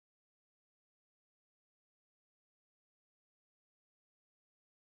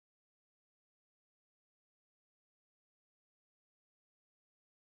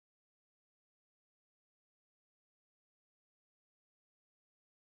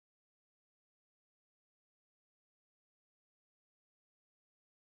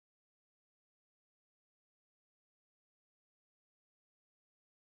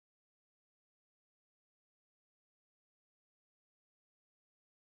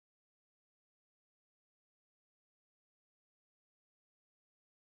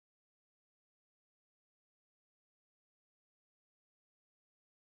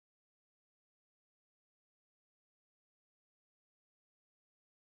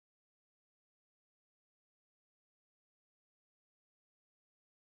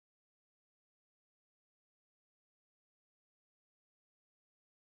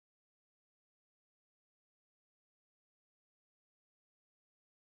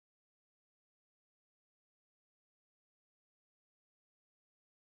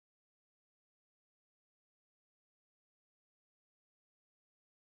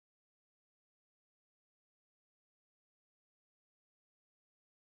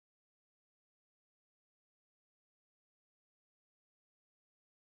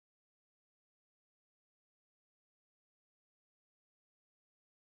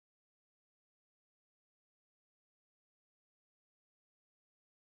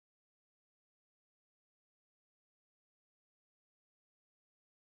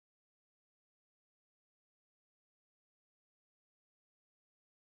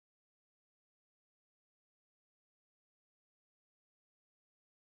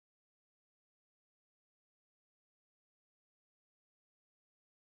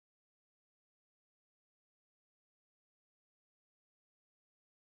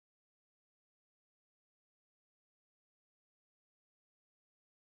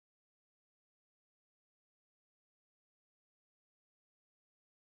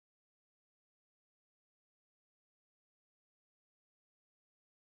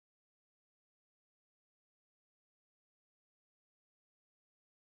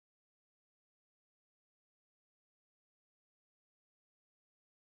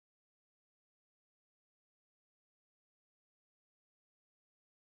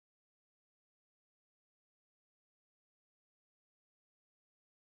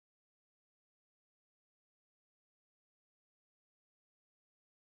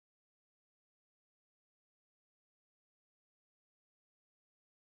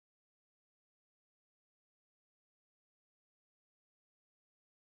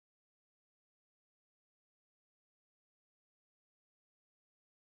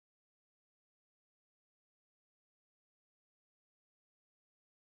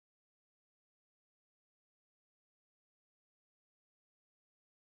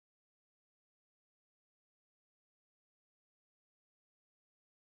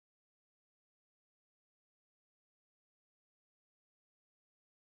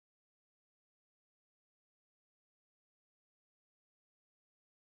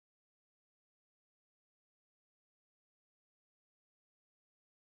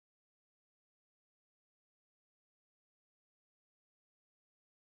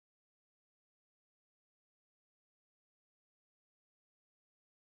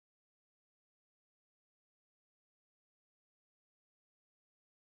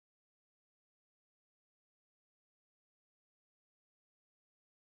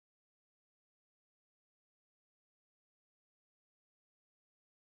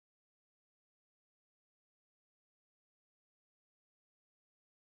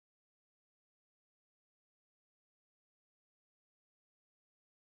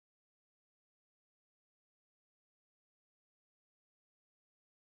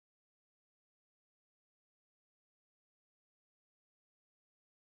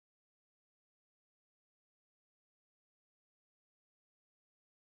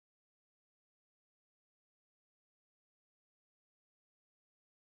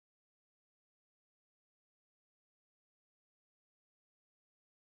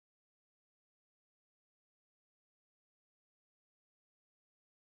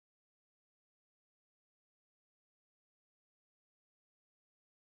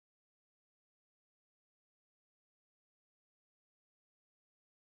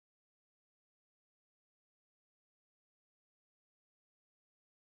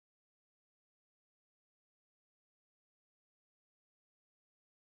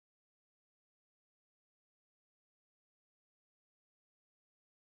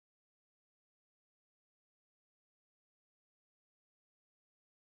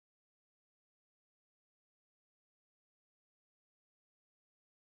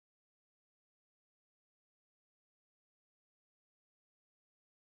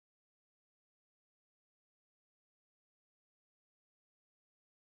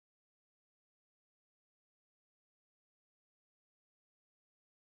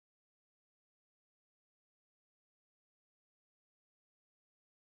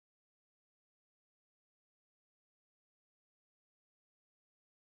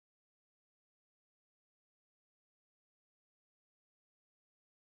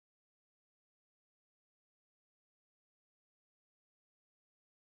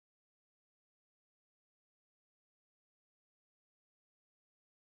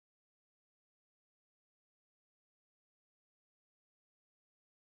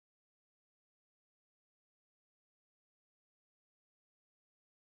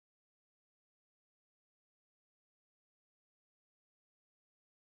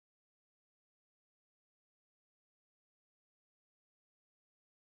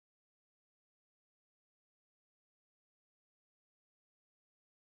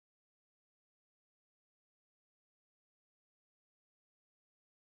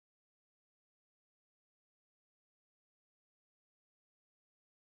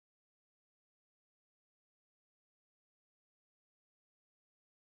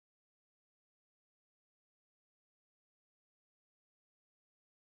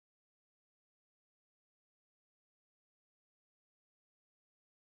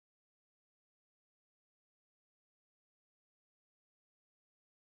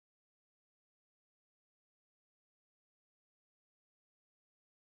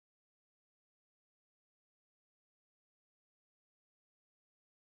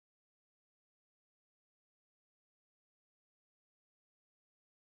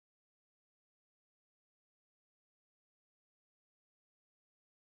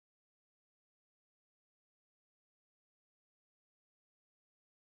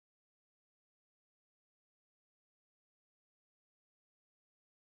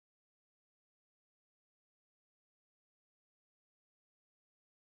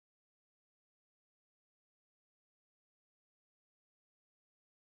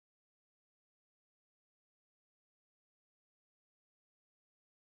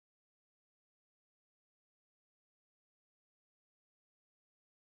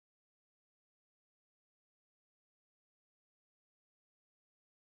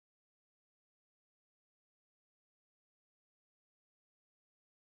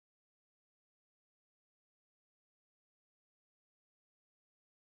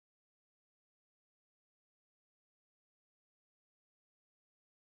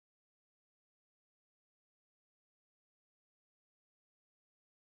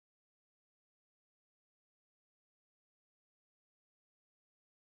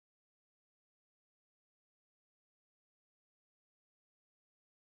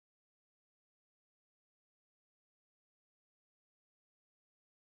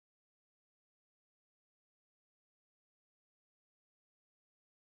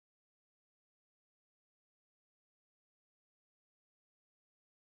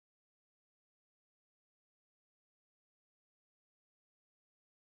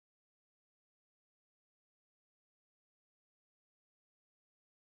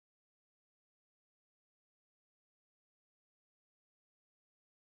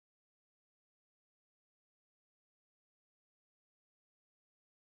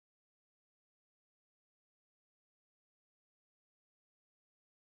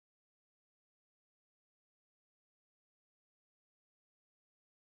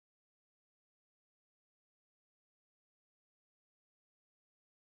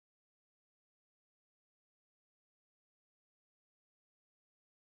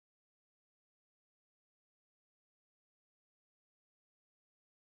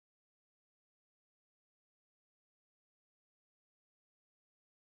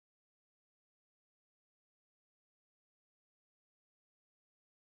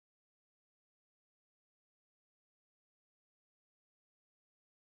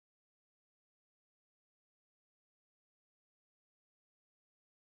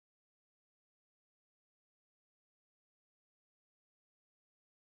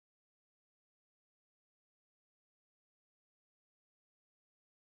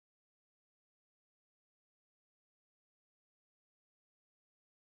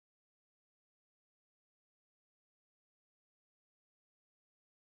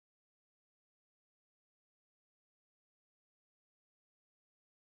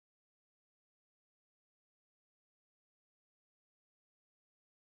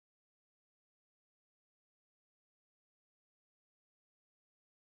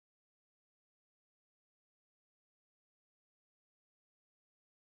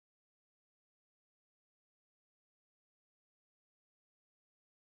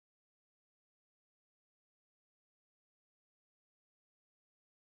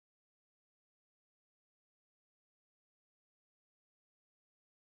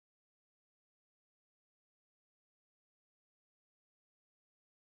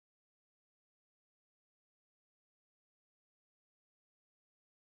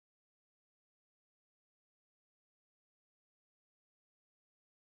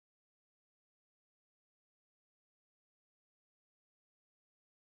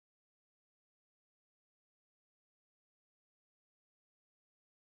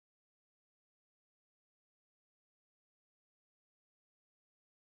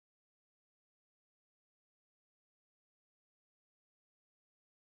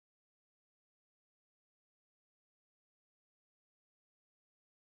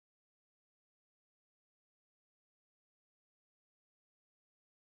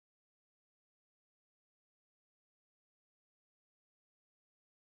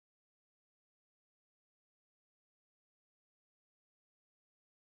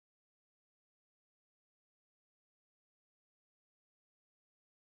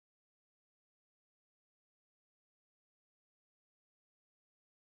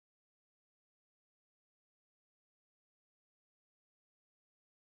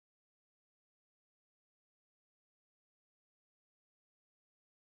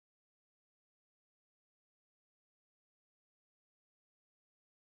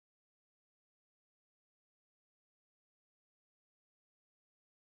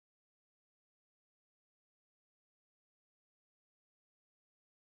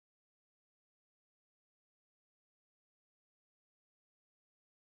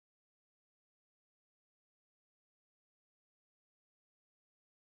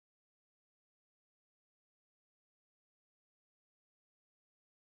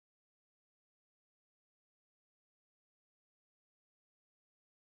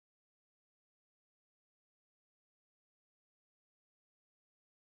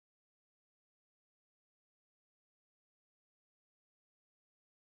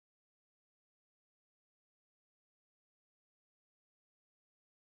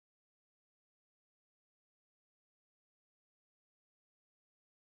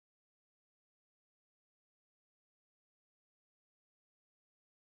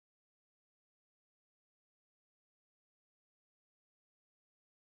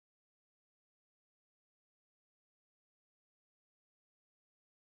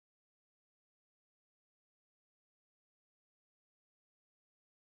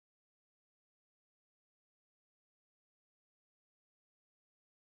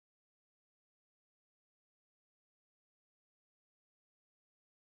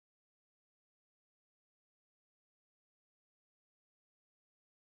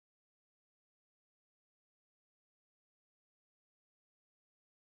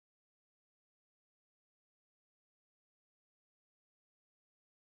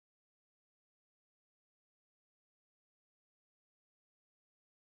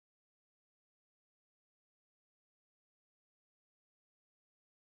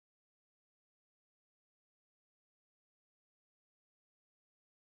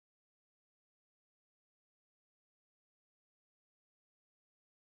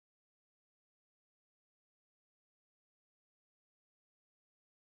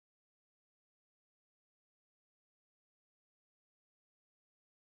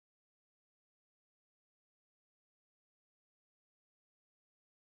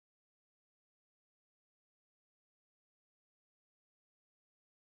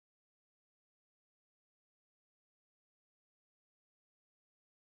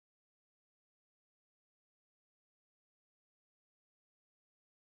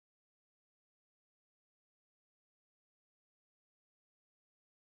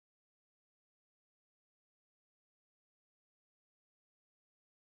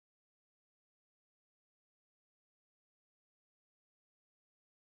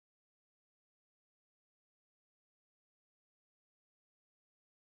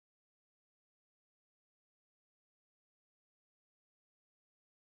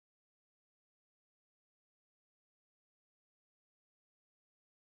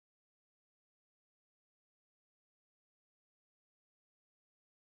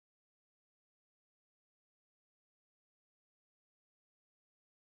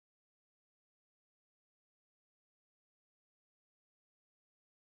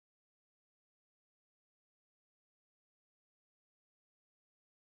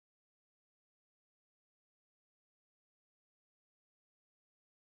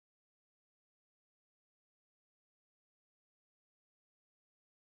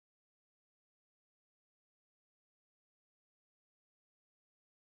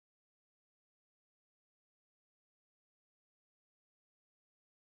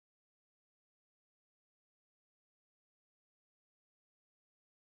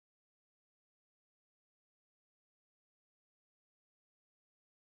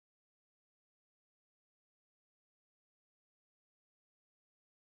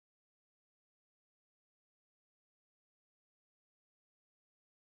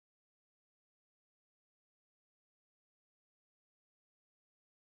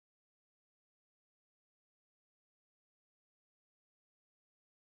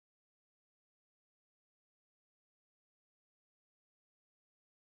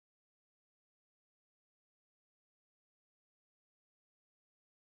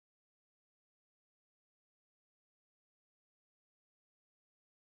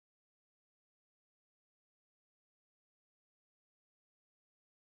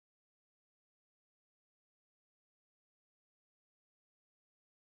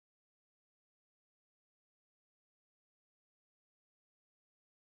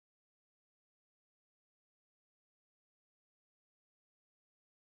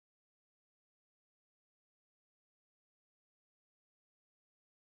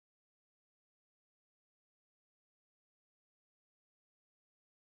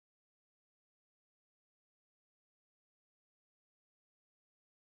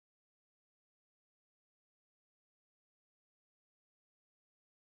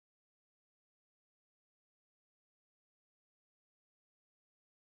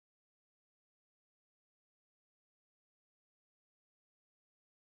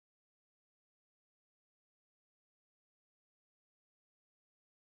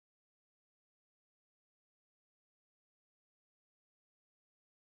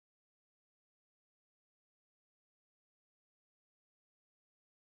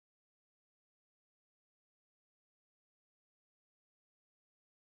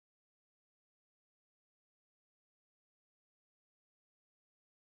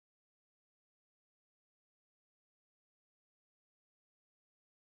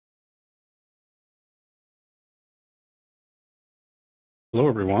Hello,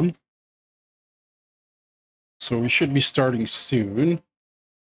 everyone. So we should be starting soon,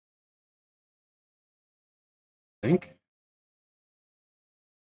 I think.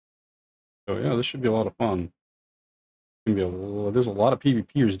 So yeah, this should be a lot of fun. There's a lot of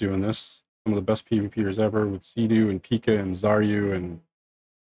PvPers doing this. Some of the best PvPers ever with Sea-Doo and Pika and Zaryu and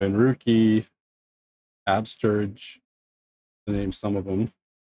Benruki, Absturge, to name some of them.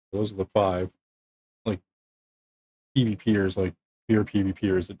 Those are the five. Like PvPers, like pure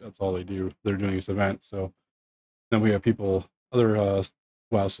PvPers. That's all they do. They're doing this event. So then we have other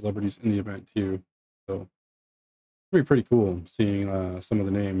WoW celebrities in the event too. So it'll be pretty cool seeing some of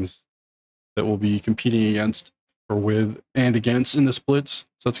the names that we'll be competing against or with and against in the splits.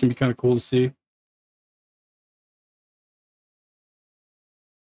 So that's gonna be kind of cool to see.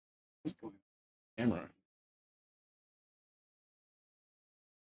 Camera.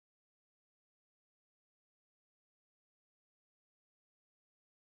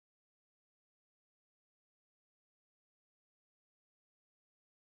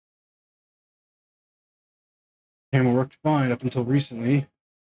 Camera worked fine up until recently.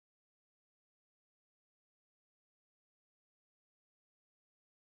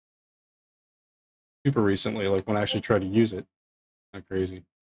 Super recently, like when I actually tried to use it. Not crazy.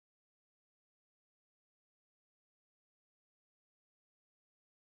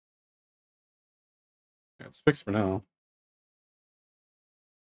 Yeah, it's fixed for now.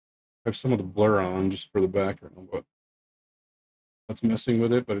 I have some of the blur on just for the background, but that's messing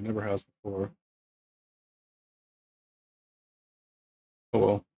with it, but it never has before. Oh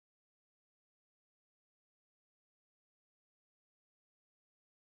well.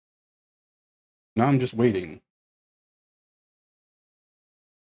 Now I'm just waiting.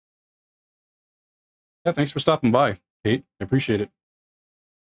 Yeah, thanks for stopping by, Kate. I appreciate it.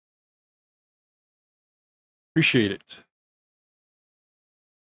 Appreciate it.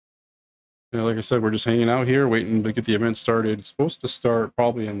 Yeah, like I said, we're just hanging out here, waiting to get the event started. It's supposed to start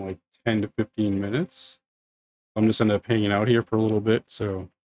probably in like 10 to 15 minutes. I'm just end up hanging out here for a little bit, so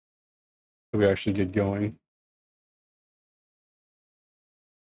we actually get going.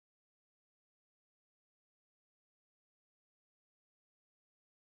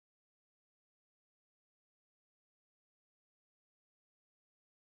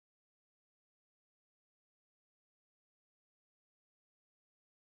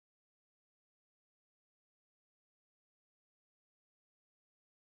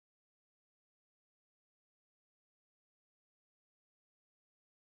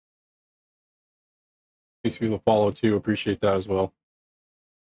 Makes people follow too. Appreciate that as well.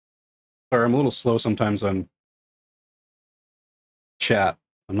 Sorry, I'm a little slow sometimes on chat.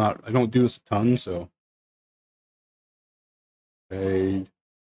 I don't do this a ton, so I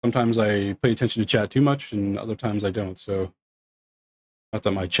sometimes I pay attention to chat too much, and other times I don't. So not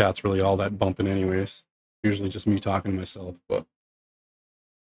that my chat's really all that bumping, anyways. Usually just me talking to myself, but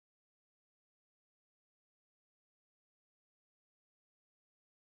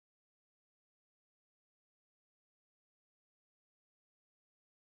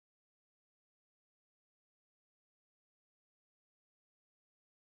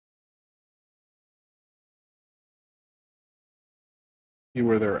see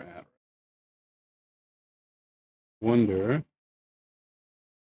where they're at. Wonder.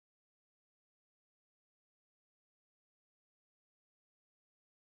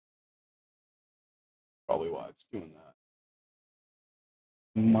 Probably why it's doing that.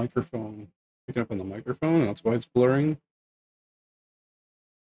 Microphone. Picking up on the microphone, and that's why it's blurring.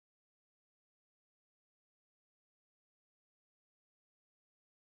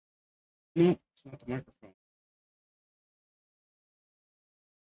 No, it's not the microphone.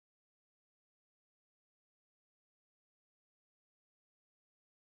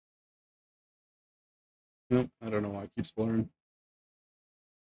 Nope, I don't know why it keeps blurring.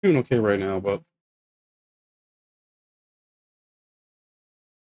 Doing okay right now, but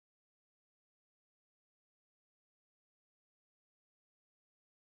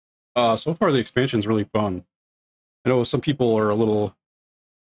so far the expansion's really fun. I know some people are a little,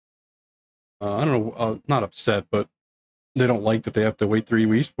 I don't know, not upset, but they don't like that they have to wait 3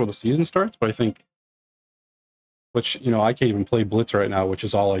 weeks before the season starts. But I think, which I can't even play Blitz right now, which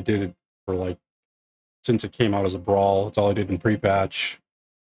is all I did for like since it came out as a brawl. It's all I did in pre-patch.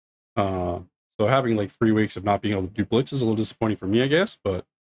 So having like 3 weeks of not being able to do Blitz is a little disappointing for me, I guess. But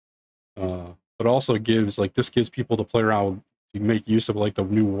also gives people to play around to make use of like the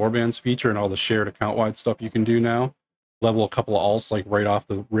new warbands feature and all the shared account wide stuff you can do now. Level a couple of alts like right off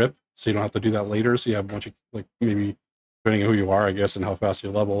the rip, so you don't have to do that later. So you have a bunch of like maybe depending on who you are, I guess, and how fast you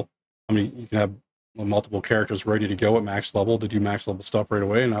level. I mean, you can have multiple characters ready to go at max level to do max level stuff right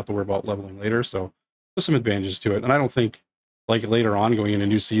away and not have to worry about leveling later. So there's some advantages to it. And I don't think like later on going into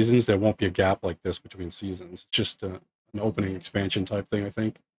new seasons, there won't be a gap like this between seasons. It's just an opening expansion type thing, I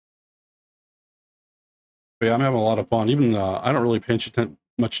think. But yeah, I'm having a lot of fun. Even I don't really pay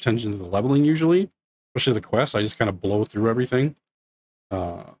much attention to the leveling usually, especially the quests. I just kind of blow through everything.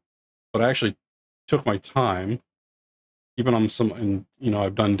 Uh, but I actually took my time, even on some, and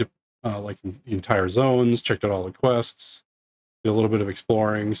I've done like the entire zones, checked out all the quests, did a little bit of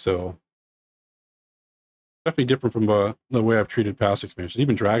exploring. So definitely different from the way I've treated past expansions.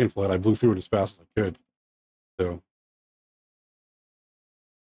 Even Dragonflight, I blew through it as fast as I could. So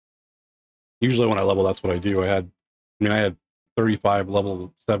usually when I level, that's what I do. I had 35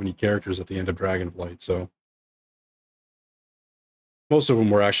 level 70 characters at the end of Dragonflight. So most of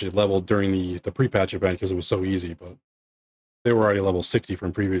them were actually leveled during the pre-patch event because it was so easy, but they were already level 60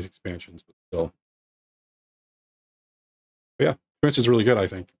 from previous expansions. But still, but yeah, Prince is really good, I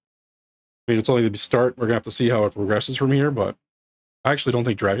think. I mean, it's only the start. We're gonna have to see how it progresses from here, but I actually don't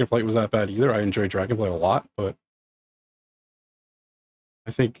think Dragonflight was that bad either. I enjoyed Dragonflight a lot, but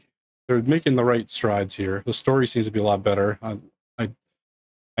I think they're making the right strides here. The story seems to be a lot better. I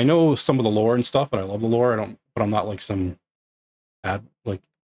I know some of the lore and stuff, and I love the lore. But I'm not like some like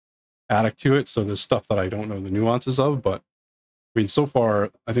addict to it. So there's stuff that I don't know the nuances of. But I mean, so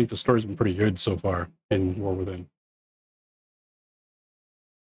far, I think the story's been pretty good so far in War Within.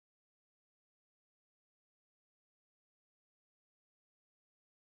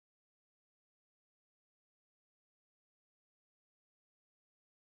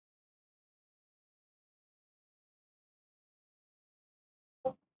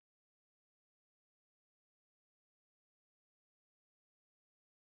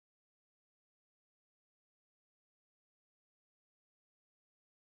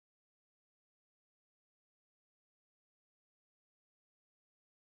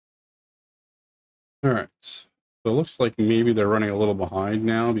 All right. So it looks like maybe they're running a little behind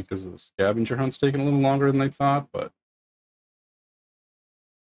now because of the scavenger hunt's taking a little longer than they thought. But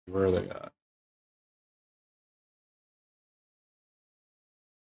where are they at?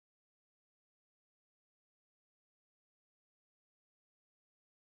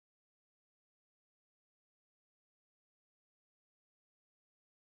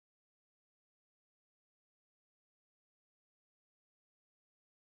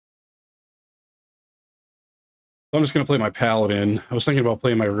 I'm just gonna play my paladin. I was thinking about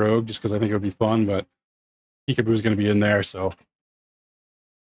playing my rogue just because I think it would be fun, but Peekaboo's gonna be in there, so if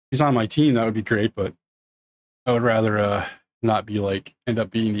he's on my team, that would be great. But I would rather not be like end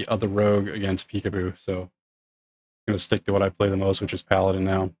up being the other rogue against Peekaboo. So I'm gonna stick to what I play the most, which is paladin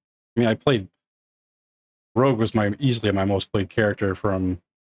now. I mean, I played rogue was my easily my most played character from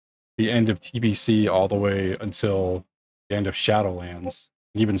the end of TBC all the way until the end of Shadowlands.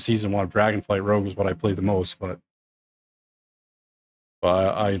 Even season 1 of Dragonflight, rogue was what I played the most. But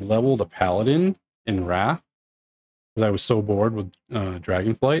I leveled a paladin in Wrath because I was so bored with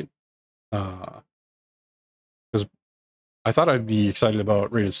Dragonflight. Because I thought I'd be excited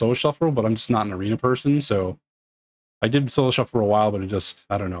about Rated Solo Shuffle, but I'm just not an arena person. So I did Solo Shuffle for a while, but it just,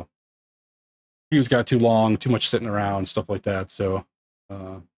 I don't know. Views got too long, too much sitting around, stuff like that. So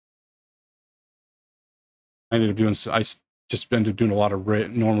I ended up doing, just ended up doing a lot of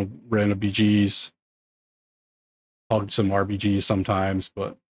normal random BGs, hugged some RBGs sometimes,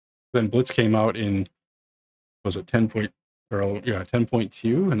 but then Blitz came out in, was it 10 point, or yeah,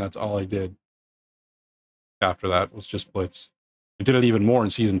 10.2, and that's all I did after that was just Blitz. I did it even more in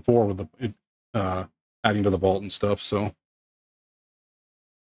season 4 with adding to the vault and stuff. So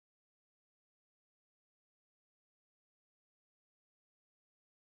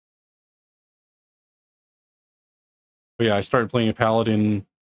but yeah, I started playing a paladin.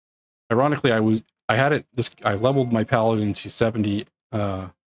 Ironically, I leveled my paladin to 70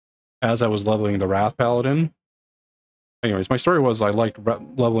 as I was leveling the Wrath paladin. Anyways, my story was I liked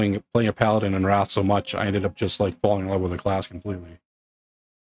playing a paladin in Wrath so much I ended up just like falling in love with the class completely.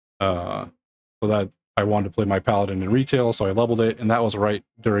 So that I wanted to play my paladin in retail, so I leveled it, and that was right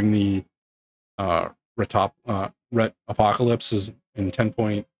during the Ret Apocalypses in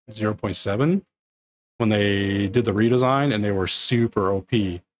 10.0.7 when they did the redesign, and they were super OP.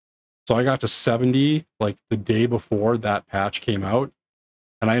 So I got to 70 like the day before that patch came out,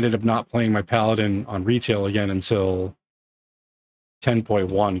 and I ended up not playing my paladin on retail again until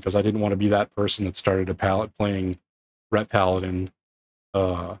 10.1 because I didn't want to be that person that started playing Ret Paladin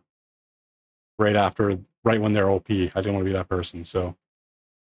right when they're OP. I didn't want to be that person. So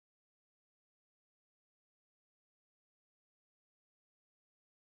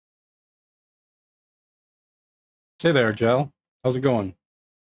Hey there, Jel. How's it going?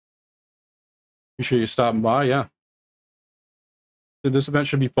 Appreciate you stopping by. Yeah, this event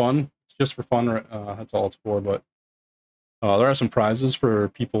should be fun. It's just for fun. That's all it's for. But there are some prizes for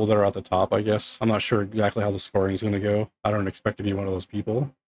people that are at the top. I guess I'm not sure exactly how the scoring is going to go. I don't expect to be one of those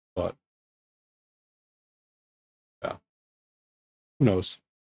people, but yeah, who knows?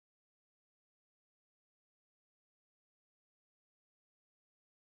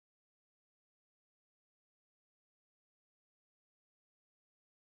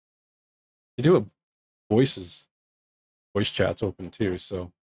 They do have voice chats open too.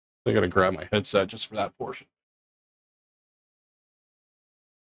 So I got to grab my headset just for that portion.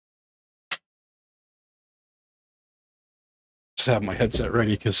 Just have my headset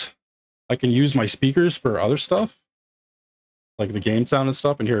ready because I can use my speakers for other stuff, like the game sound and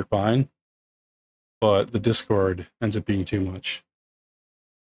stuff, and hear it fine. But the Discord ends up being too much.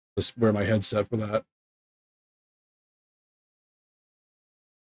 Just wear my headset for that.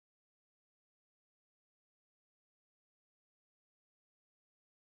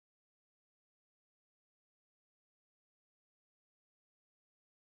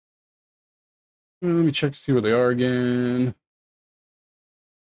 Let me check to see where they are again.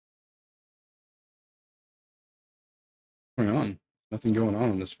 What's going on? Nothing going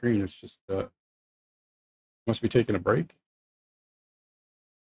on the screen. It's just must be taking a break.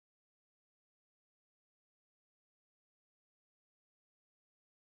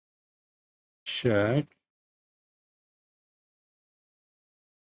 Check.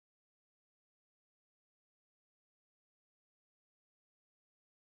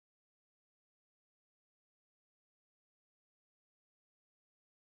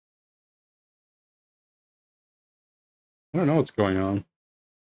 I don't know what's going on.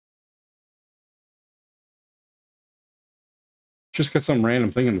 Just got some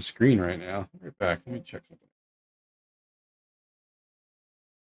random thing on the screen right now. Right back. Let me check something.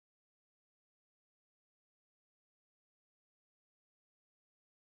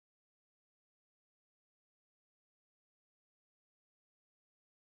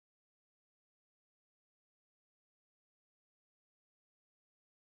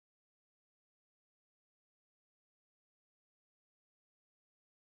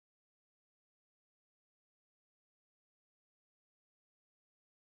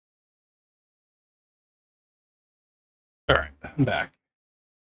 All right, I'm back.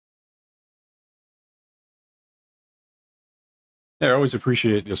 Yeah, I always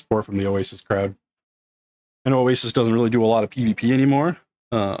appreciate the support from the Oasis crowd. I know Oasis doesn't really do a lot of PvP anymore,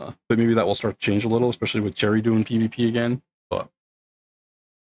 but maybe that will start to change a little, especially with Jerry doing PvP again. But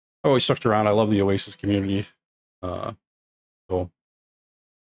I always stuck around. I love the Oasis community. So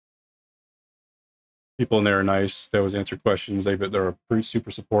people in there are nice. They always answer questions. They're pretty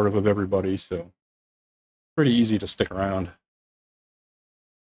super supportive of everybody. So pretty easy to stick around,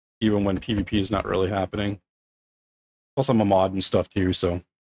 even when PvP is not really happening. Plus, I'm a mod and stuff too, so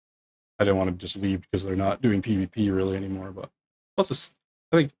I didn't want to just leave because they're not doing PvP really anymore. But plus,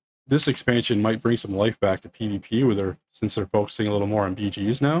 I think this expansion might bring some life back to PvP since they're focusing a little more on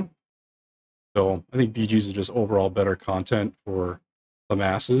BGs now. So I think BGs are just overall better content for the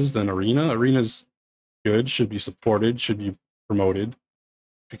masses than Arena. Arena's good, should be supported, should be promoted,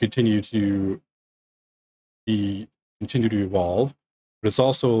 to continue to evolve. But it's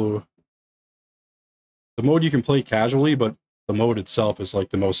also the mode you can play casually, but the mode itself is like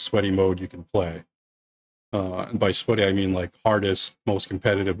the most sweaty mode you can play. And by sweaty, I mean like hardest, most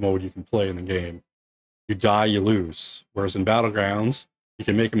competitive mode you can play in the game. You die, you lose. Whereas in Battlegrounds, you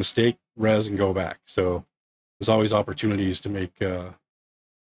can make a mistake, res, and go back. So there's always opportunities to make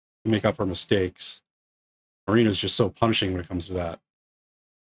up for mistakes. Arena is just so punishing when it comes to that.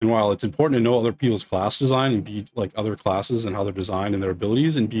 And while it's important to know other people's class design and be like other classes and how they're designed and their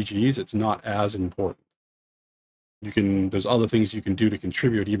abilities in BGs, it's not as important. There's other things you can do to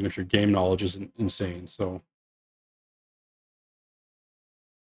contribute even if your game knowledge isn't insane. So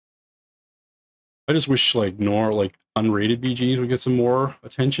I just wish like unrated BGs would get some more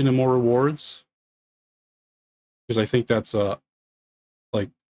attention and more rewards, because I think that's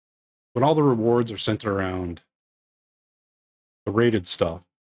like when all the rewards are centered around the rated stuff,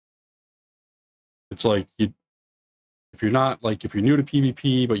 it's like if you're new to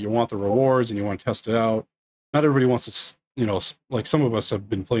PvP but you want the rewards and you want to test it out, not everybody wants to, like some of us have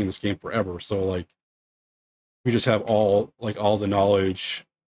been playing this game forever, so like we just have all the knowledge,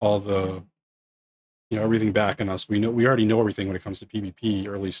 all the everything backing us. We already know everything when it comes to PvP,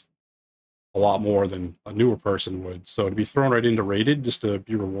 or at least a lot more than a newer person would. So to be thrown right into rated just to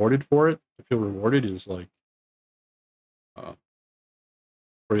be rewarded for it, to feel rewarded, is like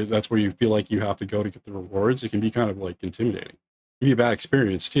where that's where you feel like you have to go to get the rewards, it can be kind of like intimidating. It can be a bad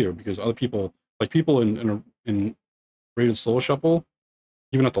experience too, because other people, like people in rated solo shuffle,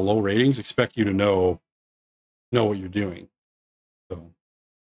 even at the low ratings, expect you to know what you're doing. So,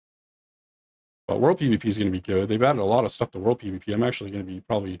 but world PvP is going to be good. They've added a lot of stuff to world PvP. I'm actually going to be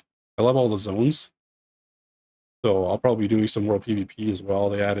probably. I love all the zones, so I'll probably be doing some world PvP as well.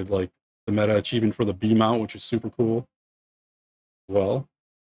 They added like the meta achievement for the B mount, which is super cool. Well,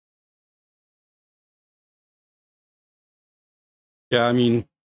 yeah, I mean,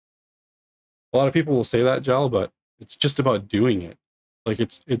 a lot of people will say that, Jal, but it's just about doing it. Like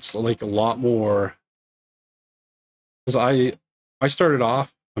it's like a lot more because I started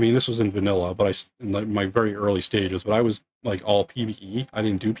off. I mean, this was in vanilla, but in like my very early stages. But I was like all PVE. I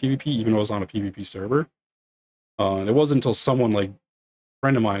didn't do PvP, even though I was on a PvP server. And it wasn't until someone like a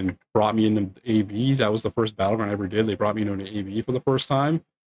friend of mine brought me into AV. That was the first battleground I ever did. They brought me into an AV for the first time,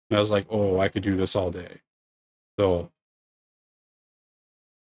 and I was like, oh, I could do this all day. So,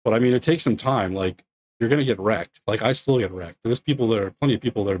 but I mean, it takes some time. Like you're gonna get wrecked. Like I still get wrecked. There's people there are plenty of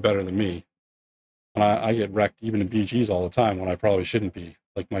people that are better than me, and I get wrecked even in BGs all the time when I probably shouldn't be.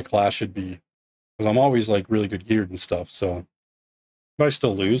 Like my class should be, because I'm always like really good geared and stuff. So, but I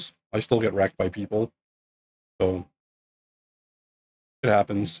still lose. I still get wrecked by people. So it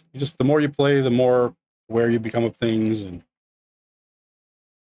happens. You just the more you play, the more aware you become of things. And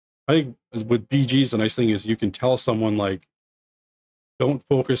I think with BGs, the nice thing is you can tell someone like, don't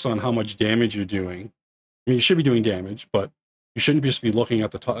focus on how much damage you're doing. I mean, you should be doing damage, but you shouldn't just be looking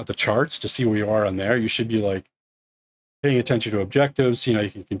at the charts to see where you are on there. You should be like paying attention to objectives. You know,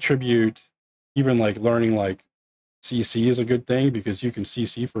 you can contribute, even like learning like CC is a good thing because you can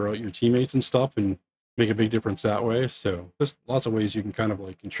CC for your teammates and stuff and make a big difference that way. So there's lots of ways you can kind of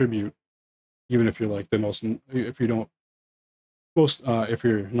like contribute, even if you're like the most, if you don't most, if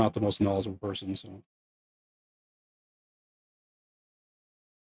you're not the most knowledgeable person. So,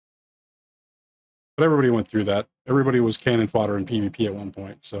 but everybody went through that. Everybody was cannon fodder in PvP at one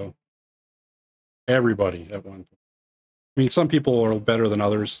point. So everybody at one point. I mean, some people are better than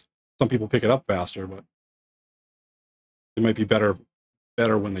others. Some people pick it up faster, but they might be better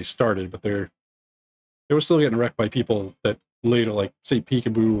when they started. But they were still getting wrecked by people that later, like say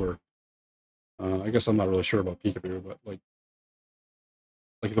Peekaboo or I guess I'm not really sure about Peekaboo, but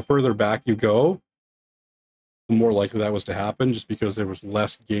like the further back you go, the more likely that was to happen, just because there was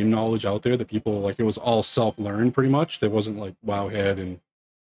less game knowledge out there. That people like it was all self-learned pretty much. There wasn't like Wowhead and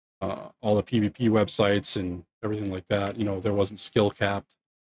all the PvP websites and everything like that. You know, there wasn't skill capped.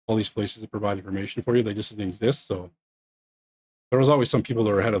 All these places that provide information for you, they just didn't exist. So there was always some people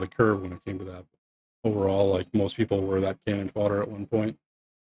that were ahead of the curve when it came to that. But overall, like most people were that cannon fodder at one point.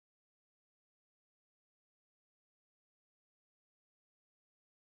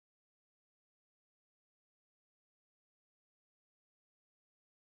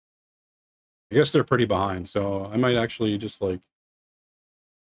 I guess they're pretty behind, so I might actually just like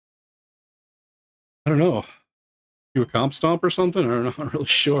I don't know, do a comp stomp or something. I don't know. I'm not really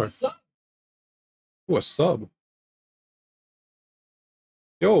sure. Oh, a sub.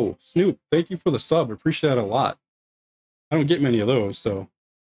 Yo, Snoop, thank you for the sub. Appreciate it a lot. I don't get many of those, so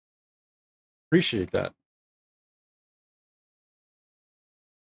appreciate that.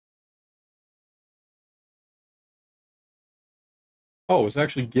 Oh, it was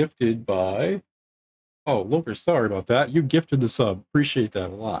actually gifted by. Oh, Loker, sorry about that. You gifted the sub. Appreciate that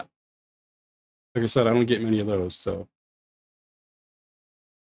a lot. Like I said, I don't get many of those, so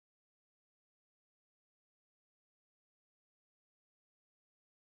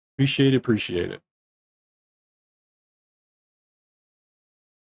appreciate it. Appreciate it.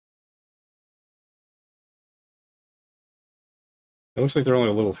 It looks like they're only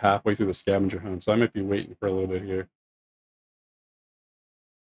a little halfway through the scavenger hunt, so I might be waiting for a little bit here.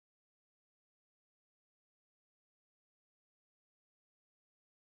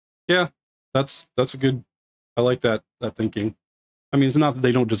 Yeah, that's a good. I like that thinking. I mean, it's not that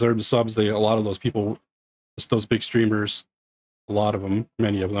they don't deserve the subs. They a lot of those people, just those big streamers, a lot of them,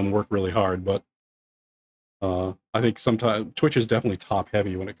 many of them work really hard. But I think sometimes Twitch is definitely top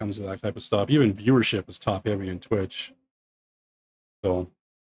heavy when it comes to that type of stuff. Even viewership is top heavy in Twitch. So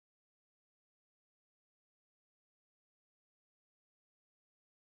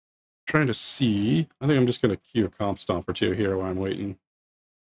trying to see. I think I'm just gonna queue a comp stomp or two here while I'm waiting,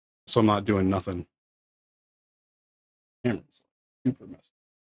 so I'm not doing nothing. Camera's super messy.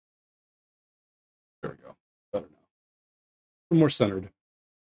 There we go. Better now. More centered.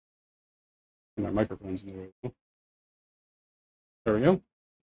 And my microphone's in the way. There we go.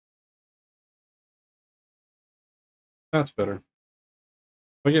 That's better.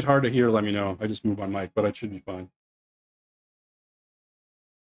 If I get hard to hear, let me know. I just moved my mic, but I should be fine.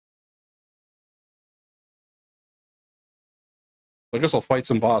 I guess I'll fight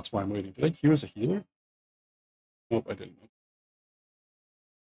some bots while I'm waiting. Did I queue as a healer? Nope, I didn't.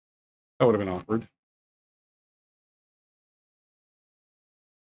 That would have been awkward.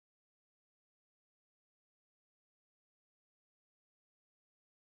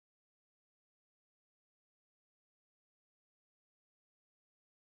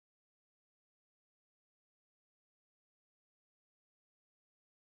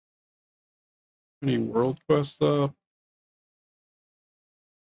 Any world quests up?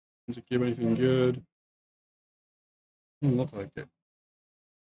 Does it give anything good? Doesn't look like it.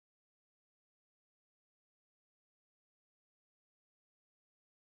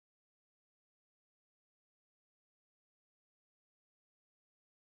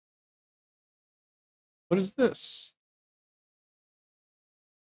 What is this?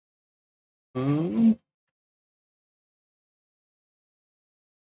 Um,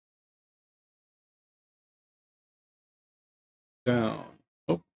 down.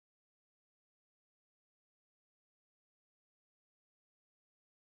 Oh,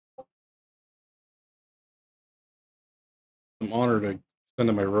 I'm honored to send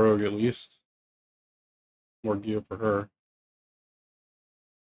to my rogue at least. More gear for her.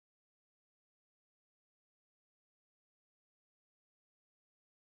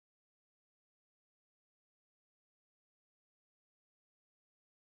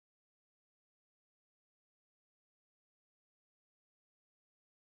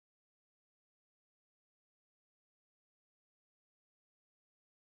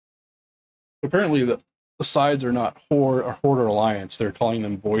 Apparently, the sides are not Horde or Alliance. They're calling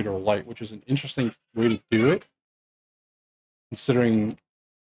them Void or Light, which is an interesting way to do it, considering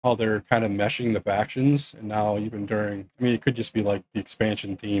how they're kind of meshing the factions. And now, even during, I mean, it could just be like the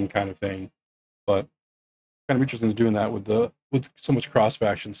expansion theme kind of thing, but kind of interesting doing that with so much cross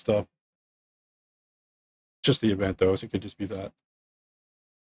faction stuff. Just the event, though, so it could just be that.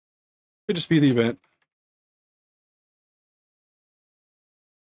 Could just be the event.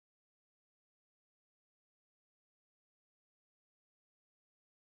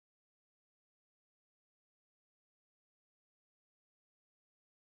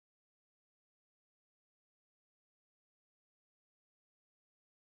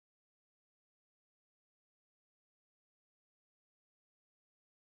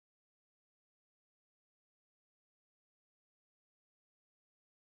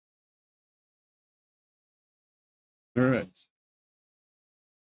 All right.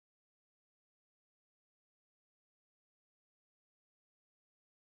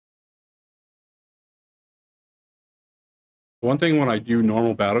 One thing when I do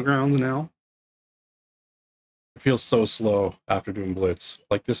normal battlegrounds now, it feels so slow after doing Blitz.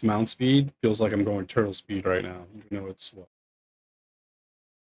 Like this mount speed feels like I'm going turtle speed right now, even though it's well,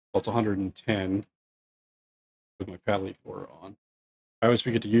 it's 110 with my paddle core on. I always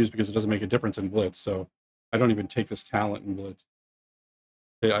forget to use because it doesn't make a difference in Blitz, so I don't even take this talent in Blitz.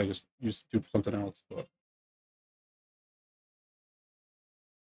 I just use do something else. But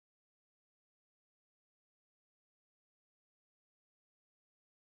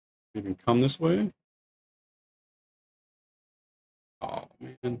even come this way. Oh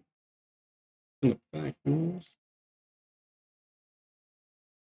man, in the back moves.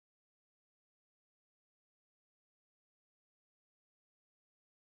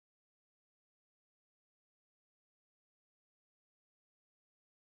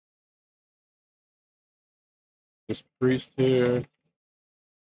 This priest here.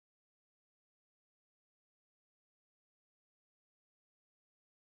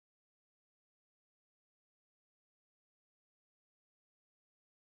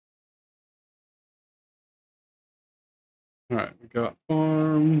 All right, we got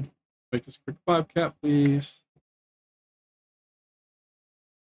farm. Make this quick 5 cap, please.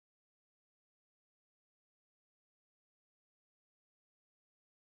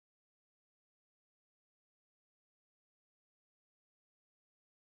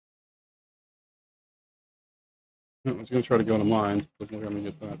 I was gonna try to go into mine. Doesn't look like I'm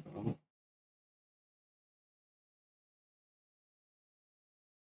gonna get that though.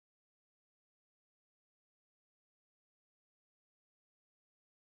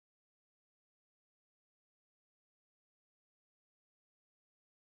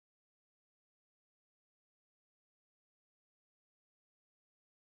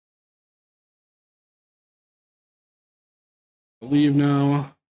 Leave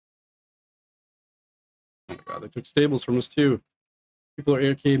now. Oh my god, they took stables from us too. People are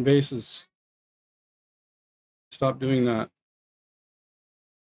arcade bases. Stop doing that.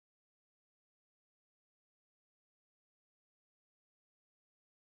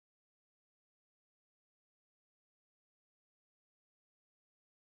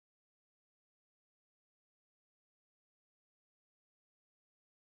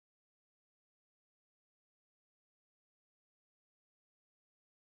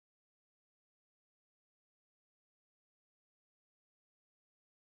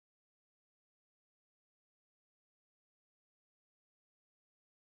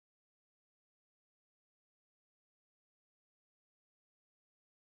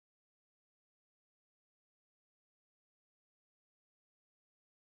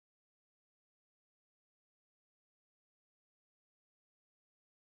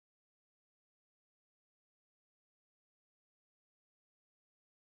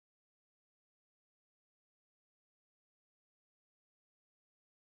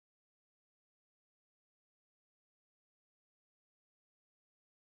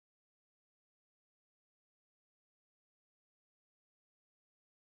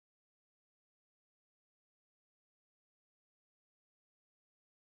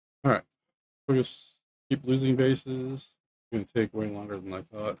 All right, we'll just keep losing bases. It's gonna take way longer than I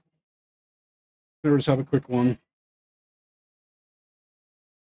thought. We'll just have a quick one.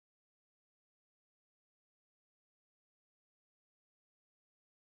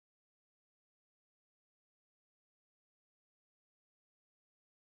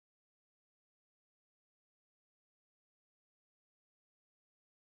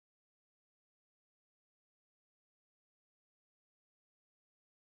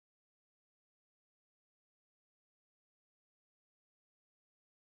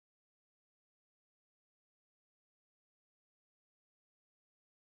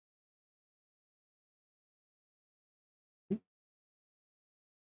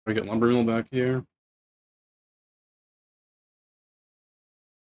 We get lumber mill back here.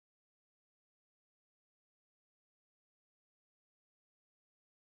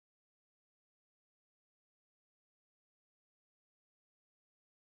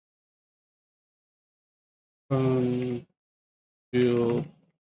 Field.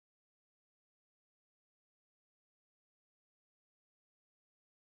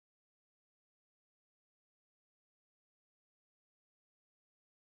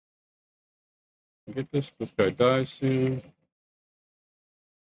 Get this. This guy dies soon.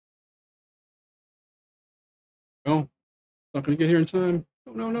 Oh, not gonna get here in time.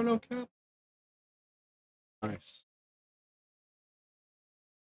 Oh no, no, no, Cap. Nice.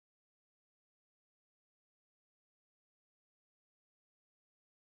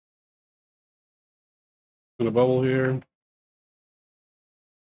 Gonna bubble here.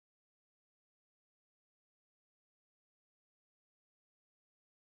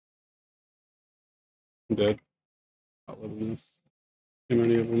 I'm dead. Not living this. Too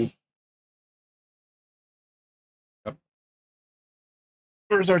many of them. Yep.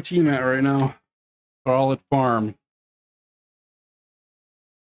 Where's our team at right now? They're all at farm.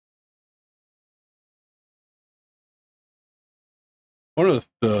 One of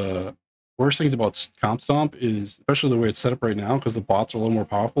the worst things about Comp Stomp is, especially the way it's set up right now, because the bots are a little more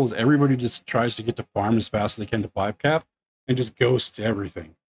powerful, is everybody just tries to get to farm as fast as they can to 5 cap and just ghosts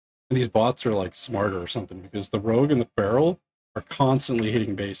everything. And these bots are like smarter or something because the rogue and the feral are constantly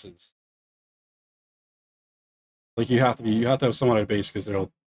hitting bases. Like you have to have someone at base because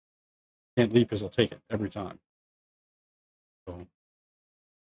they'll can't leave because they'll take it every time. So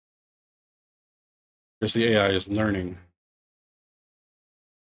just the AI is learning.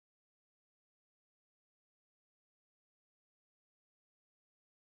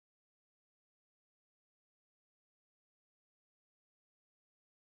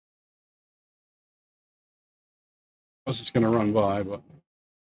 I was just gonna run by, but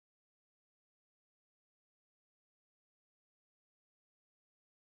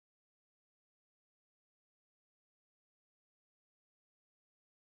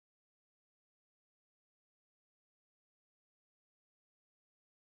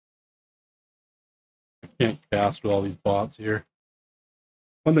I can't cast with all these bots here.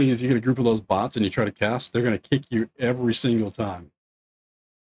 One thing is you get a group of those bots and you try to cast, they're gonna kick you every single time.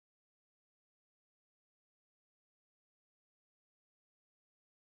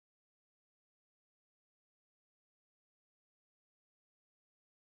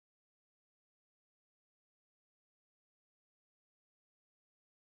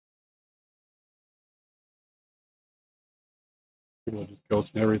 People are just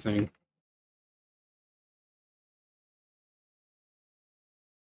ghosting everything.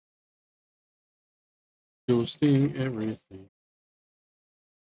 Ghosting everything.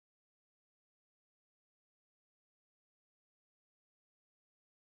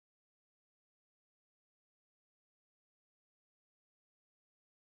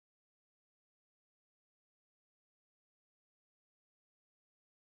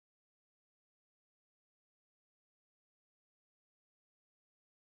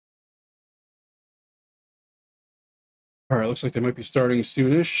 All right, looks like they might be starting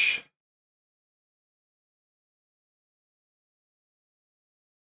soonish.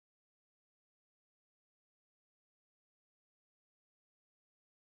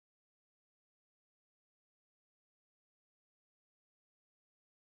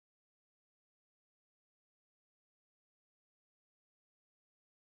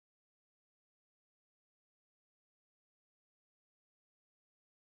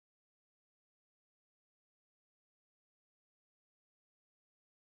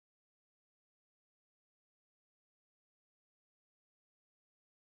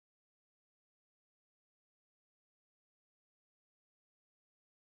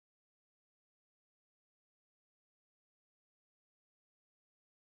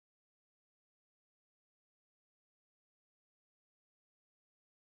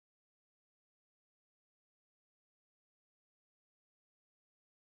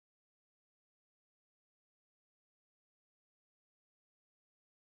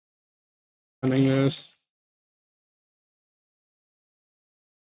 Ending this.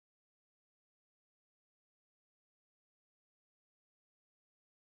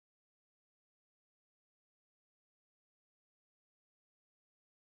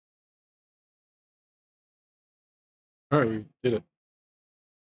 All right, we did it.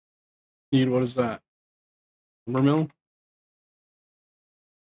 Need, what is that? Lumber mill?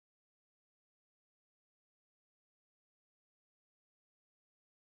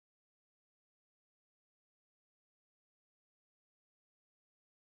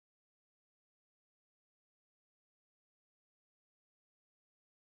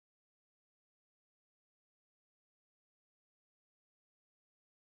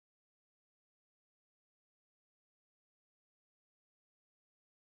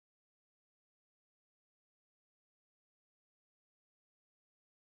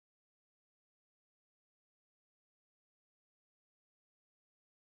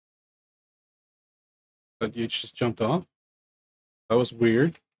 That DH just jumped off. That was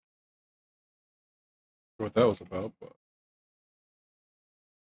weird. What that was about, but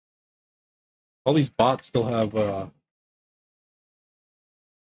all these bots still have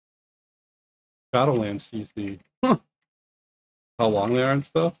Shadowlands CC. Huh. How long they are and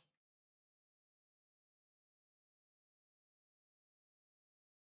stuff.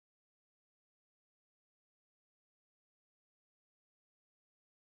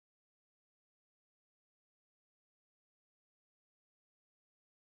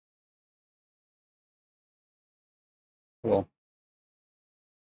 Well,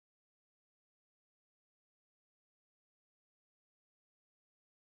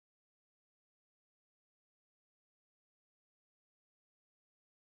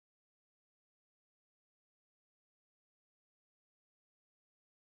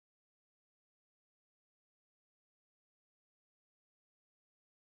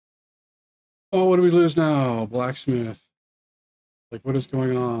 oh, what do we lose now? Blacksmith. Like, what is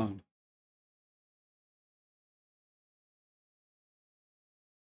going on?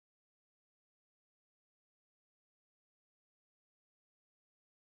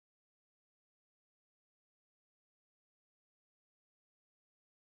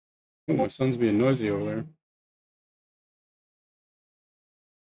 Oh, my son's being noisy over there.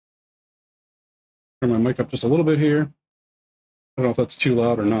 Turn my mic up just a little bit here. I don't know if that's too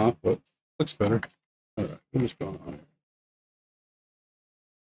loud or not, but looks better. All right, what is going on here?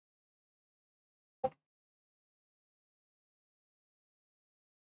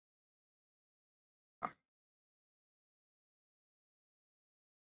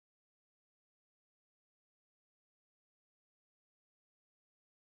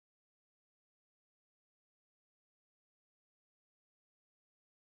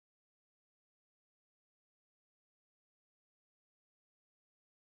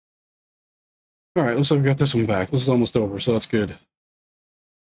 All right, looks like we got this one back. This is almost over, so that's good.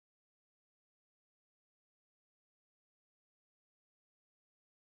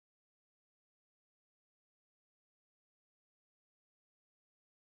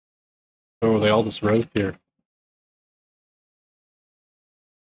 Oh, they all just wrote here.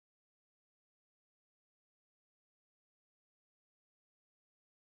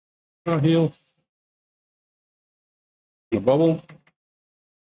 Oh, heal. The bubble.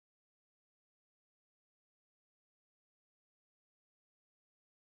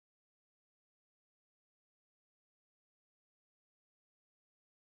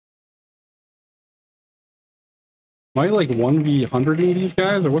 Am I like 1v100ing these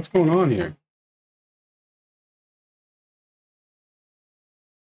guys, or what's going on here?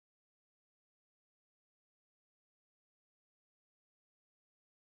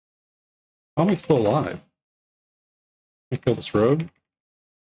 How am I still alive? I kill this rogue.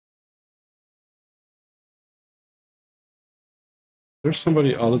 There's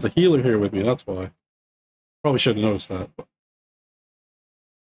somebody. Oh, there's a healer here with me. That's why. Probably should have noticed that. But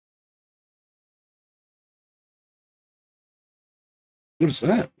what is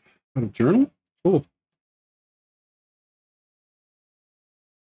that? A journal? Cool.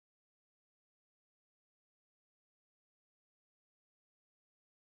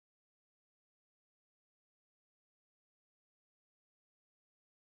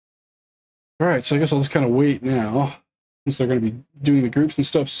 All right, so I guess I'll just kind of wait now, since they're going to be doing the groups and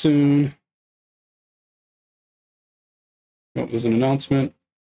stuff soon. Oh, there's an announcement.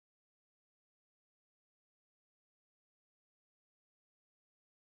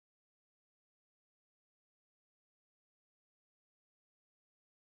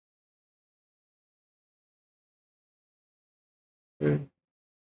 Okay.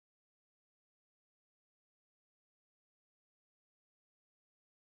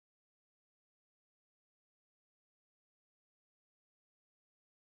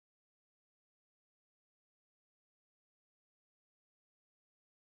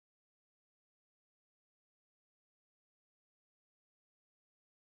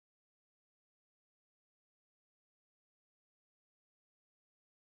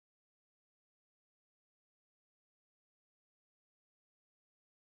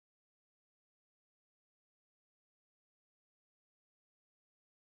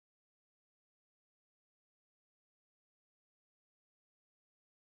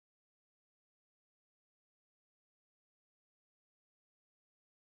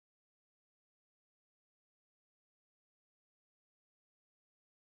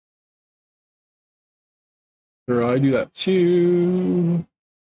 Or I do that too.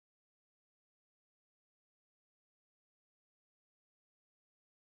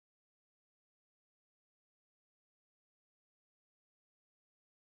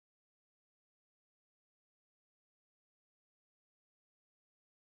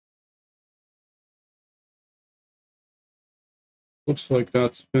 Looks like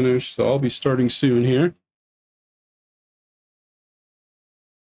that's finished, so I'll be starting soon here.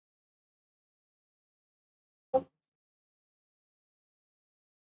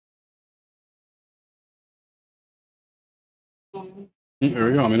 There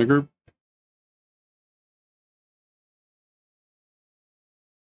we go, I'm in a group.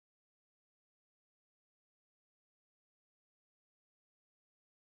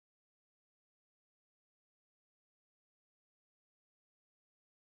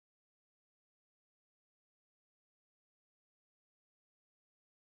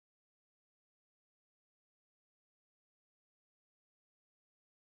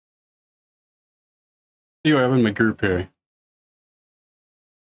 See what I have in my group here.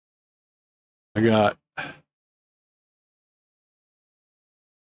 I got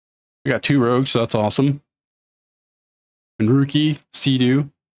 2 rogues, so that's awesome. And Rookie, Sea-Doo.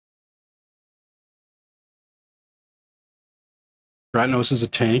 Ratnos is a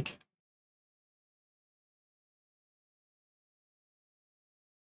tank.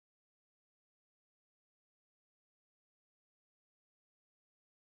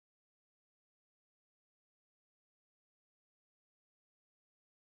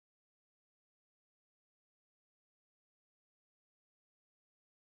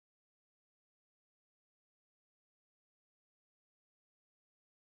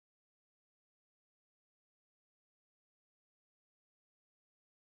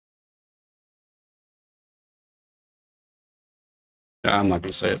 I'm not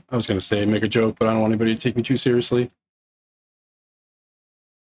going to say it. I was going to say make a joke, but I don't want anybody to take me too seriously.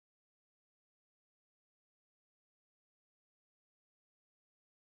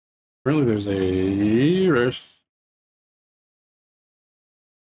 Apparently there's a rare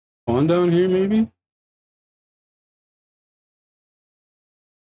spawn down here, maybe?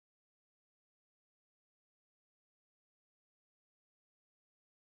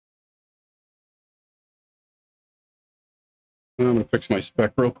 I'm going to fix my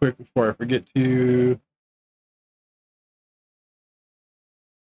spec real quick before I forget to.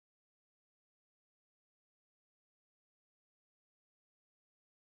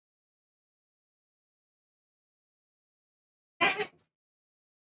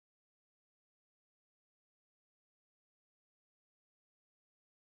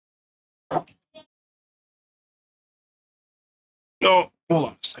 Oh, hold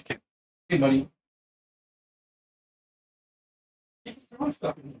on a second. Hey, buddy. Keep throwing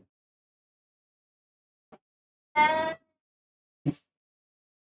stuff in here. You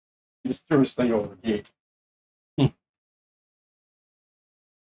just threw this thing over the gate.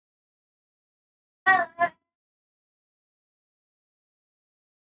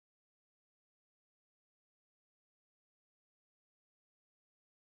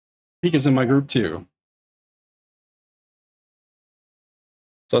 Pika's in my group too.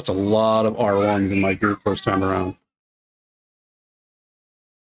 So that's a lot of R1s in my group first time around.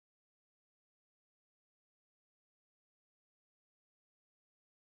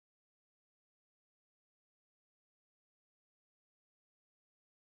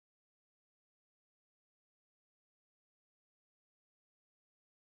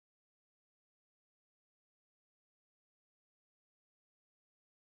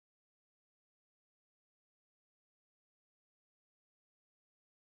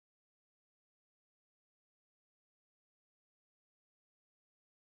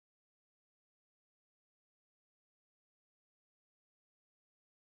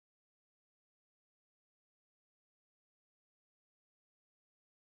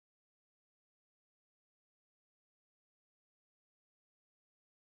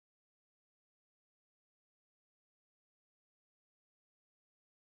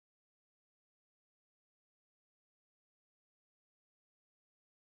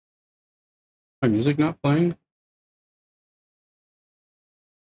 My music not playing?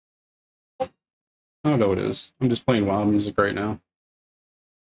 Oh, no, it is. I'm just playing WoW music right now.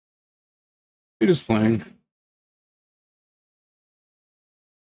 It is playing.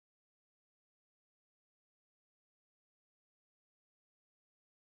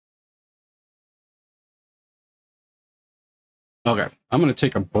 Okay, I'm going to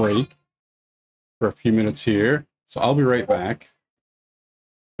take a break for a few minutes here. So I'll be right back.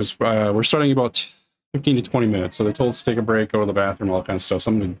 Because we're starting about 15 to 20 minutes. So they told us to take a break, go to the bathroom, all that kind of stuff.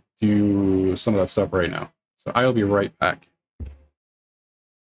 So I'm going to do some of that stuff right now. So I'll be right back.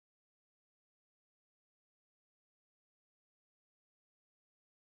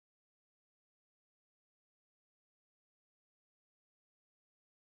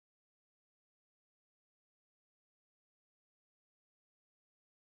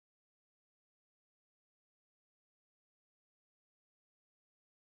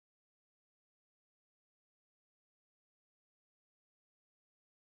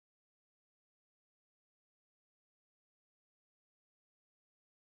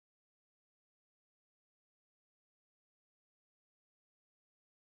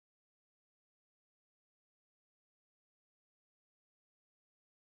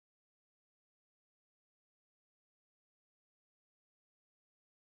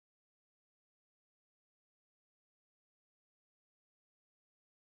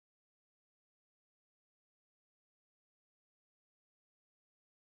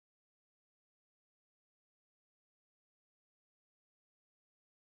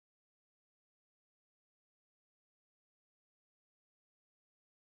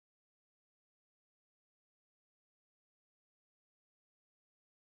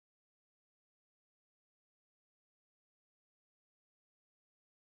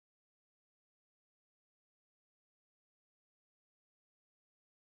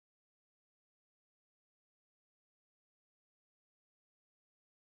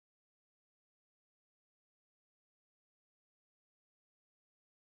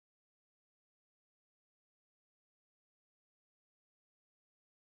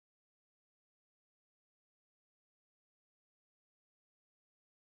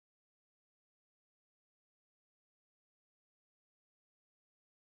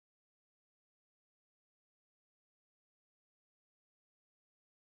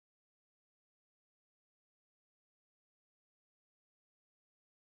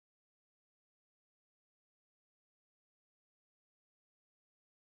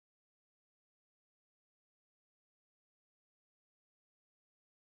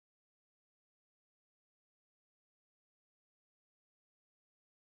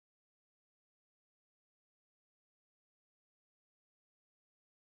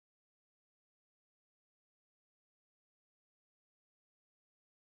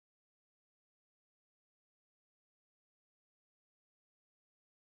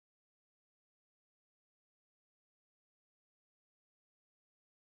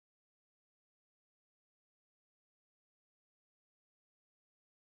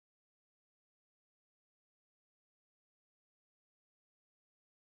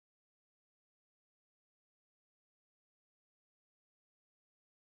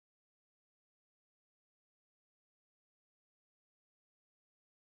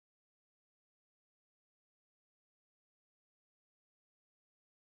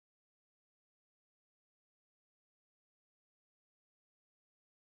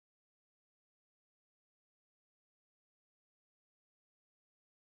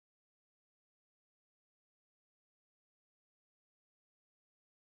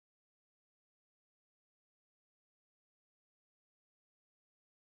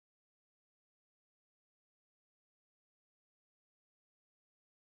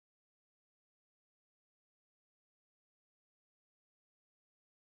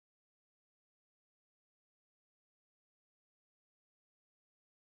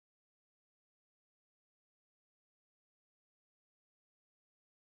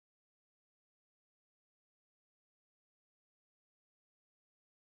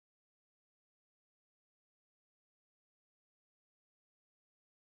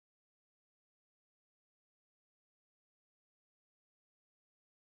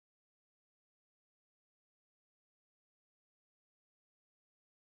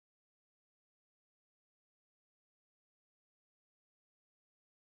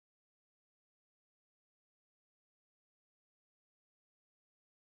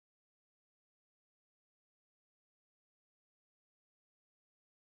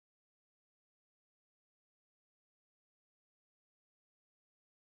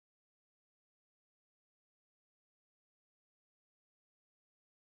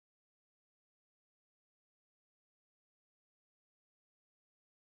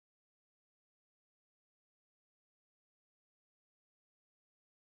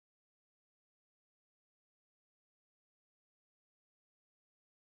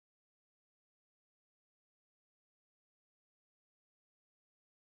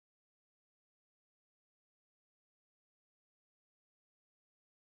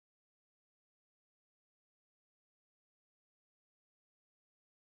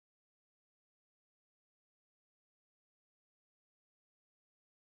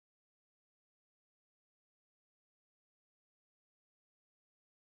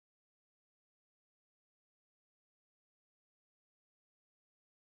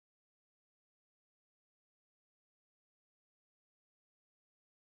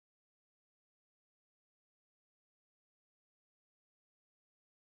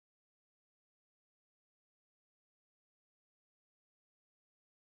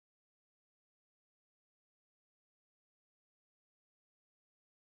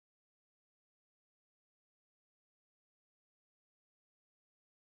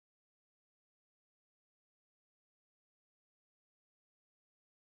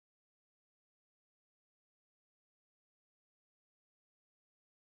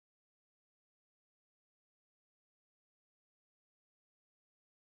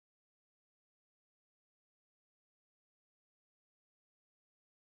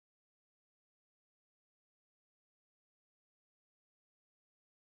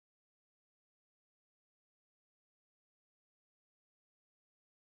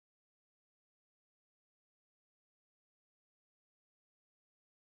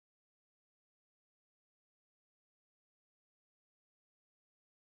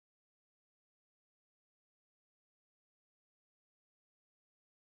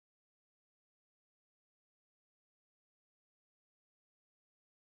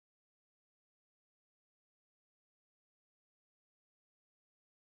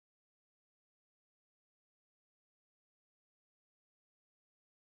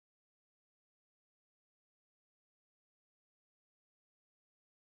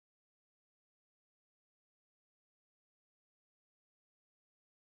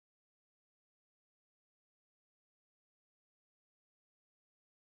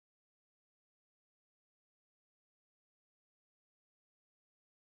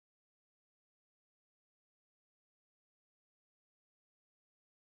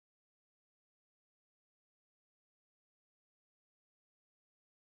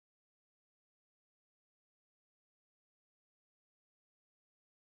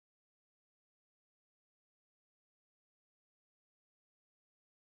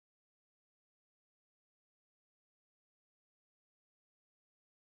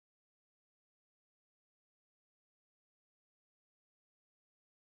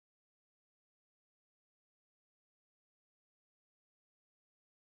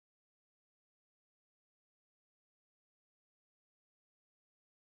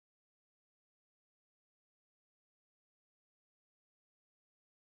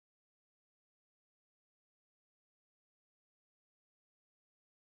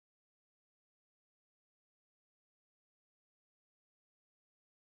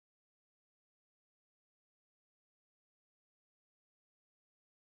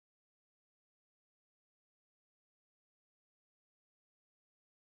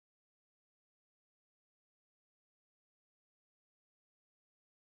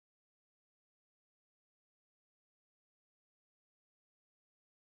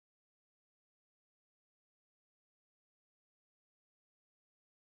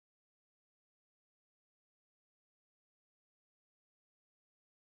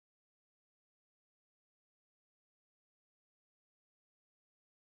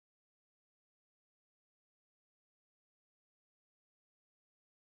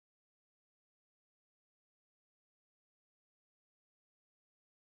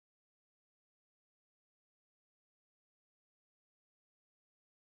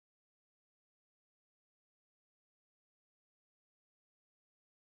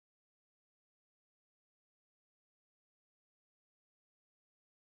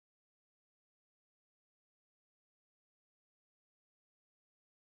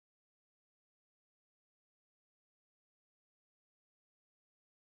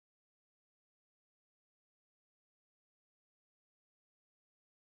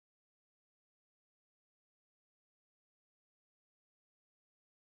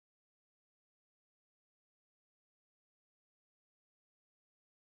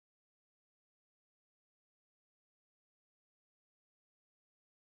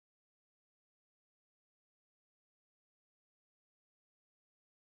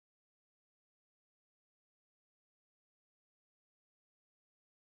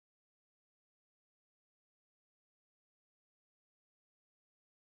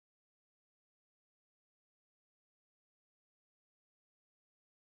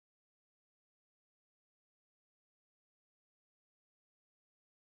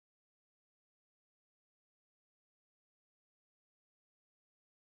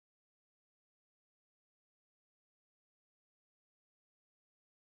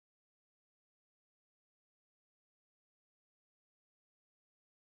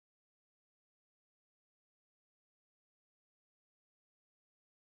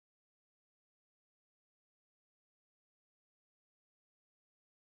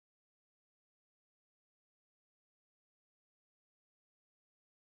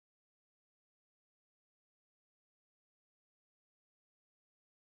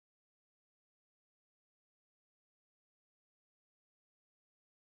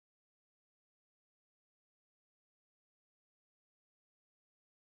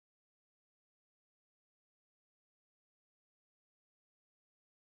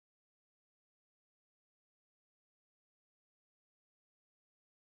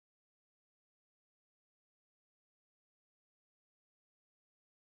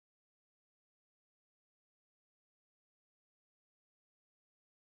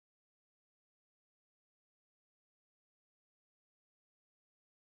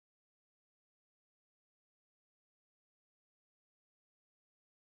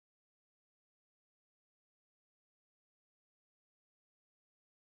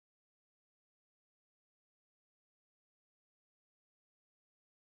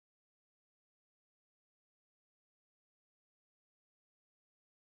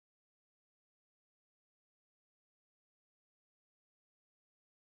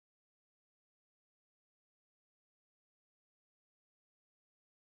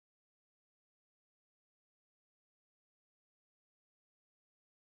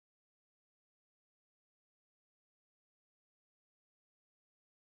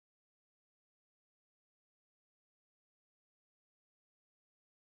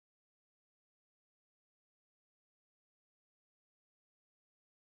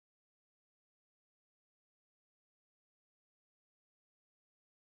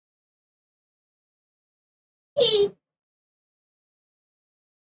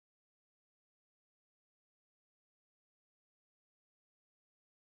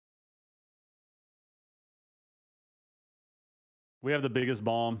 We have the biggest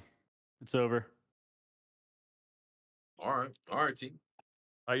bomb. It's over. All right, team.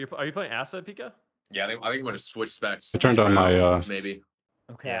 Are you playing Asset, Pika? Yeah, I think I'm gonna switch specs. I turned on my maybe.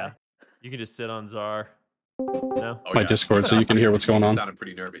 Okay. Yeah. You can just sit on Czar. No. Oh, my yeah. Discord so you can hear what's going He on. sounded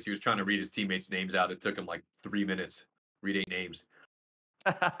pretty nervous. He was trying to read his teammates' names out. It took him like 3 minutes. Read 8 names.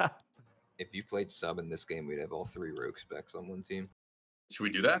 If you played sub in this game, we'd have all 3 rogue specs on one team. Should we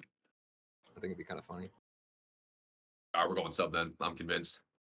do that? I think it'd be kind of funny. All right, we're going sub then. I'm convinced.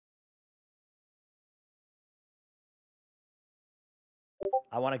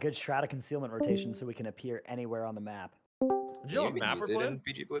 I want a good strata concealment rotation so we can appear anywhere on the map. Do you know what Can map use we're it playing?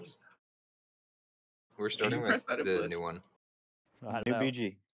 in BG Blitz? We're starting with press that in the Blitz? new one. I don't New know.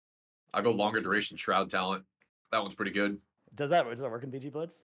 BG. I'll go longer duration shroud talent. That one's pretty good. Does that work in BG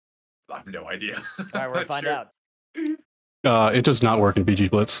Blitz? I have no idea. All right, we're gonna find out. It does not work in BG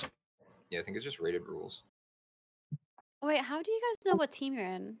Blitz. Yeah, I think it's just rated rules. Wait, how do you guys know what team you're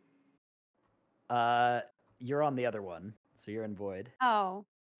in? You're on the other one, so you're in Void. Oh.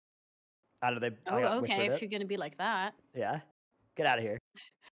 I don't know. They. Oh, I got okay. whispered If it. you're gonna be like that. Yeah. Get out of here.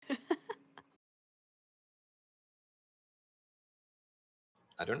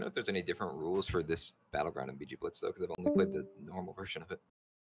 I don't know if there's any different rules for this battleground in BG Blitz though, because I've only played the normal version of it.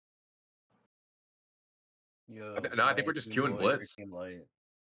 Yo, No, I think we're just Team queuing Void or Blitz. Team Light?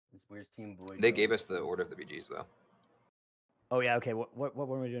 Where's Team Void? They going? gave us the order of the BGs though. Oh yeah. Okay. What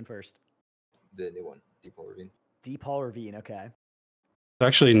were we doing first? The new one, Deepole Ravine. Deepole Ravine. Okay. It's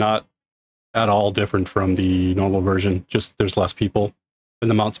actually not at all different from the normal version. Just there's less people, and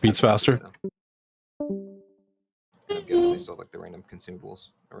the mount speed's faster. I'm guessing they still have like the random consumables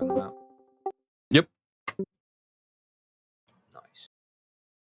around the map. Yep. Nice.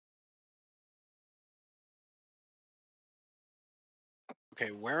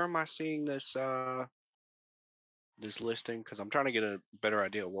 Okay, where am I seeing this this listing? Because I'm trying to get a better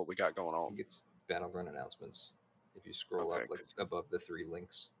idea of what we got going I on. think it's battleground announcements. If you scroll Okay, up like above the 3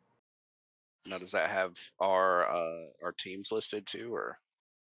 links. Now, does that have our teams listed too, or?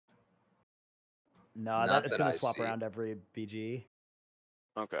 No, Not it's that gonna I swap see. around every BG.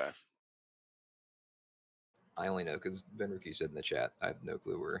 Okay. I only know because Benruki said in the chat. I have no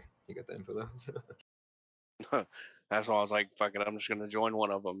clue where he got that info though. That's why I was like, fuck it, I'm just gonna join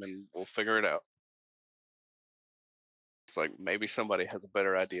one of them and we'll figure it out. It's like maybe somebody has a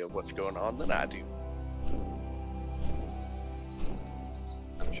better idea of what's going on than I do.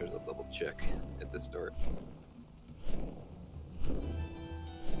 I'm sure they'll double check at the start.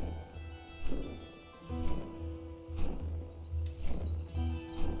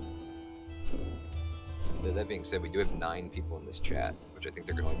 That being said, we do have 9 people in this chat, which I think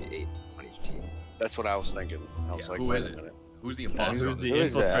there can only be 8 on each team. That's what I was thinking. I was Yeah, like, who wait is a it? minute. Who's the imposter? Who's on the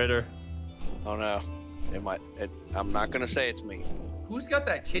this team? infiltrator? Oh no, it might. I'm not gonna say it's me, Who's got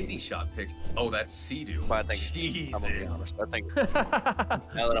that kidney shot pic? Oh, that's Sea-Doo. but I think Jesus. I'm gonna be honest. I think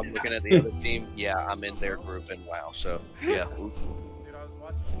now that I'm looking at the other team, yeah, I'm in their group and wow. So yeah. Dude, I was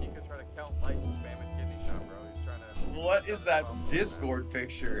watching Pika try to count lights, spamming kidney shot, bro. He's trying to. What is that Discord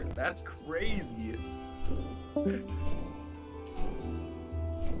picture? That's crazy. You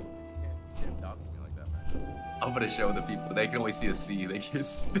can't dox me like that, man. I'm gonna show the people. They can only see a C. They can't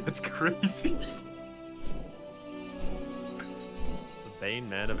see. That's crazy. The bane,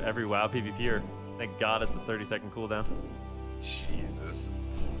 man, of every WoW PvPer. Thank God it's a 30-second cooldown. Jesus.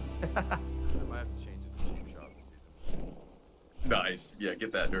 I might have to change it to cheap shot this season. Nice. Yeah,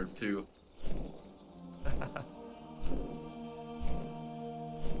 get that nerf too.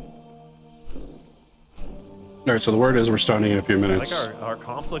 All right, so the word is we're starting in a few I minutes. think our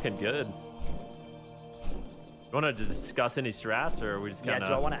comp's looking good. You want to discuss any strats, or are we just Yeah. kind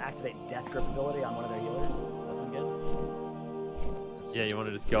Do I of? want to activate Death Grip ability on one of their healers? That sound good? Yeah, you want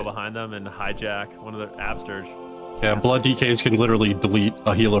to just go behind them and hijack one of the Absturge. Yeah, blood DKs can literally delete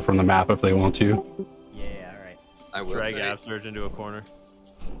a healer from the map if they want to. Yeah. All right. I will Drag say, Absturge into a corner.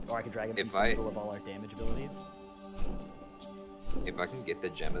 Or I could drag him If into I- the middle of all our damage abilities. if I can get the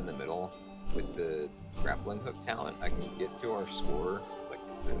gem in the middle with the grappling hook talent, I can get to our score like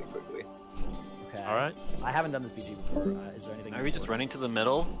really quickly. Okay. All right. I haven't done this BG before. Is there anything? Are we just important? running to the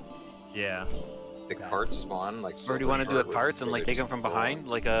middle? Yeah. The Okay. carts spawn like. Or do you want to do the carts and like take them from behind?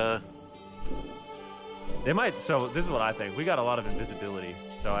 Like a. They might. So this is what I think. We got a lot of invisibility.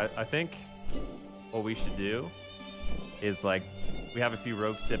 So I think what we should do is like we have a few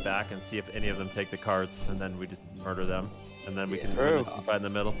rogues sit back and see if any of them take the carts, and then we just murder them, and then we can True. right in the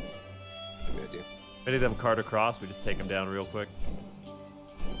middle. That's a good idea. If any of them cart across, we just take them down real quick.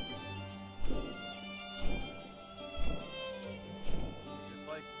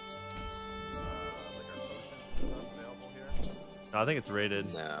 I think it's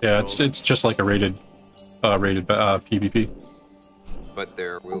rated. No. Yeah, it's just like a rated PvP. But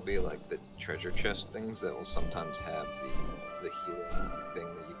there will be like the treasure chest things that will sometimes have the healing thing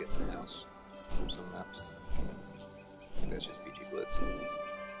that you get in the house from some maps. I think that's just PG Blitz.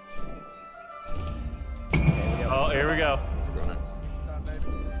 Oh, here we go. We're going in.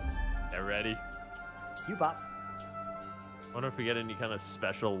 Get ready. You bop. Wonder if we get any kind of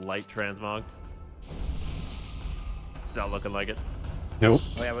special light transmog. It's not looking like it. Nope.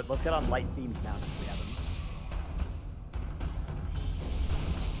 Oh yeah, let's get on light themed mounts if we have them.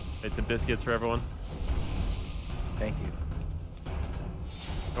 Made some biscuits for everyone. Thank you.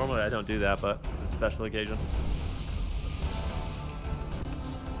 Normally I don't do that, but it's a special occasion.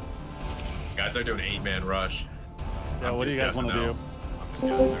 Guys, they're doing an 8-man rush. Yeah, I'm what do you guys just want to guessing do? now. I'm just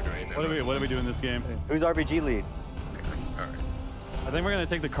guessing they're doing 8-man rush. What do we do in this game? Who's RBG lead? All right. I think we're gonna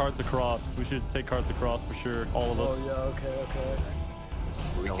take the carts across. We should take carts across for sure, all of us. Oh yeah, okay.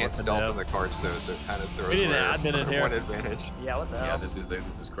 We can't stealth on the cards though, so it kind of throws We need an away admin in here. one advantage. Yeah, what the hell? Yeah,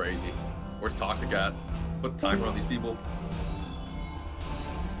 this is crazy. Where's Toxic at? Put the timer on these people.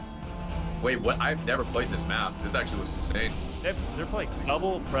 Wait, what? I've never played this map. This actually looks insane. They're playing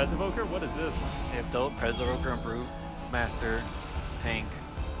double Pres Evoker? What is this? They have double Pres Evoker and Brute Master Tank.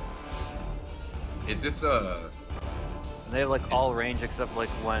 Is this And they have like all range except like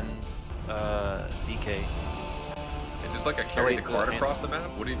one DK. Is this like a carry the wait, card the across the map?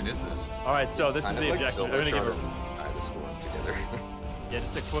 What even is this? All right, so It's this is kind the of like objective. I'm Silver gonna give Shard it. and Eye of the Storm together. Yeah,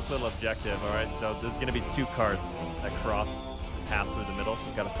 just a quick little objective. All right, so there's gonna be 2 cards that cross half through the middle.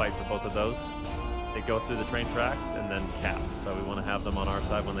 We've got to fight for both of those. They go through the train tracks and then cap. So we want to have them on our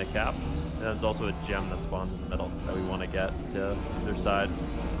side when they cap. And there's also a gem that spawns in the middle that we want to get to their side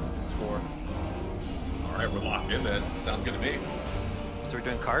and score. All right, we're locked in then. Sounds good to me. So we're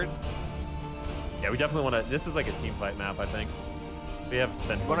doing cards? Yeah, we definitely want to. This is like a team fight map, I think. We have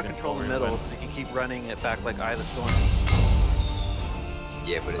central. You want to control the middle so you can keep running it back like Eye of the Storm.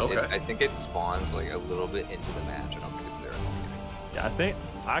 Yeah, but Okay. I think it spawns like a little bit into the match. I don't think it's there at the beginning. Yeah,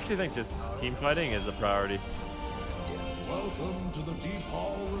 I actually think just team fighting is a priority. Welcome to the Deep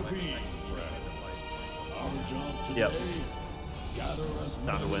Hall Ravine, friends. Our job today, Yep. gather as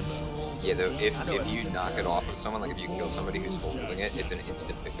Time to win. barrels Yeah, though, of if justice you knock it off of someone, like if you kill somebody who's holding it, it's an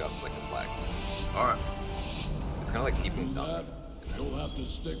instant pickup, like a flag. All right. It's kind of like keeping that, dumb. you'll have to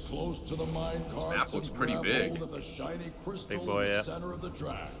stick close to the mine carts map looks and pretty grab big. hold of the shiny crystal Big boy, in the yeah. center of the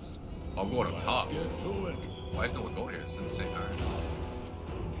tracks. I'm going up top. Let's get to it. Why is no one going here? It's insane. All right.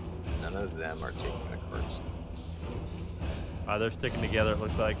 None of them are taking the cards. They're sticking together, it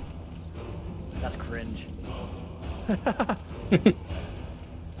looks like. That's cringe.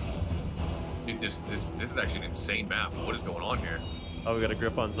 Dude, this is actually an insane map. What is going on here? Oh, we got a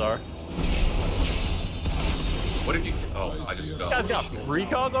grip on Czar. What if you? Oh, I just fell. You guys got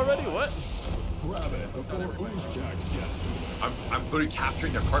recons already? What? Grab it before Booze Jacks get to it. I'm literally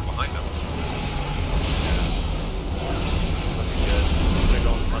capturing their cart behind them. Looking good. I'm gonna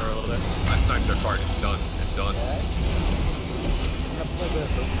go on the hunter a little bit. I sniped their cart. It's done. It's done.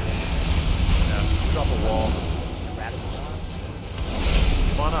 Yeah, drop a wall.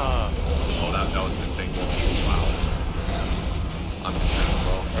 Wanna? Oh, that was an insane wall. Wow. I'm just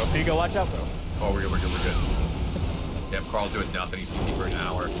bro. Bro, Pico, watch out, bro. Oh, we're good. We're good. Yep, Carl's doing nothing. He's CC for an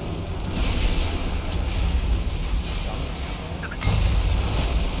hour.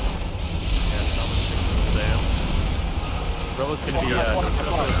 Robo's gonna be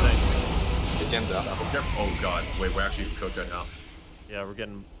first thing. The gem's up. Oh god, wait, we're actually cooked right now. Yeah, we're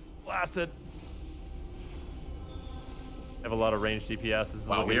getting blasted. Have a lot of ranged DPS. This is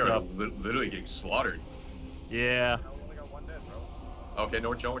Wow, we looking are tough. literally getting slaughtered. Yeah. Okay, no,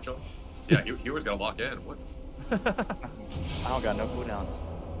 we're chilling. Yeah, he was gonna lock in. What? I don't got no cooldown.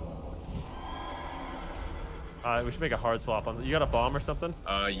 We should make a hard swap on. You got a bomb or something?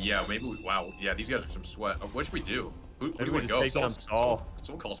 Yeah, maybe. Wow, yeah, these guys are some sweat. What should we do? Who Maybe do we we just go? take down Saul.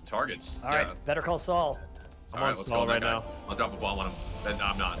 Someone call some targets. All right, better call Saul. I'm All on let's Saul go right that guy. now. I'll drop a bomb on him.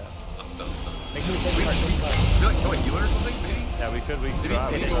 I'm not. I'm done. Make sure we take the card. Feel like kill a healer or something, maybe? Yeah, we could. Maybe try.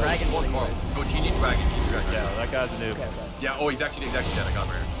 maybe go Dragon one Carl. anyways. Go GG Dragon. Yeah, that guy's a noob. Okay, okay. Yeah, oh, he's actually dead. I got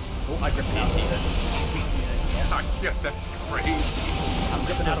him right here. Oh, I gripped him out. Yeah, that's crazy. I'm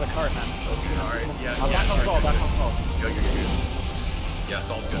gripping out of the cart, man. Okay, alright, yeah. I'm back on Saul, back on Saul. Good. Yeah,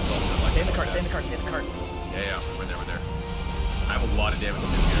 Saul's good. Stay in the cart, stay in the cart, stay in the cart. Yeah, we're there. I have a lot of damage to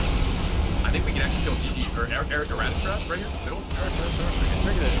do here. I think we can actually kill GG or Eric Eradistras right here. Middle.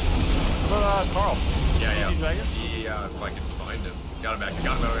 Triggered it. How about Carl? Yeah. GG Dragon? Yeah, if I can find him. Got him back.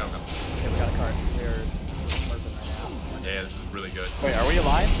 Got him. Okay, we got a card. We're merging right now. Yeah, this is really good. Wait, are we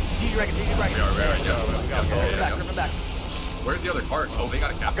alive? GG Dragon, GG Dragon. We are. Yeah. Come back. Where's the other card? Oh, they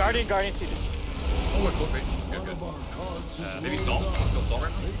got a cap. Guardian seated. Oh, it's cool. Good. Maybe Salt. Kill Salt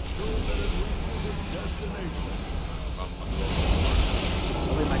right now.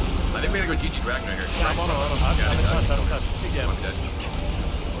 I think we gotta go GG Dragon right here. Yeah, I'm on. I don't touch. Big game. I'm dead.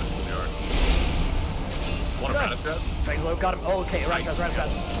 Want a Radistras? Dragon low, got him. Oh, okay,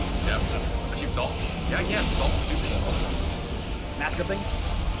 Radistras. Yeah. Achieve Salt? Yeah, Salt. Mass gripping.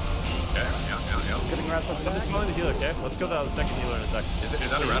 Okay, yeah. Gripping Radistras. I'm just smelling the healer, okay? Let's go down the second healer in a second. Is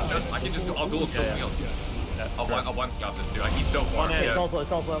that a Radistras? I can just I'll dual kill something else. I'll blind scout this dude. He's so far. Okay, Saul's low.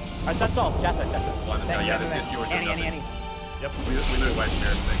 Alright, that's all. That's it. Blind this guy. Yeah, this yours. Annie. Yep. We literally wiped here,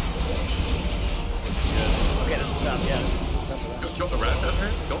 I think. Okay, this is tough, yeah. Kill the Radistras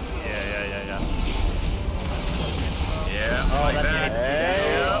here? Kill? Yeah. Yeah, Oh, like that's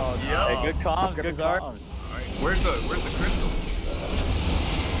that. Hey, good comms, good comms. Alright, where's the crystal?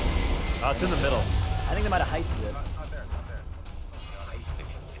 It's in the middle. I think they might have heisted it.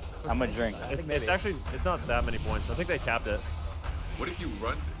 I'm gonna drink. It's actually, it's not that many points. I think they capped it. What if you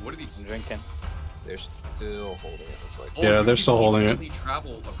run? What are these? I'm drinking. They're still holding it. Looks like. Yeah, they're still holding it. You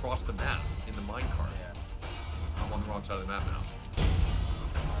travel across the map in the minecart. I'm on the wrong side of the map now.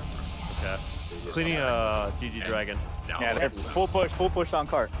 Okay. Cleaning GG Dragon. Yeah, they're full push on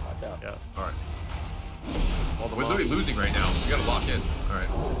cart. Watch out. Yeah. Alright. We're literally losing right now. We gotta lock in. Alright.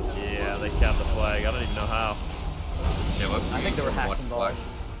 Yeah, they capped the flag. I don't even know how. Yeah, I think there were hacks involved.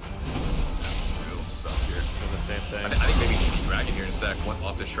 Real suck here. The same thing. I think maybe GG Dragon here in a sec. One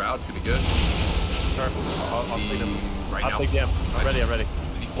off the shroud could be good. Sure. I'll clean him. Right I'll now. take him. I'm ready.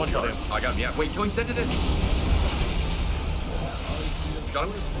 Is he one shot? him. Oh, I got him. Yeah. Wait, he extended it. Got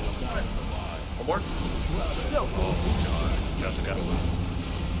him. One more. No.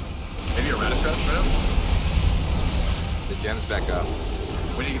 Maybe a Radistras right now? The gem's back up.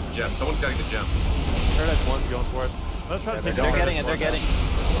 We need to get the gem. Someone's gotta get the gem. Paradise One's going for it. Let's try to take They're getting it. They're getting.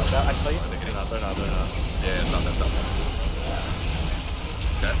 Actually, Are they getting it? They're not. Yeah, stop that.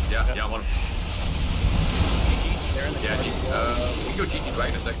 Okay, yeah, I want him. Yeah, we can go GG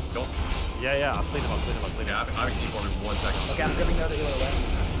Dragon in a second. Don't. Yeah, I'll clean him. Yeah, I can keep for him in 1 second. Okay, I'm gripping the other healer away.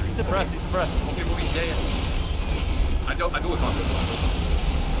 He's suppressed. Okay, yeah. I do a conflict.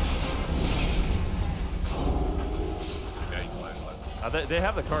 Yeah, he's fine. They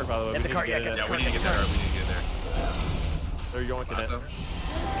have the card, by the way. Get the card, Yeah, we need to get there. They're yoinking it. Okay.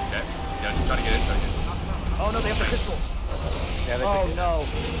 Yeah, just try to get it. Oh no, they have the crystal. yeah, Oh no.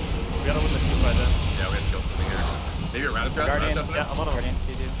 We gotta win the team by then. Yeah, we have to kill something here. Maybe a Radistras? Guardian. Yeah, I'm on a Guardian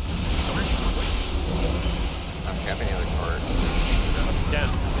seated. I'm capping the other card. Yeah,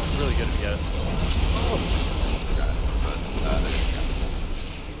 it's really good if you get it.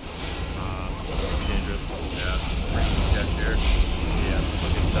 Dangerous. Yeah, pretty sketch here. Yeah,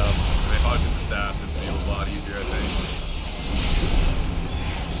 looking tough. I mean, if I was just assassin, it'd be a lot easier, I think.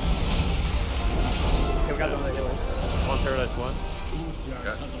 Okay, we got one of the healers. On Paradise One.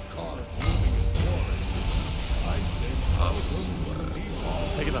 Okay.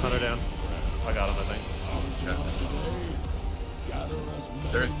 Taking the hunter down. I got him, I think. Okay.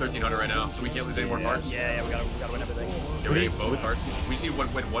 They're at 1300 right now, so we can't lose any more cards. Yeah, we gotta win everything. Yeah, we're getting both cards. We just need to win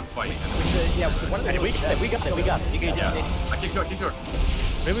one fight. And then Yeah, one of the We got it. You can yeah. I kick short.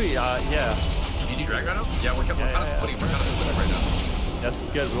 Maybe, yeah. GG Drag right now? Yeah, we're kind of splitting. We're kind of splitting right now. Yes,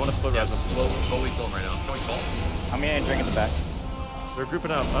 it's good. We want to split Yeah, res them. slowly kill them right now. Can we salt? I'm gonna drink in the back. They're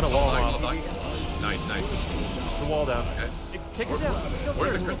grouping up. On a wall. Nice. The wall down. Okay. Take it down.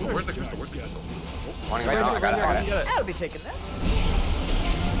 Where's the crystal? Where's the crystal? Right now, I got it. That'll be taking that.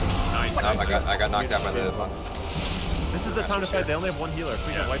 Nice. I got knocked out by the monk. This is the time to fight. They only have one healer. If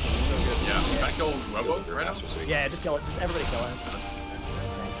we can wipe them, it's so good. Yeah. Can I kill Robo right now? Yeah, just kill it. Just everybody kill it.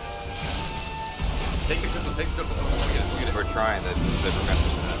 Take the crystal. We'll get it. We're trying. The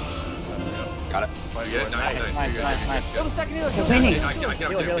professor's got it. You get it? Nice. Kill the second healer. Kill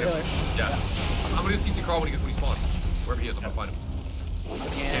Healer. Healer. Yeah. I'm gonna CC Carl when he spawns. Wherever he is, I'm gonna find him.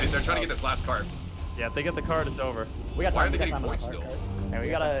 And they're trying to get this last card. Yeah, if they get the card, it's over. We got Why are time. they We got getting time on points the still? card. And we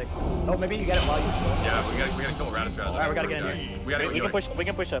gotta. Oh, maybe you get it while you. Yeah, we gotta kill Radistras. Alright, we gotta get in here. We gotta We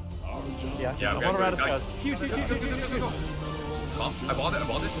can push up. Yeah. Yeah, I'm on Radistras. Huge. I balled it.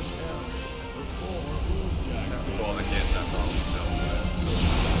 Well, they can't that problem. No.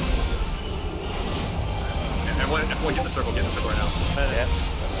 Everyone get in the circle right now. Yeah.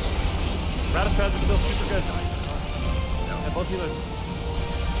 Radistras is still super good. And both healers.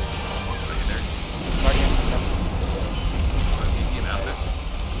 CC him out of this.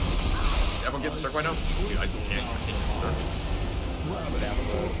 Everyone get the circle right now? Dude, I just can't get the circle.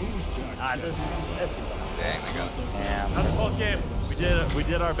 This Dang, I got it. That's a close game. We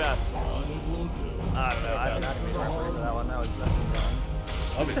did our best. I don't know. I'm not even referring to that one. That was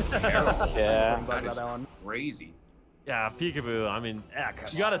Sub is terrible. Yeah. That is crazy. Yeah, peekaboo. I mean,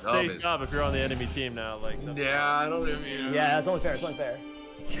 you gotta stay sub if you're on the enemy team now. Like. Yeah, I don't even. Yeah, it's only fair. It's only fair.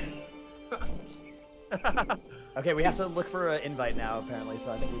 Okay, we have to look for an invite now, apparently.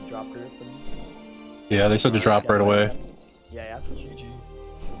 So I think we drop group. Yeah, they said to drop right away. Yeah. GG.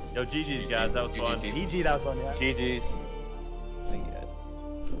 Yo, GG's guys, that was fun. GG, that was fun. Yeah. GG's. Thank you guys.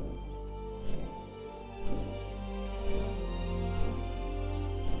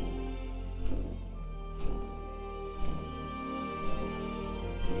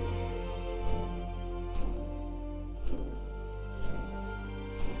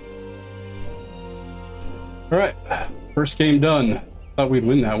 All right, first game done. Thought we'd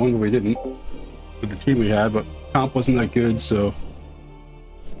win that one, but we didn't with the team we had. But comp wasn't that good, so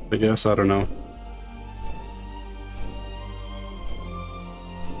I guess I don't know.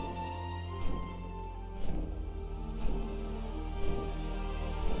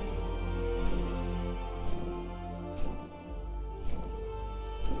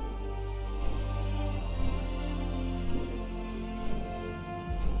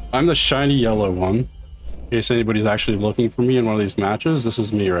 I'm the shiny yellow one. In case anybody's actually looking for me in one of these matches, this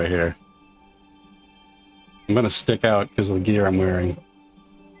is me right here. I'm gonna stick out because of the gear I'm wearing.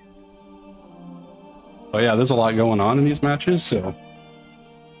 Oh yeah, there's a lot going on in these matches, so.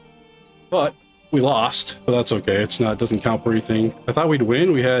 But we lost, but that's okay. It doesn't count for anything. I thought we'd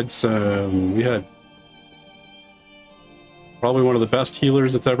win. We had probably one of the best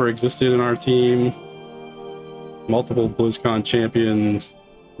healers that's ever existed in our team. Multiple BlizzCon champions.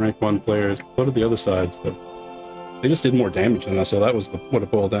 Rank 1 players. What did the other side? So they just did more damage than us, so that was what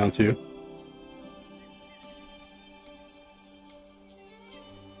it boiled down to.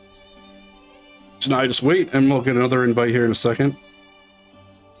 So now I just wait, and we'll get another invite here in a second.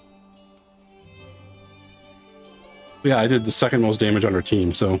 Yeah, I did the second most damage on our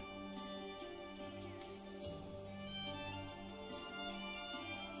team, so.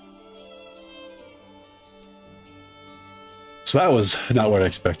 So that was not what I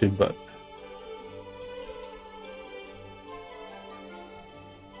expected, but.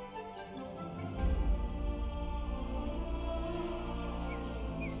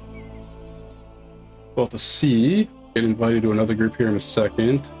 We'll have to see. Get invited to another group here in a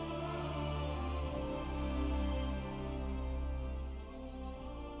second.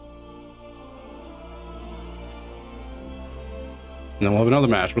 And then we'll have another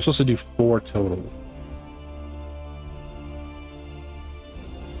match. We're supposed to do 4 total.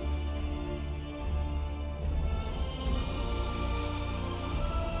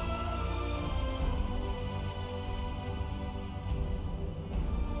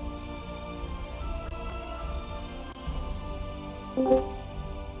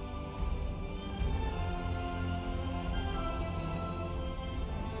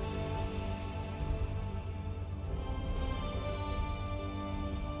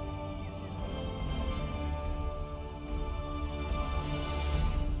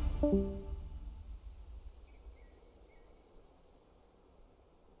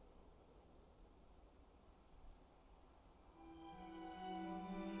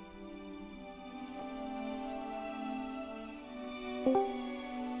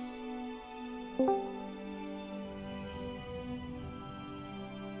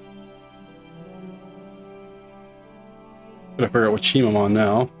 Gotta figure out what team I'm on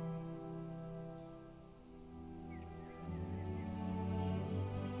now.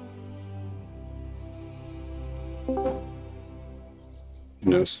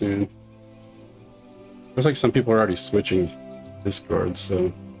 Know soon. Looks like some people are already switching Discord,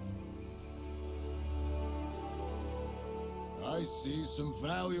 so. I see some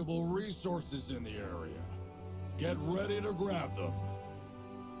valuable resources in the area. Get ready to grab them.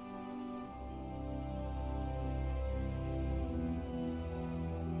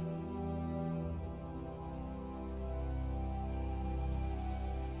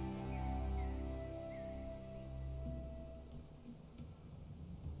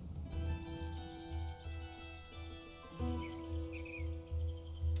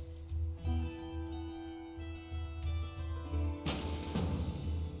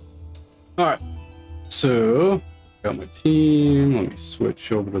 Alright, so got my team. Let me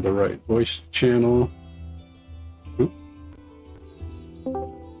switch over to the right voice channel. Oop.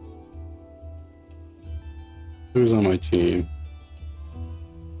 Who's on my team?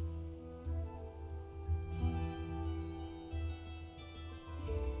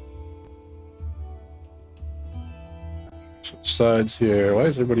 sides here. Why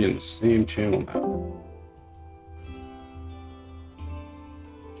is everybody in the same channel now?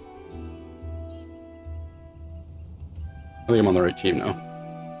 I think I'm on the right team now.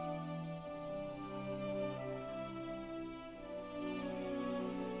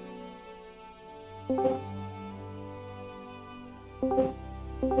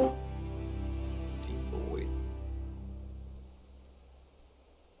 Team Void.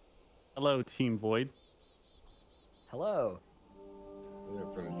 Hello, Team Void. Hello. We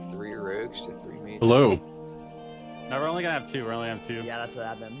went from 3 rogues to 3 mages. Hello. No, we're only gonna have 2. We're only gonna have 2. Yeah, that's an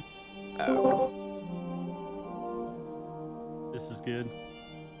admin. Oh. This is good.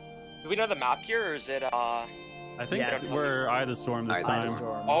 Do we know the map here, or is it I think Yeah, we're Eye of the Storm this time.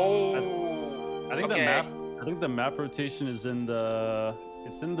 Storm. Oh. I think okay. the map rotation is in the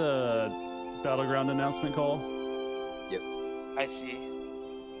Battleground announcement call. Yep. I see.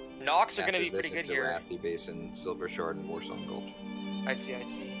 Nox are After gonna be this, pretty good it's here. Arathi Basin, Silver Shard, and Warsong Gulch. I see, I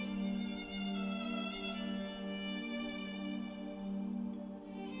see.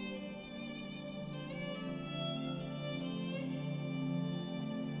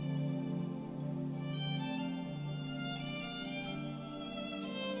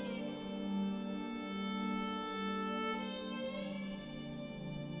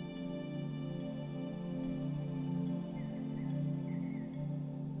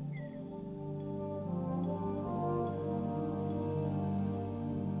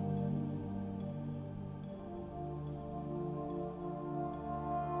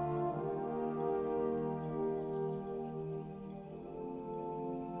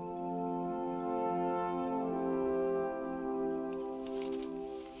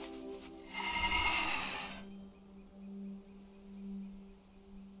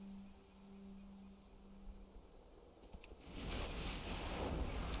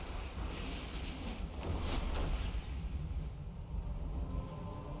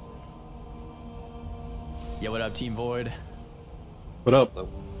 Yeah, what up, Team Void? What up?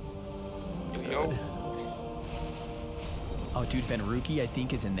 Yo. Oh, dude, Venruki, I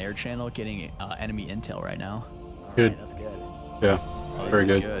think, is in their channel getting enemy intel right now. Good. That's good. Yeah. Oh, Very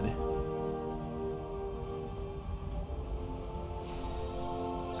this is good.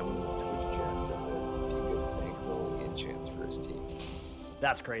 Someone in the Twitch chat said that Pika's bankrolling enchants for his team.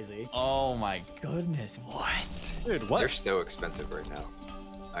 That's crazy. Oh my goodness, what? Dude, what? They're so expensive right now.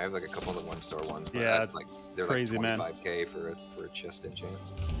 I have like a couple of the 1-star ones, but Yeah, like they're crazy, like man. 25k for a chest enchant.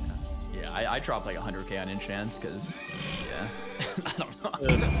 Yeah, I dropped like 100k on enchants because, yeah, I don't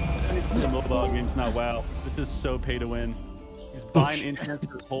know. The mobile game's not WoW. This is so pay to win. He's buying enchants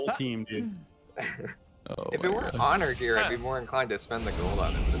for his whole team, dude. Oh If my it weren't God. honor gear, I'd be more inclined to spend the gold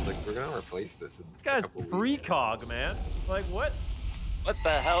on it, but it's like we're gonna replace this in This guy's precog, man. Like what? What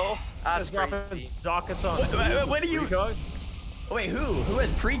the hell? That's Guys dropping crazy. sockets on. What are you? Precog? Wait, who? Who has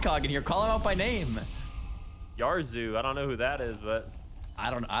precog in here? Call him out by name. Yarzu. I don't know who that is, but I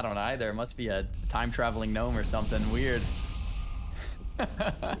don't either. It must be a time traveling gnome or something weird.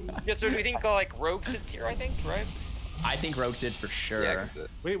 Yeah, so do we think like Rogue sits here, I think, right? I think Rogue sits for sure. Yeah, that's it.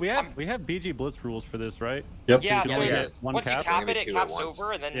 We have BG Blitz rules for this, right? Yep. Yeah, You so can only it's, get one once you cap. cap it, Maybe it two at caps once.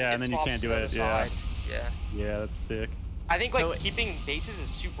 over, and then Yeah, it and then you swaps can't do to the it, yeah. side. Yeah. Yeah, that's sick. I think like So- keeping bases is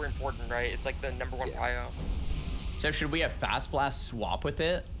super important, right? It's like the #1 Yeah. prio. So should we have Fast Blast swap with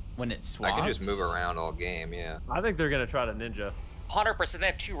it when it swaps? I can just move around all game, yeah. I think they're gonna try to ninja. 100%. They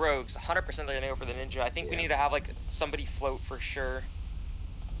have 2 rogues. 100% they're gonna go for the ninja. I think we Yeah. need to have like somebody float for sure.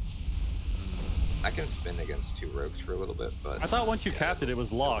 I can spin against 2 rogues for a little bit, but I thought once you capped it, it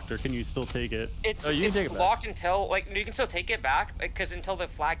was locked, or can you still take it? It's Oh, you can it's take it back. locked until like you can still take it back because until the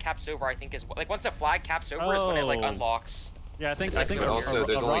flag caps over, I think is like once the flag caps over is when it like Oh. unlocks. Yeah, I think But also,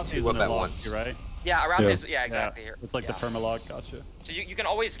 there's only 2 up at once. right? Yeah, around Yeah. this. Yeah, exactly. It's like the permalog. Gotcha. So you can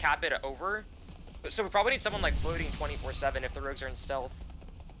always cap it over. So we probably need someone like floating 24/7 if the rogues are in stealth.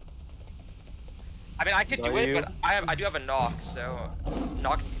 I mean, I could do it, but I do have a knock, so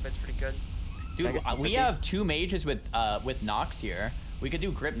knock fits pretty good. Dude, we have 2 mages with Nox here. We could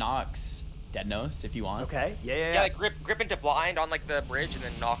do Grip Nox, Dead Nose, if you want. Okay. Yeah. Yeah, like grip into blind on like the bridge and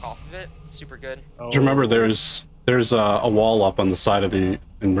then knock off of it. It's super good. Just remember, there's a wall up on the side of the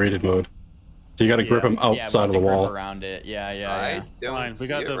in rated mode, so you got to grip them Yeah, we'll outside have of to the grip wall. around it. Yeah. I don't Fine, we see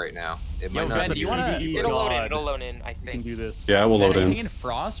got it the- right now. It Yo, might not Ben, be do you wanna? It'll load in. God. It'll load in. I You can think. do this. Yeah, we'll load Anything in. in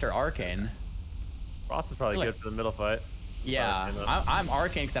Frost or Arcane? Frost is probably Like- good for the middle fight. Yeah, Arcane, though. I'm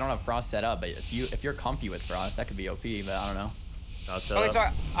Arcane because I don't have Frost set up. But if you're comfy with Frost, that could be OP. But I don't know. Not set Okay, up. so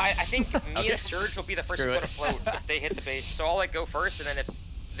I think me Okay. and Surge will be the first Screw people it. to float if they hit the base. So I'll like go first, and then if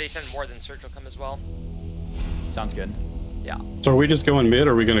they send more, then Surge will come as well. Sounds good. Yeah. So are we just going mid,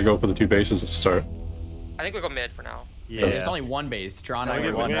 or are we going to go for the 2 bases to start? I think we go mid for now. Yeah. There's only one base. Drawn Yeah,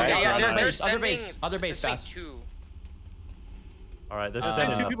 over one. yeah, Other base fast. Two. All right, there's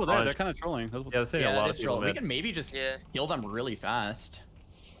There's two people there. They're kind of trolling. Yeah, they're sending a lot of people. We can maybe just kill them really fast.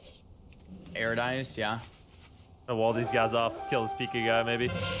 Air dice, yeah. I'll wall these guys off. Let's kill this Pika guy, maybe.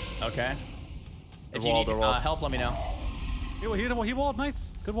 Okay. If They're you need walled. help, let me know. He walled. Nice.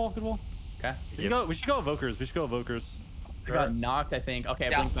 Good wall. Good wall. Okay. We should go evokers. We got knocked, I think. Okay,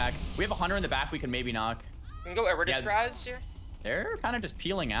 I blink back. We have a hunter in the back. We can maybe knock. We can go Eridus Raz here. They're kind of just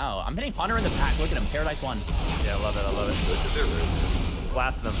peeling out. I'm hitting hunter in the back. Look at him. Paradise 1. Yeah, I love it. I love it.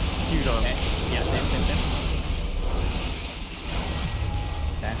 Blasting them. Huge on them. Yeah, same.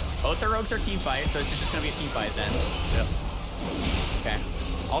 Okay. Both the rogues are team fight, so it's just gonna be a team fight then. Yep. Okay.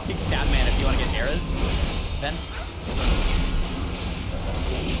 I'll kick Statman if you want to get eras. Then.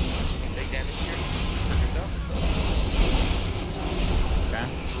 Big damage here. Okay.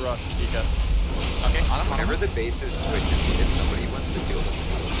 Rush, Pika. Okay, on him. Whenever the bases switch, if somebody wants to kill them in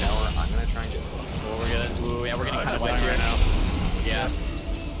the tower, I'm gonna try and do it. Well, we're getting kind of white here right now. Yeah.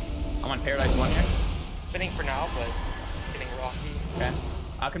 I'm on Paradise 1 here. Spinning for now, but it's getting rocky. Okay.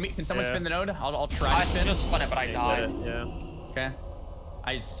 Can someone spin the node? I'll try I to spin. just spun it, but I died. Yeah. Okay.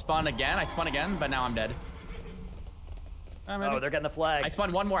 I spun again, but now I'm dead. Oh, they're getting the flag. I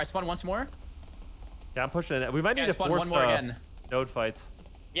spun one more. I spun once more. Yeah, I'm pushing it. We might need to spawn force one more again. node fights.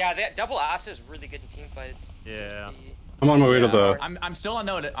 Yeah, that double ass is really good in team fights. Yeah. I'm on my way to the. I'm still on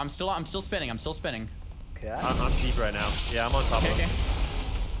node. I'm still spinning. Okay. I'm deep right now. Yeah, I'm on top of them. Okay.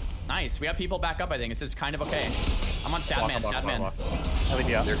 Nice. We have people back up. I think this is kind of okay. I'm on Statman.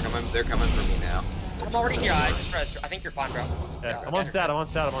 They're coming for me now. I'm already here. I think you're fine, bro. Yeah, I'm on stat.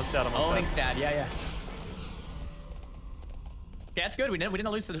 Owning stat. Yeah. Yeah, that's good. We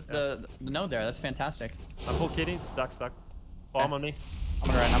didn't lose the node there. That's fantastic. I'm full kitty. Stuck. Bomb on me. I'm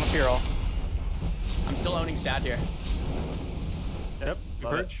gonna run. I'm a Feral. I'm still owning stat here. Yep.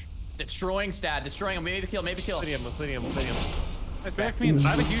 Perch. Destroying stat. Destroying him. Maybe kill. Cleaning him. Nice, react me. I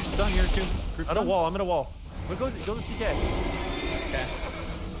have a huge stun here too. I'm in a wall. Go to CK. Okay.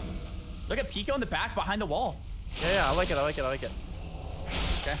 Look at Pico in the back behind the wall. Yeah, I like it. Okay.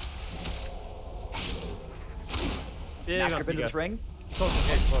 Yeah, Master into this ring. Close.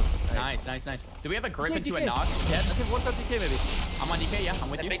 Nice. Do we have a grip into a knock? Yes. I think one shot DK maybe. I'm on DK. Yeah, I'm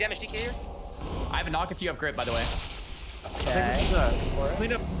with you. Big damage DK here. I have a knock if you have grip, by the way. Okay. Let's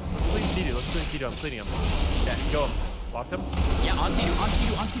clean up. Let's clean C2. I'm cleaning him. Okay. Go him. Locked him. Yeah, on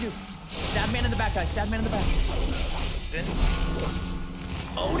C2. Stabman in the back, guys. Stabman in the back. He's in.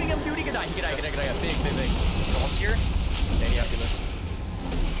 Owning him, dude. He could die. Big. Almost here. Okay, yeah, do this.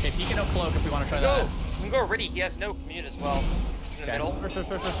 Okay, Pika no cloak if we want to try that. We can go Riddy. He has no commute as well. He's in the middle.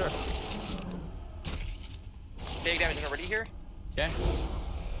 Sure. Big damage on Riddy here. Okay.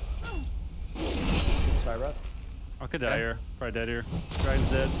 Sorry, bro. I could die here. Probably dead here. Dragon's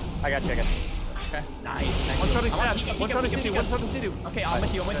dead. I got you. Okay. Nice. One shot to C2. Okay, I'm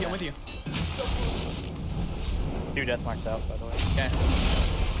with you. 2 death marks out, by the way. Okay.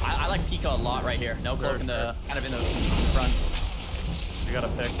 I like Pika a lot right here. No cloak in the kind of in the front. You gotta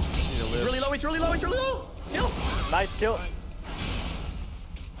pick. He's really low. Kill. Nice kill.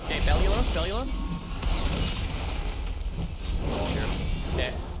 Okay, Bellulos.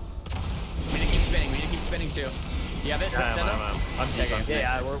 Okay. We need to keep spinning too. Do you have it? I'm deep.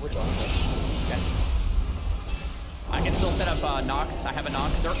 Yeah, we're done. Okay. I can still set up knocks. I have a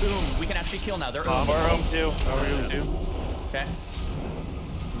knock. They're We can actually kill now. They're We're too. Okay.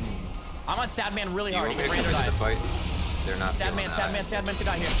 I'm on Statman really hard. He You can want me to random come die. into the fight? They're not. Statman could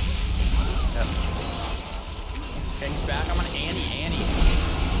die here. Yep. Okay, he's back. I'm on Annie.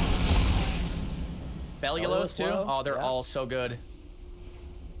 Bellulos too. Oh, they're all so good.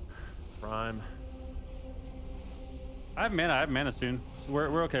 Prime. I have mana soon. So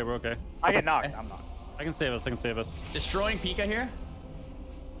we're okay. I get knocked. I'm not. I can save us. Destroying Pika here.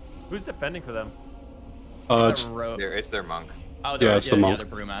 Who's defending for them? It's their monk. Oh, it's the monk. The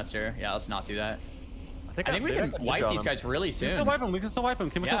brewmaster. Yeah, let's not do that. I think we can wipe these guys really soon. We can still wipe them.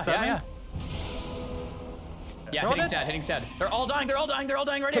 Can we kill Statman? Yeah, hitting Sad. They're all dying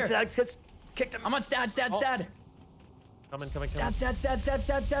right here. Kicked him. I'm on Stad. Coming. Stad.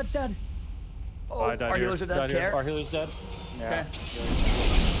 Oh, our healers are dead. Our healer's dead. Yeah.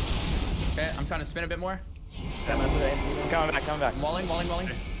 Okay, I'm trying to spin a bit more. Coming back. I'm walling.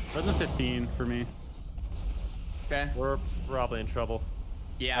 Resin 15 for me. Okay. We're probably in trouble.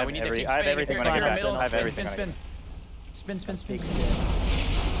 Yeah, we need to keep spinning. I have everything when I get middle, I have everything. Spin.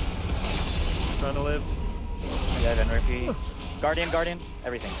 Trying to live. Yeah, then repeat. Guardian.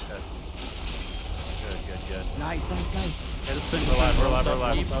 Everything. Good. Nice. Yeah, just spin. We're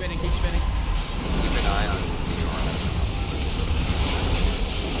alive. Keep spinning. Keep an eye on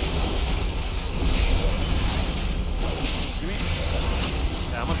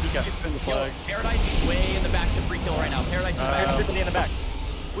flag. Paradise way in the back's a free kill right now. Paradise in the back. In the back.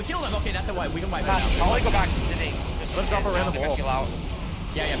 We killed him. Okay, that's a wipe. We can wipe Pass. it now. I'll only go back sitting. Just Let's drop a random wall. Kill out.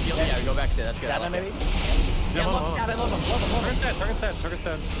 Yeah, go back sit. That's good. Stat maybe? Yeah, love stat. I love him. Target stat.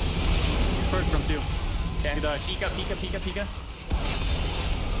 He's first from 2. Okay. He died. Pika.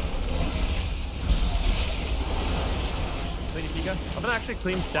 Clean Pika. I'm gonna actually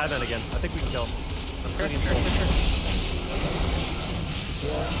clean Statman again. I think we can kill him. I'm cleaning him.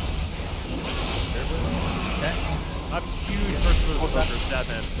 Okay. I'm huge first move for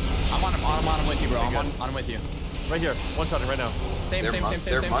Statman. I'm on him with you, bro. I'm on him with you. Right here. One shotting right now. Same.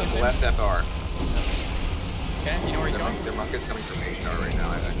 Their monk left FR. Okay, you know where he's going? Their monk is coming from HR right now.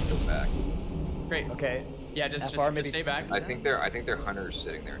 I have to go back. Great. Okay. Yeah, just stay back. I think their hunter's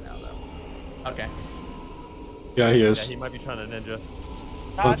sitting there now though. Okay. Yeah, he is. Yeah, he might be trying to ninja.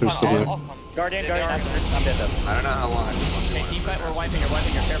 Hunter's still there. Guardian. I'm dead though. I don't know how long I can Okay, team fight. We're wiping. You're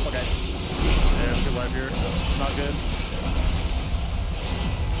careful, guys. Yeah, good wipe here. Not good.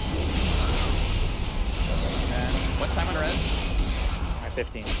 What's time on res?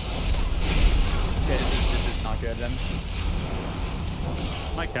 15. Okay, this is not good then.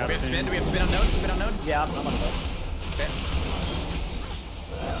 My Do we have spin? Do we have spin on node? Yeah, I'm on node. Okay.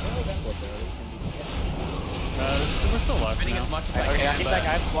 We're still alive. Spinning now. as much as I Okay, I can, think but... that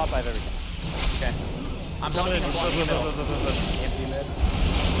guy has swap. I have everything. Okay. I'm blocking middle. Empty mid.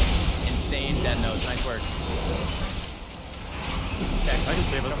 Insane dead nose. Nice work. Okay, I can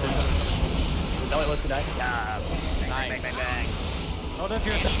save us. No, it was good. Yeah. Nice. Bang. Oh, that's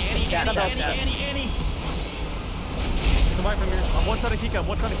here. Annie. Come back from here. I'm one shot of Kika.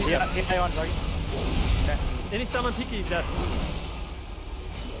 Yeah, hit on target. Okay. Any stun on Pika, he's dead.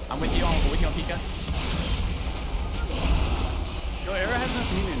 I'm with you on Pika. Yo, Era has no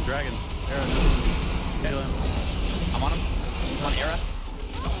community in Dragon. Era. Okay. I'm on him. I'm on Era.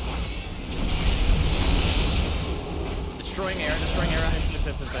 Destroying Era.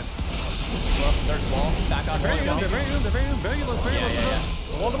 Well, there's wall. Back on Very wall. good. Very low. Yeah.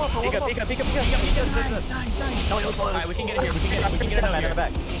 Hold him up. Pika. Nice. Alright, we can get it here. We can get it out here.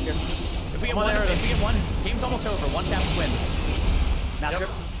 Back. If we get one, game's almost over. One tap to win. Master.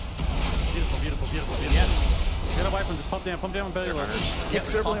 Beautiful. Yeah. Get away from just pump down on belly low. Yep,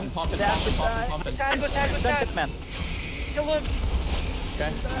 pumping. Go sad. Man. Kill him.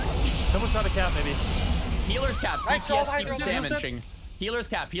 Okay. Someone try to cap, maybe. Healer's cap. Nice, DPS Hydro, keeps damaging. Healer's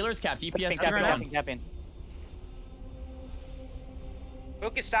cap. DPS keep going. Capping.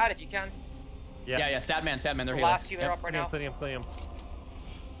 Look at stat if you can. Yeah. Sadman. They're The healing. last healer up right now. Clean him.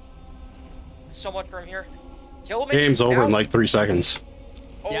 So much room here. Kill him. Game's over in like 3 seconds.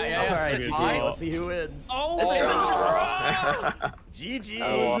 Oh, Yeah. Alright, it's a GG. tie. Let's see who wins. Oh, GG.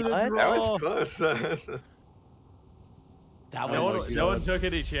 That was close. That No was one took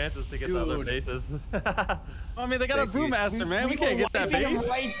any chances to get the other bases. I mean, they got a Brewmaster, man. We can't get that base.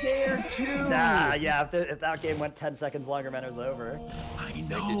 right there too. Yeah. If that game went 10 seconds longer, man, it was over. I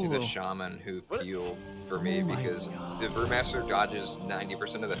Thank you to the shaman who peeled for me because the Brewmaster dodges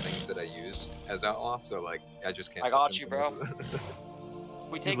 90% of the things that I use as outlaw, so like I just can't. I got you, bro.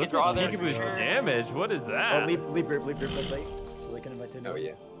 We take a draw there for sure. Damage? What is that? Oh, leave group quickly, so they can invite in. Oh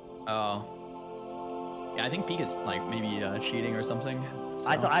yeah. Oh. Yeah, I think Pika's like maybe cheating or something. So.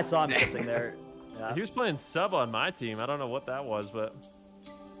 I saw him shifting there. Yeah. He was playing sub on my team. I don't know what that was, but.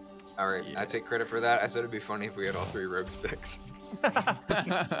 All right, I take credit for that. I said it'd be funny if we had all 3 rogues picks. All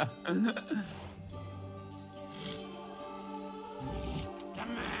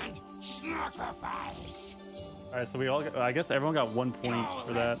right, so we all. I guess everyone got 1 point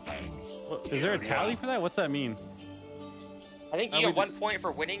for that. Is there a tally for that? What's that mean? I think you get 1 point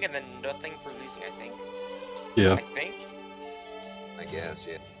for winning and then nothing for losing. I think. Yeah. I think. I guess,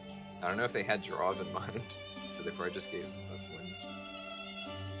 yeah. I don't know if they had draws in mind, so they probably just gave us wins.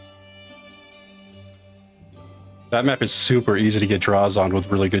 That map is super easy to get draws on with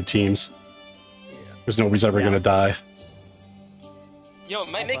really good teams. Because nobody's ever going to die. You know, it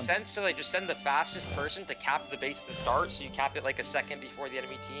might make sense to like just send the fastest person to cap the base at the start, so you cap it like a second before the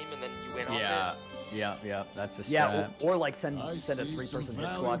enemy team, and then you win off it. Yeah, that's a strat. Yeah, or like send a 3-person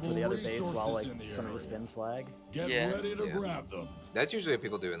hit squad for the other base while like somebody spins flag. Get ready to grab them. That's usually what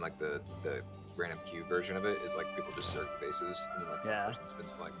people do in like the random queue version of it, is like people just search bases and then like one person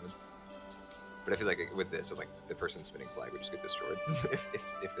spins flag mid. But I feel like with this, like the person spinning flag would just get destroyed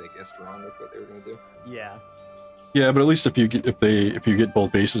if they guessed wrong with what they were gonna do. Yeah. Yeah, but at least if you get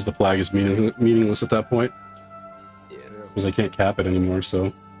both bases, the flag is meaningless at that point. Yeah. Because they can't cap it anymore.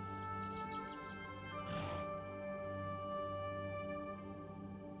 So.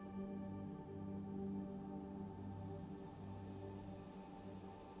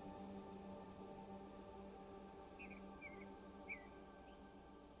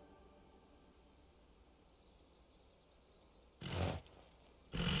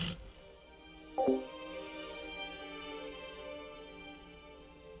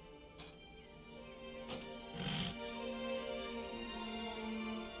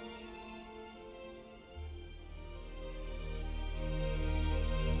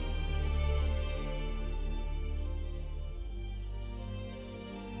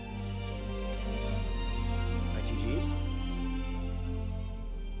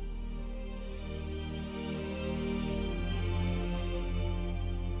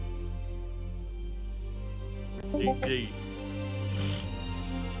 GG.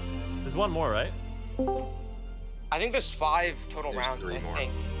 There's one more, right? I think there's 5 total There's rounds. 3 more. I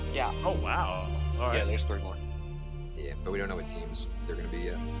think. Yeah. Oh wow. All right. Yeah, there's 3 more. Yeah, but we don't know what teams they're gonna be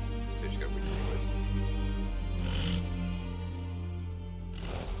yet. So we just gotta wait for the Blitz.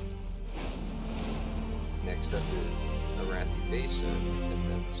 Next up is Arathi Basin,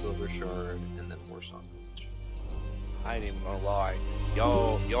 and then Silver Shard, and then Warsong Village. I ain't even gonna lie.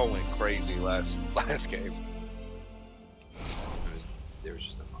 Y'all went crazy last game. There was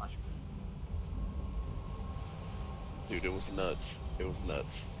just a mosh pit. Dude, it was nuts. It was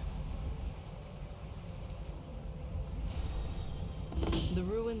nuts. The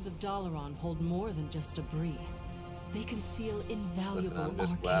ruins of Dalaran hold more than just debris. They conceal invaluable Listen, I'm just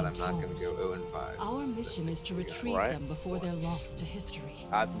arcane glad I'm not gonna tomes. go 0-5. Our mission is to retrieve Right. them before they're lost to history.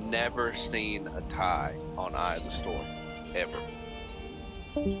 I've never seen a tie on Eye of the Storm. Ever.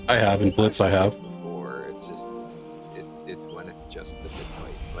 I have in Blitz. I have. Before it's just it's when it's just the big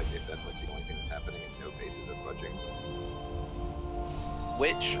fight. Like if that's like the only thing that's happening and no bases are budging.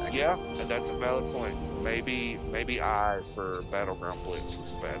 Which, yeah, that's a valid point. Maybe Eye for Battleground Blitz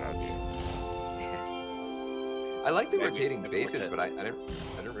is a bad idea. I like the Maybe rotating the bases, quartet. but I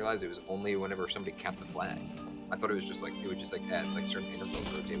didn't realize it was only whenever somebody capped the flag. I thought it was just like it would just like add like certain intervals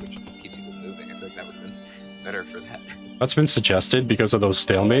rotate, which keeps people moving. I feel like that would have been better for that. That's been suggested because of those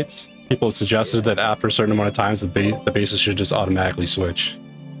stalemates. People have suggested that after a certain amount of times, the bases should just automatically switch.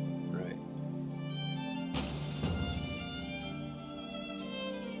 Right.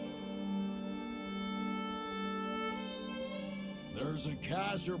 There's a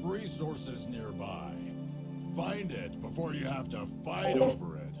cache of resources nearby. Find it before you have to fight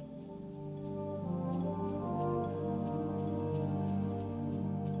over it.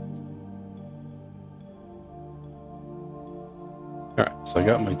 Alright, so I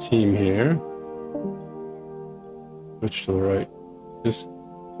got my team here. Switch to the right. This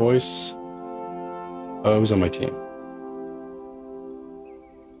voice. Oh, who's on my team?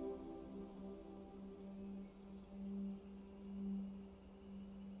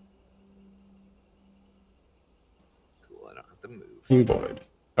 Cool, I don't have to move. Team Void.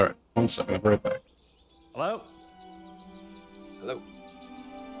 Alright, 1 second, I'll be right back. Hello? Hello.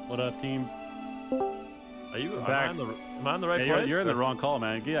 What up, team? Are you am I back? on the right Yeah, place? you're in the or- wrong call,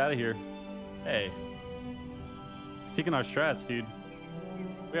 man. Get out of here. Hey. Seeking our strats, dude.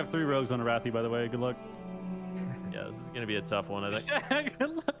 We have 3 rogues on Arathi, by the way. Good luck. Yeah, this is gonna be a tough one, I think.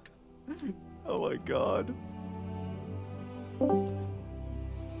 Good luck. Oh my god.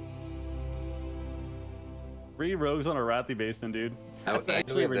 Three rogues on Arathi Basin, dude. That's and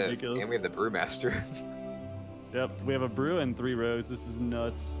actually we have ridiculous. and we have the Brewmaster. Yep, we have a brew and 3 rogues. This is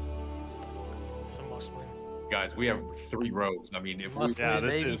nuts. Guys, we have 3 rogues. I mean, if we Yeah,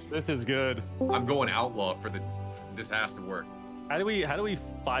 this is good. I'm going outlaw for the. This has to work. How do we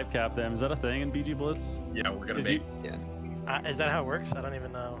 5 cap them? Is that a thing in BG Blitz? Yeah, we're gonna Did make. Yeah. Is that how it works? I don't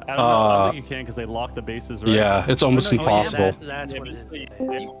even know. I don't know. I don't think you can because they lock the bases, right? Yeah, it's almost impossible. That's what it is.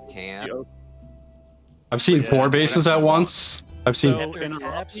 You can. I've seen 4 bases at once. I've seen. So in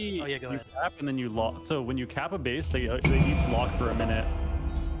Arathi, Oh, yeah, go you ahead. cap and then you lock. So when you cap a base, they each lock for a minute.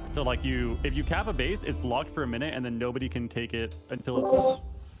 So like if you cap a base, it's locked for a minute, and then nobody can take it until it's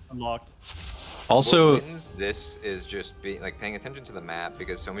unlocked. Also, what wins this is just being like paying attention to the map,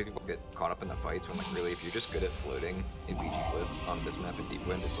 because so many people get caught up in the fights when like really if you're just good at floating in BG Blitz on this map in Deep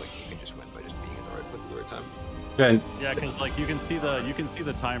Wind, it's like you can just win by just being in the right place at the right time. yeah, and Yeah, because like you can see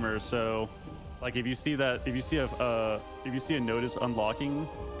the timer. So like if you see a notice unlocking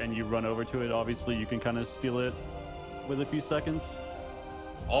and you run over to it, obviously you can kind of steal it with a few seconds.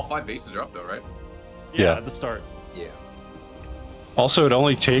 All 5 bases are up though, right? Yeah. At the start. Yeah. also, it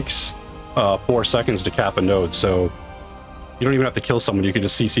only takes 4 seconds to cap a node, so you don't even have to kill someone. You can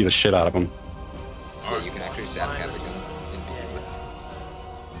just CC the shit out of them. Yeah, you can actually sap cap again in BG Blitz.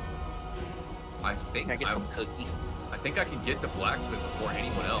 I think I get some cookies. I think I can get to blacksmith before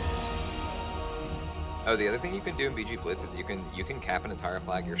anyone else. Oh, the other thing you can do in BG Blitz is you can cap an entire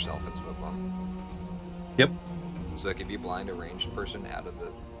flag yourself and smoke bomb. Yep. So like if you blind a ranged person out of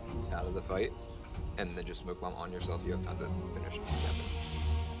the fight, and then just smoke bomb on yourself, you have time to finish capping.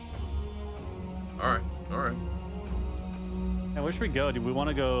 All right. And where should we go? Do we want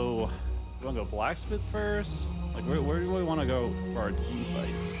to go? Do we want to go blacksmith first? Like where do we want to go for our team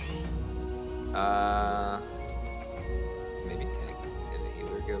fight? Maybe tank and the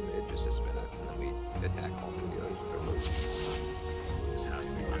healer go mid just to spin it, and then we attack all 3 of the others with our rogues. This has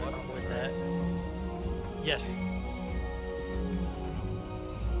to be I'm right. up with that. Yes.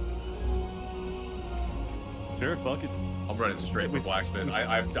 Sure, fuck it. I'm running straight for blacksmith.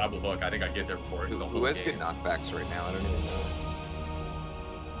 I have double hook. I think I get there before the whole Who has game. good knockbacks right now? I don't even know.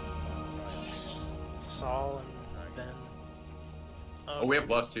 Saul and Ben. Oh, we have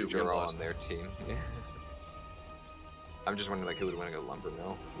Blitz too. You're all on their team. Yeah. I'm just wondering like who would want to go lumber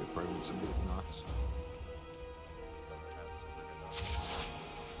mill. We'd probably win somebody with knocks.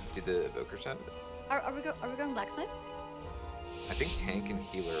 Did the evokers have it? Are we going blacksmith? I think tank and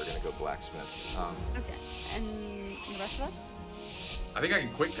healer are gonna go blacksmith. Okay. And the rest of us? I think I can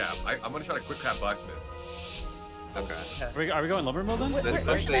quick cap. I'm gonna try to quick cap blacksmith. Okay. Are we going lumber mill then?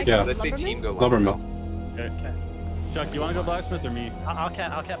 Let's say team go lumber mill. Okay. Chuck, you want to go blacksmith or me? I'll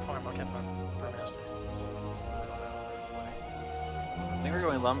cap farm. Farm master. I think we're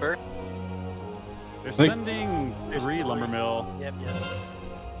going lumber. They're sending 3 lumber mill. Yep.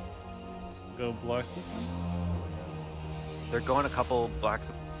 Go blacksmith. They're going a couple blacks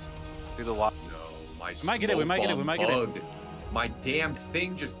through the wall. No, my We might get it. We might get it. My damn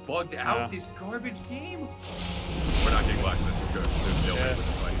thing just bugged out this garbage game. We're not getting blacksmith. We're good. There's no way we're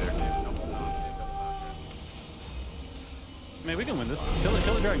fight there. Man, we can win this. Kill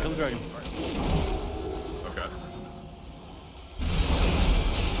the dragon. Okay.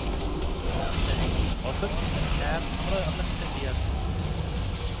 Also, I'm gonna send the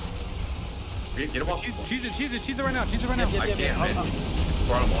Get him off. Cheese it right now. I can't, man.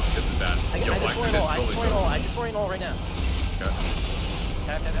 Brought him off. This is bad. I just destroy all right now. Okay.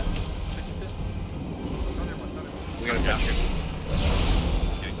 Tap. We got a basket.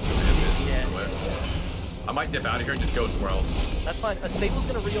 Yeah. I might dip out of here and just go somewhere else. That's fine. A staple's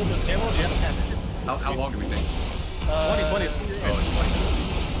gonna reopen. Stable's gonna tap. How long do we think? 20. Oh, it's 20.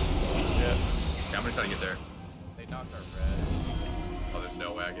 Yeah, I'm gonna try to get there. They knocked our red. Oh, there's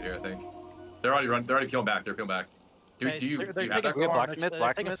no way I get here, I think. They're already peeling back. They're peeling back. Do you have that? We have blacksmith.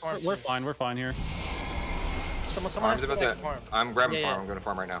 We're fine here. Someone Farm's has to about go that. farm. I'm grabbing farm. I'm going to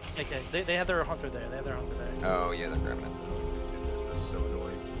farm right now. Okay. They have their hunter there. Oh yeah, they're grabbing it. This is so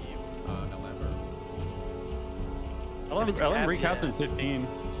annoying. LM recaps in 15.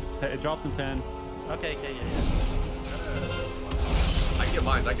 It drops in 10. Okay, yeah. I can get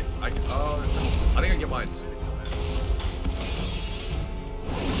mines. I think I can get mines.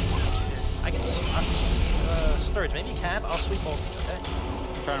 I can Sturge, maybe cap. I'll sweep both. Okay.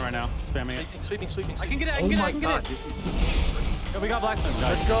 I'm trying right now. Spamming it. Sweeping. I can get it. I can get it. This is... Yo, we got blacksmith,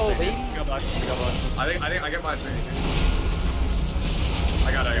 guys. Let's go, baby. We got blacksmith. I think I get mines.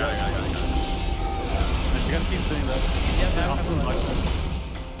 I got it. You gotta keep sitting there.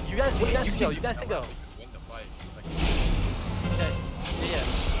 You guys can go. Win the fight. Okay. Yeah.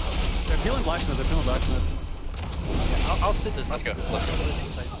 They're peeling blacksmith. I'll sit this. Let's go.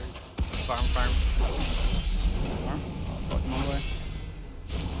 Farm. Fuck him on the way.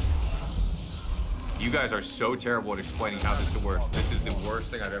 You guys are so terrible at explaining how this works. This is the worst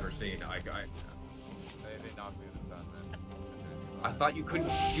thing I've ever seen. They knocked me this time, man. I thought you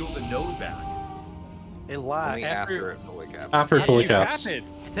couldn't steal the node back. It lies. Only after it fully caps. After it fully caps. It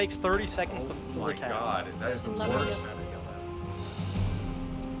takes 30 seconds to Oh fully my cap. god, that is the worst. They're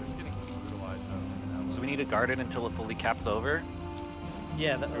just getting brutalized though. So we need to guard it until it fully caps over.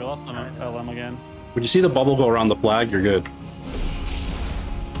 Yeah, We lost on LM again. When you see the bubble go around the flag, you're good.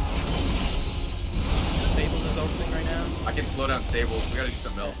 Stables is opening right now. I can slow down stables. We gotta do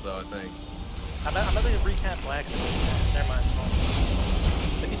something else though, I think. I'm about to recap black. Never mind.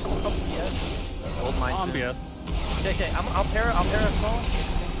 Maybe someone come PS. Old mine. On BS. Okay. I'll pair a small.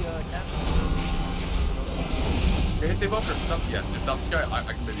 Cap. Hit the evoker. Yes, just stop this guy. I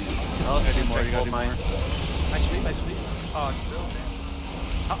can maybe. Oh, I do more. You gotta do more. I sweep. Oh, still.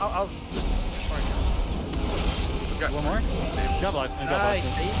 I'll just destroy it. Got one more? Got blacksmith. Nice,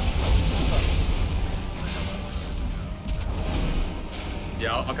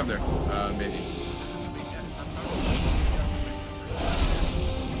 Yeah, I'll come there. Maybe.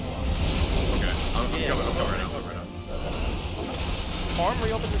 Okay. I'm coming right now. Farm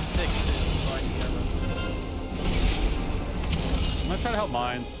reopens at 6. So I see I'm gonna try to help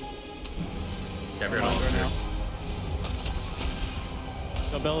mines. Yeah, we're Mines right now. now.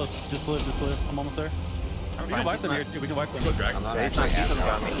 Go Bellis, just live. I'm almost there. We can wipe them here too. We can wipe them. Go drag. I'm not actually after it.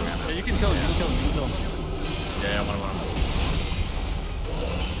 Yeah, you can kill him. Yeah, one.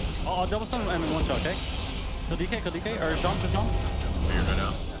 I'll double stun him in one shot, okay? Kill DK, or Sean. Figured it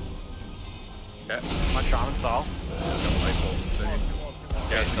out. Okay. My shaman Saul.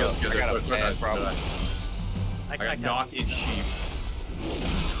 Yeah, it's good. I got a bad problem. I got knocked in sheep.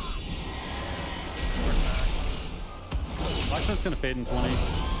 Blacksmith's gonna fade in 20.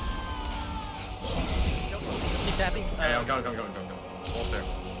 Keep tapping. Hey, I'm going. Almost there.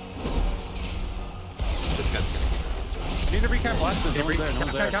 That's gonna keep You need to recap blacksmith. No one's there. No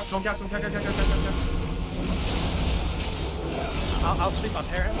one's there. Cap. I'll sweep up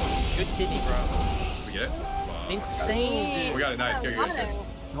him. Good kitty, bro. We get it? Insane, dude. We got it. Nice. Good.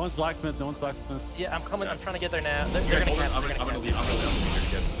 No one's blacksmith. No one's blacksmith. Yeah, I'm coming. I'm trying to get there now. They're Okay, gonna cap. I'm gonna leave. I'm gonna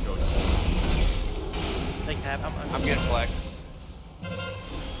leave. Go. They cap. I'm getting flag.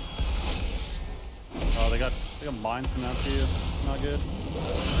 Oh, they got mines coming out to you. Not good.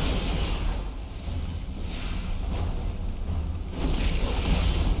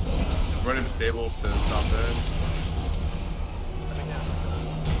 Run into stables to stop that.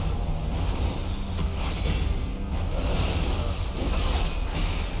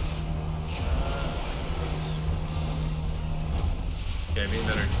 Okay, me and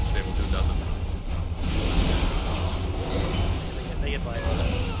then are stable do nothing. They get by.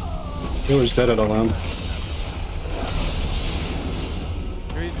 Healer's dead at LM.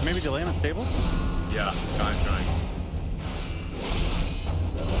 Maybe delay on a stable? Yeah, trying.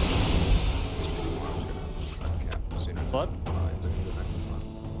 Flood?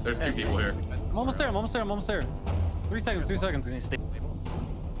 There's two people here. I'm almost there. 3 seconds.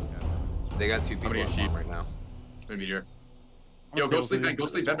 They got two people How many on sheep right now. Maybe here. Yo, go sleep bed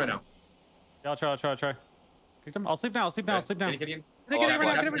right now. Yeah, I'll try. I'll sleep now. Get in.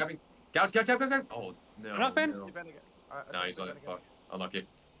 Couch. Oh, no. Not fan? No, he's on it. Fuck. Unlucky.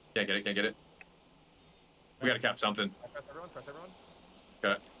 Can't get it. We gotta cap something. Press everyone.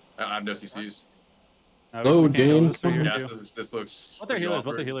 Okay. I have no CCs. Load game. Yeah, this looks. Both their healers.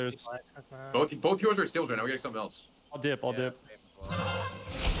 Both healers are at stables right now. We gotta get something else. I'll dip. I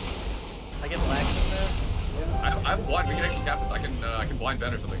get black in there. I'm blind. We can actually cap this. I can blind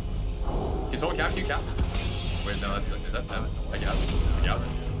Ben or something. Can someone cap you? Cap? Wait, no, that's them. I got it.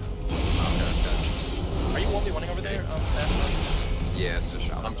 Are you 1v1ing over there? Yeah, it's just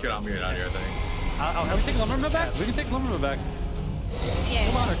shot. I'm shit. I'm getting out of here, I think. Can we take Lumberman back? We can take Lumberman back. Yeah.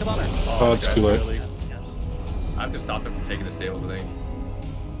 Come on her. Oh, it's too late. I have to stop them from taking the stables, I think.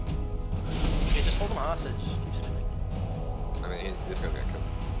 Okay, just hold them hostage. Keep spinning. I mean, this guy's gonna kill.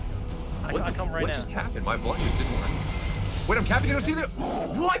 I come right now. What just happened? My blind just didn't work. Wait, I'm capping. I don't see that.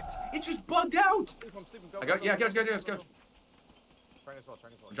 What? It just bugged out. I got. Yeah, go. Trying as well.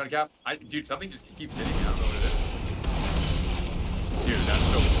 I'm trying to cap. Dude, something just keeps hitting me. I don't know what it is. Dude, that's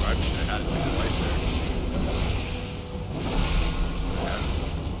so cool. I had it like the lights there. Okay.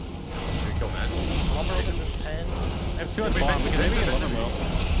 Kill man. Lumber opens in 10. I have 2 at spawn. We can maybe get Lumber though.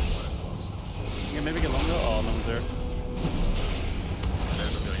 We can maybe get Lumber. Oh, no one's there.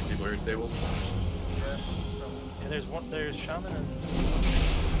 There's a million people here at stables. Yeah, there's Shaman and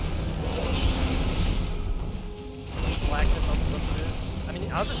Blackness on the flip of it. I mean,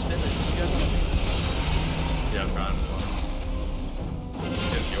 I'll just spin this. You guys want to spin this? Yeah, I'm trying.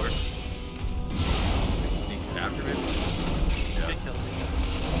 Get yours. Sneak after it. Yeah.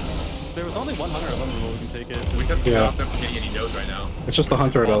 There was only 100 of them, we can take it. We just have to stop them from getting any nodes right now. It's just the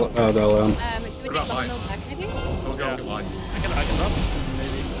hunter at LM. Can we What take about mine? Lumberman back, maybe? Someone's got to look at mine. I can drop it,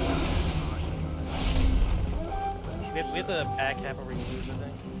 maybe. We have the back half over here, I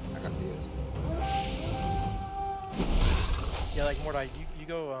think. I got the Yeah, like Mordai, you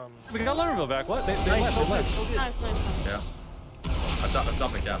go. We got Lumberman back. What? They Nice, left. so They left. good, so good. Nice. Yeah. I'm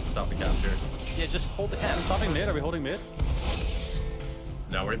stopping the cap. Here. Yeah, just hold the cap. I'm stopping mid. Are we holding mid?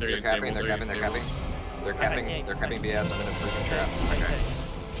 No, they're getting capping. stables. They're capping BS. I'm in a freaking trap. Okay.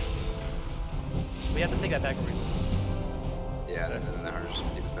 We have to take that back over here. Yeah, then the hunter's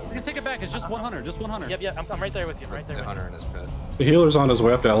just keep it We can take it back. It's just 100. Just 100. Yep, I'm right there with you. I'm right there. The with hunter and his pet. The healer's on his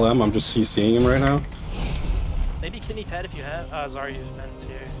way up to LM. I'm just CCing him right now. you. Maybe kidney pet if you have. Zarya's vents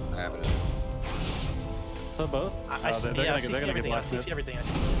here. I have it. So both? I see everything. I see everything. I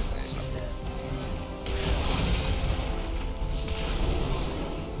see.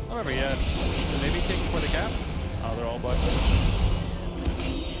 Whatever, yeah. Maybe take for the cap? Oh, they're all black.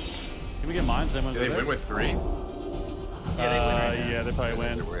 Can we get mines? Then They win with 3? Yeah, they probably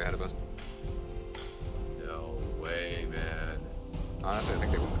win. They're way ahead of us. No way, man. Honestly, I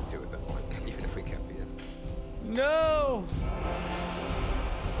think they win with 2 at that point, even if we can't BS. No!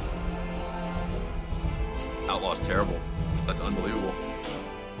 Outlaw's terrible. That's unbelievable.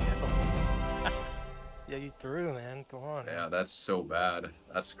 Yeah, you threw, man. Go on. Yeah, that's so bad.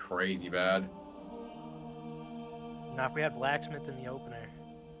 That's crazy bad. Now, if we had blacksmith in the opener.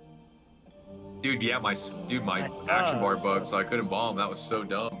 Dude, yeah, my action bar bugged, so I couldn't bomb. That was so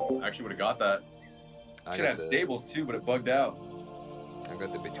dumb. I actually would have got that. Should have had stables too, but it bugged out. I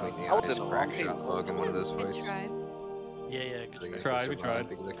got the between the eyes crack shot bug in one of those fights. Yeah, good We tried.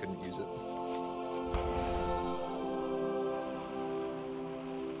 Because I couldn't use it.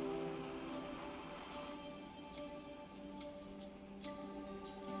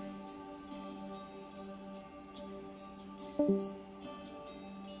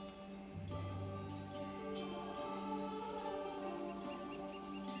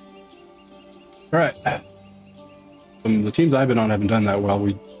 All right. The teams I've been on haven't done that well.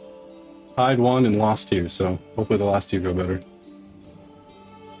 We tied 1 and lost 2, so hopefully the last 2 go better.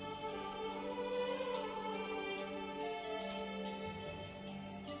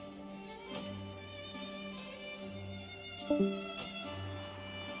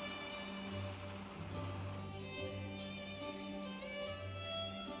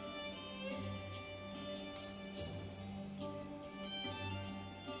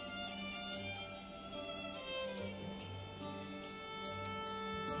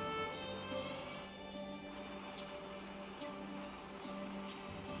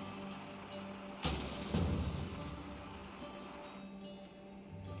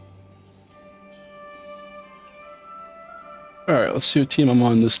 Alright, let's see what team I'm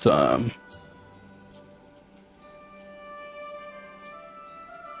on this time.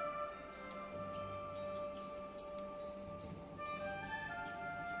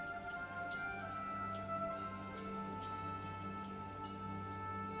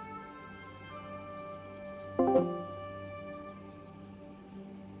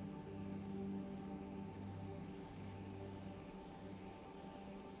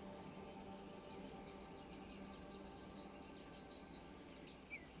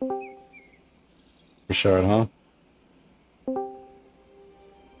 For sure, huh?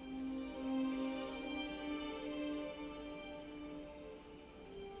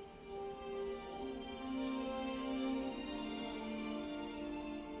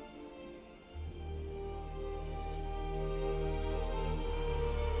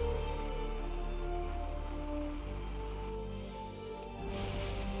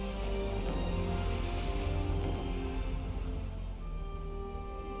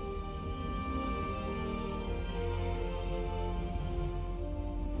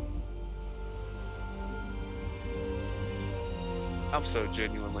 I'm so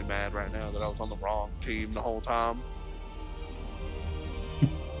genuinely mad right now that I was on the wrong team the whole time.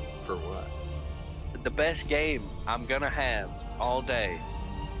 For what? The best game I'm gonna have all day,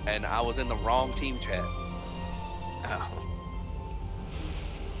 and I was in the wrong team chat. Oh.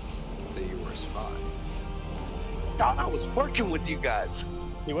 So you were a spy. Thought I was working with you guys.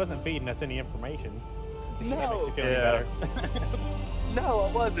 He wasn't feeding us any information. No. That makes you feel any better. No,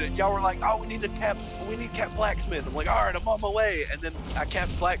 I wasn't. Y'all were like, "Oh, we need Cap Blacksmith." I'm like, "All right, I'm on my way." And then I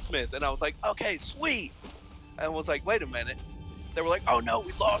capped Blacksmith, and I was like, "Okay, sweet." And I was like, "Wait a minute." They were like, "Oh no,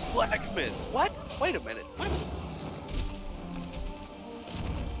 we lost Blacksmith." What? Wait a minute. What?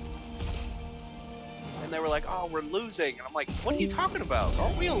 And they were like, "Oh, we're losing." And I'm like, "What are you talking about?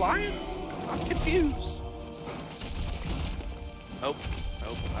 Aren't we Alliance?" I'm confused. Nope. I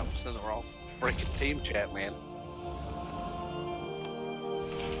was in the wrong freaking team chat, man.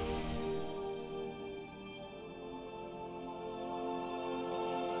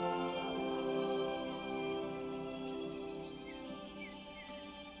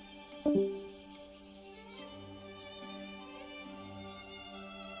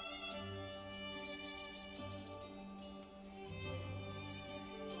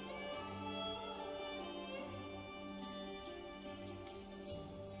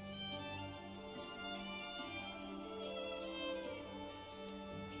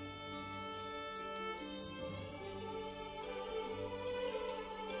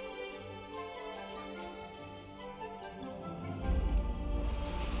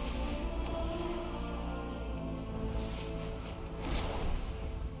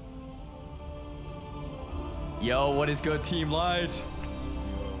 Yo, what is good, Team Light?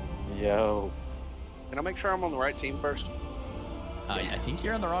 Yo. Can I make sure I'm on the right team first? I think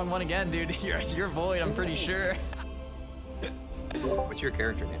you're on the wrong one again, dude. You're Void, I'm pretty sure. What's your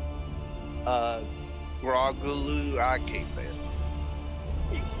character name? Grogulu, I can't say it.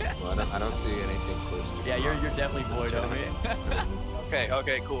 Well, I don't see anything close to. Yeah, you're definitely Void, homie.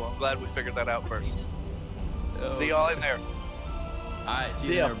 Okay, cool. I'm glad we figured that out first. See y'all in there. Alright, see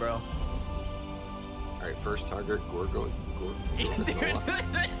you there, bro. Alright, first target, Gorgo.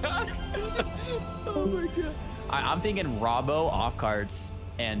 Oh my god. I'm thinking Robbo off cards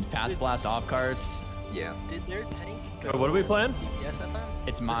and Fast Blast off cards. Yeah. Did their tank go? What are we playing? Yes, that time?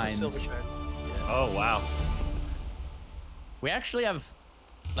 It's mines. Oh, wow. We actually have,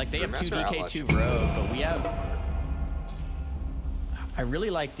 like, they have 2 Brewmaster DK, 2 Rogue, but we have... I really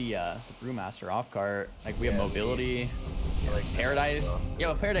like the Brewmaster off card. Like, we have mobility. Like Paradise.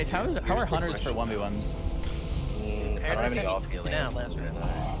 Yo, Paradise, how are hunters for 1v1s? I don't have any off healing.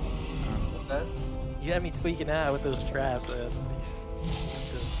 You had me tweaking out with those traps, man.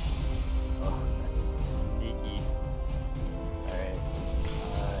 Sneaky.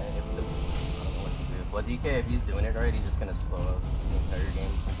 Well, DK, if he's doing it right, he's just gonna slow us the entire game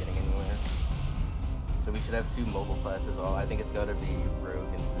from getting anywhere. So we should have 2 mobile classes. All I think it's gotta be Rogue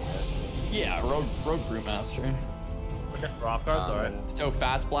and Brewmaster. Yeah, Rogue Brewmaster. For off guards, alright. So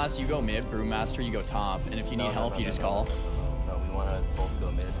Fast Blast, you go mid. Brewmaster, you go top. And if you need help, you just call. No, we wanna both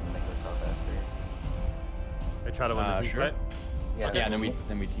go mid and then go top after. They try to win the team sure. fight. Yeah, Okay, and then we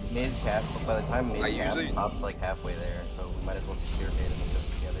team. mid cap. By the time mid cap usually- top's like halfway there, so we might as well secure mid and then go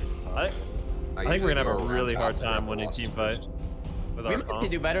together to top. I think we're gonna have a usually really go hard top time and winning lost team first. fight with We our might comp.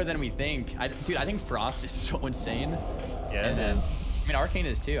 do better than we think. Dude, I think Frost is so insane. Yeah, And then, I mean, Arcane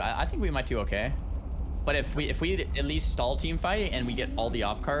is too. I think we might do okay. But if we at least stall team fight and we get all the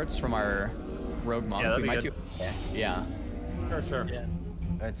off cards from our Rogue Monk, that'd we be might good. do okay. Yeah. Sure. Yeah.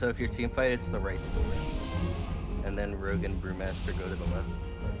 Alright, so if your team fight, it's the right to the right. And then Rogue and Brewmaster go to the left.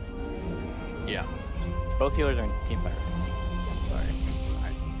 Yeah. Both healers are in team fight. Sorry.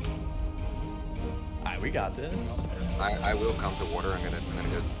 Alright, we got this. I will come to water. I'm gonna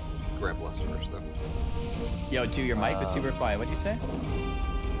go grab Lust first though. Yo, dude, your mic was super quiet. What'd you say?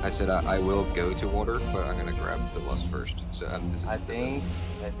 I said I will go to water, but I'm gonna grab the Lust first. So this is I think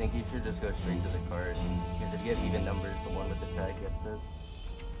you should just go straight to the card. Because if you have even numbers, the one with the tag gets it.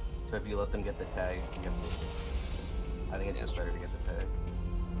 So if you let them get the tag, you have to... I think it's just better to get the tag.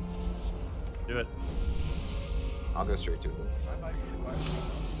 Do it. I'll go straight to it.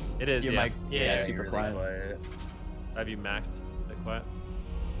 It is. Your Yeah. mic, yeah, super really quiet. Have you maxed? Stay quiet.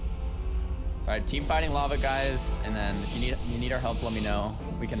 Alright, team fighting lava, guys. And then if you need our help, let me know.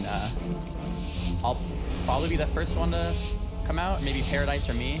 We can. I'll probably be the first one to come out. Maybe Paradise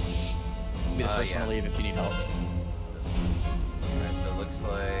or me. We'll be the first one to leave if you need help. Alright, so it looks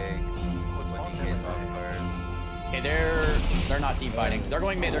like... What's DK's off cards? Okay, they're not team fighting. They're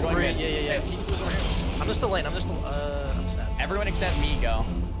going mid. They're going mid. Yeah. I'm just a lane. I'm sad. Everyone except me go.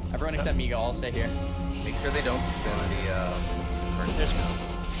 Everyone except me go. I'll stay here. Make sure they don't spin the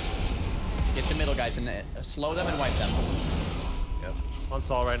Get the middle guys and slow them and wipe them. Yep. On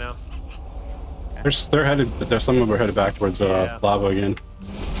Saul right now. They're headed. There's some of them are headed back towards lava again.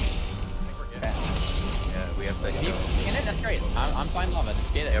 Yeah, we have to go. That's great. I'm fine lava.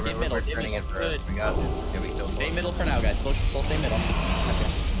 Just get it. Yeah, Get we're middle. Get turning it middle. for us. We got it. Yeah, we killed Stay one. middle for now, guys. Still stay middle.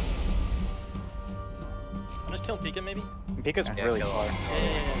 Okay. I'm just killing Pika maybe. Pika's really kill far. him.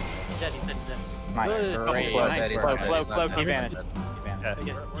 Yeah. He's dead. Nice. Good. Great. Flow, Nice Daddy, work. Flow, keep Daddy. advantage.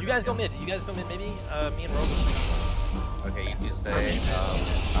 Okay. You guys go mid. Me and Rogue. Okay, you two stay.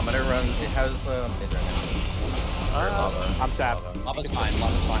 I'm gonna run. How's mid right now? I'm sap. Lava's fine.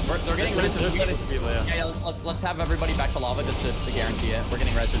 Lava's fine. They're getting resistance. Yeah, let's have everybody back to lava just to guarantee it. We're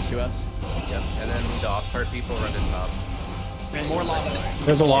getting resistance to us. Yep. And then the off card people run to top. And more lava.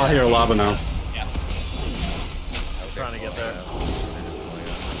 There's a lot here, lava now. Yeah. Trying to get there.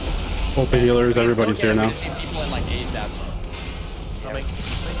 Both the healers, everybody's here now. We just need people in like ASAP. Coming.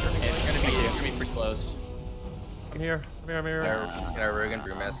 It's gonna be pretty close. Come here. Can our Rogue and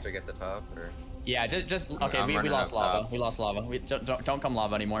Brewmaster get the top? Or? Yeah, just okay. I'm We running lost up lava. top. We lost lava. We don't come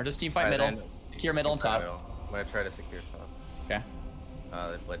lava anymore. Just team fight Alright, middle. then. Secure middle and top. I'm gonna try to secure top. Okay.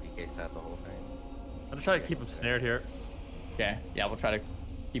 Let DK stat the whole thing. I'm gonna try to keep him snared here. Okay. Yeah, we'll try to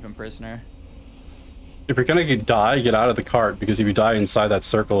keep him prisoner. If you're gonna die, get out of the cart, because if you die inside that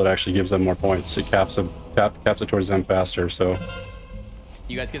circle, it actually gives them more points. It caps it towards them faster. So.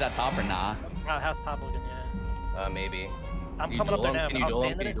 You guys get that top or nah? How's top looking? Yeah. Maybe. I'm coming up there now. Can you duel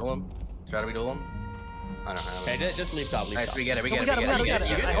him? Can you duel him? Try to be duel him? I don't have Okay, it. just leave top. Leave Nice, top. we get it. We We get got it. him. I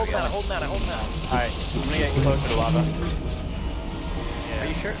hold him out. Alright, I'm gonna get closer to lava. Are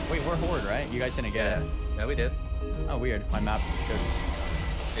you sure? Wait, we're horde, right? You guys didn't get it. No, we did. Oh, weird. My map showed.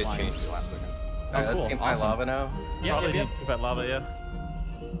 It lines. changed last second. Oh, Let's cool. team fight Awesome. lava now. Probably Yep. keep at lava, yeah.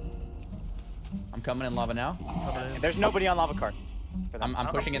 I'm coming in lava now. There's nobody on lava cart. I'm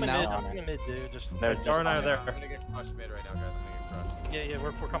pushing in mid. now. I'm in mid, dude. Just There's Star and I are there. I'm gonna get crushed mid right now, guys. I'm gonna get crushed. yeah,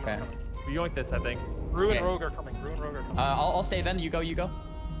 we're coming. Okay. We yoink this, I think. Brew and Okay. Rogue are coming. I'll stay then. You go. Yeah,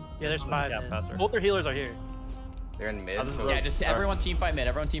 there's 5. Yeah, man. faster. Both their healers are here. They're in mid. How's this so- work? Yeah, just everyone team fight mid.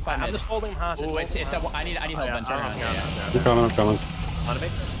 Everyone team fight I'm mid. just holding him hostage. Oh, it's a. I need help. Then turn around. Yeah. I'm coming. On me?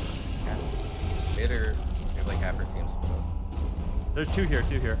 Mid or there's like half our teams. There's two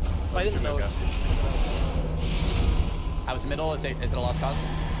here. Fight in the nose. I was middle. Is it a lost cause?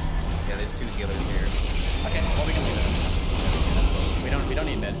 Yeah, there's 2 healers here. Okay. Well, we can leave it. We don't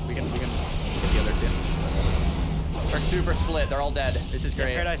need mid. We can get the other 2. We're super split. They're all dead. This is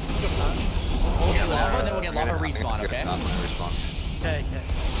great. Paradise. We'll get lava, and then we'll get lava respawn. Okay. Respawn. Okay.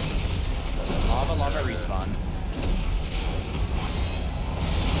 Lava respawn.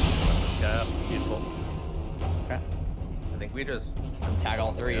 Yeah, beautiful. Okay. I think we just Tag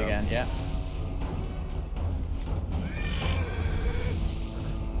all 3 again. Yeah.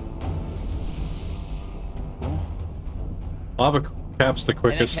 Lava cap's the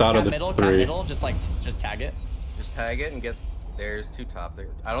quickest out of the middle, three. Middle, just like just tag it. Just tag it and get. There's 2 top there.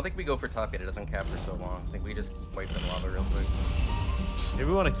 I don't think we go for top yet. It doesn't cap for so long. I think we just wipe them lava real quick. Maybe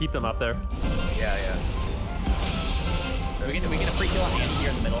we want to keep them up there. Yeah. We get a free kill on Andy here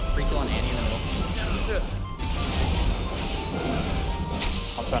in the middle. Free kill on Andy in the middle.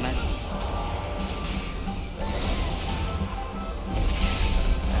 I'll stun her.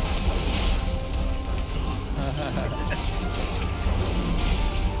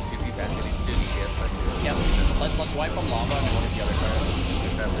 Yep. Let's wipe from lava and then we'll get the other side.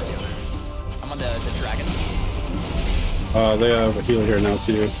 I'm on the dragon. They have a healer here now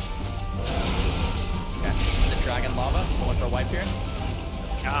too. Okay. The dragon lava. Going for a wipe here.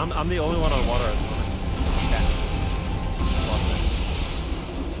 Yeah, I'm the only one on water at the moment. Okay.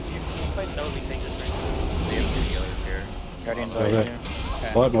 If I know we take this right. They have 2 healers here. Guardian's Okay. right here.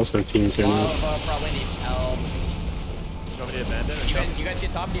 Okay. Well, most of their teams here now. Lava probably needs help. You want me to abandon or You guys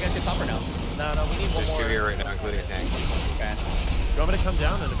get top? Do you guys get top or no? No, we need one There's more. 2 here right now, including a tank. Okay. You want me to come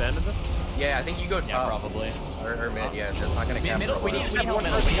down and abandon this? Yeah, I think you go top. Yeah, probably. Or mid, yeah. That's not gonna cap. Middle. for a We while. need help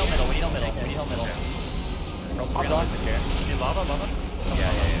middle. We need help middle. We need help middle. We need help middle. I'll go. Need lava?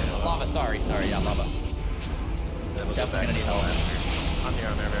 Yeah. Lava. Sorry. Yeah, lava. Then we'll go Definitely back gonna need help. I'm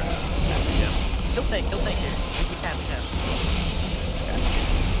here. Yeah. Kill tank here. We can. Okay.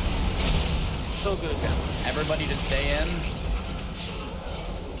 So good. Everybody just stay in.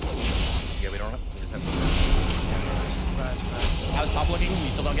 Yeah, we don't. How's top looking? We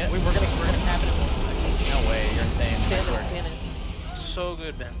still don't get? We're gonna cap it in 1 second. No way. You're insane. Stand in. So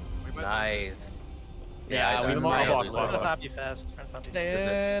good, man. Nice. Yeah, we I'm might. trying to top you fast.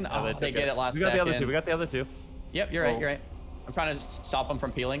 Stay in. Oh, they get it last We got second. the other 2. We got the other 2. Yep, you're right. I'm trying to stop them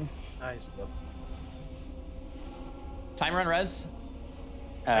from peeling. Nice. Timer on res.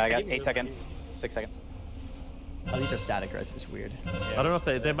 I got 8 seconds. 6 seconds. Oh, these are static res. It's weird. I don't know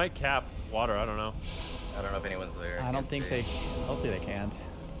if they might cap water. I don't know. I don't know if anyone's there. I don't think they. Hopefully they can't.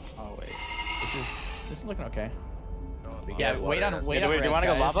 Oh wait. This is looking okay. Yeah, wait on Do res, you want to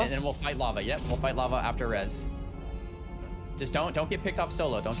go guys, lava? and then we'll fight lava. Yep, we'll fight lava after res. Just don't get picked off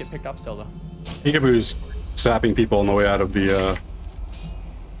solo. Don't get picked off solo. Peekaboo's sapping people on the way out of the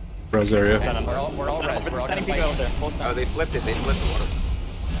res area. Okay, we're all res. We're all gonna fight. Oh, they flipped it. They flipped the water.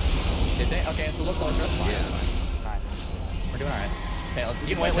 Did they? Okay, so look closer. That's fine. Yeah. Nice. We're doing all right. Okay, let's We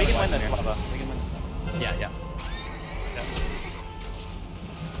do can win this lava. We can win this lava. Yeah.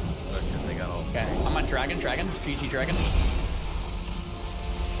 They got all. Okay, I'm on dragon. GG dragon.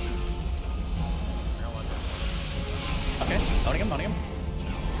 Okay, owning him.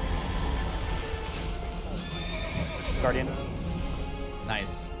 Guardian.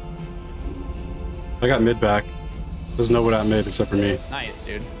 Nice. I got mid back. There's nobody at mid except for me. Nice,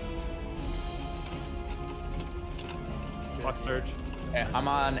 dude. Block Surge. Okay, I'm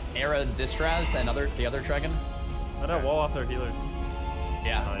on Era Distraz and the other dragon. I know, wall off their healers.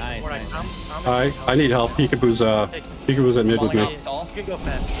 Yeah, nice. I need help. Peekaboo's at mid with me. You can go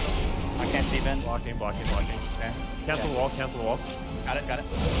fast. I can't see Ben. Blocking. Okay. Cancel the wall. Got it.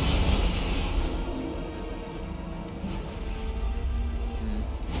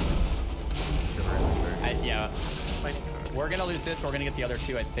 Yeah. We're gonna lose this, but we're gonna get the other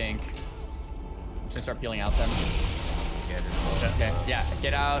 2, I think. I'm just gonna start peeling out then. Okay. Yeah.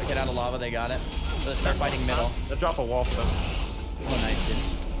 Get out of lava. They got it. Let's start fighting middle. They'll drop a wall for them. Oh, nice, dude.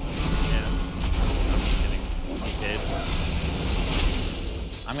 Yeah.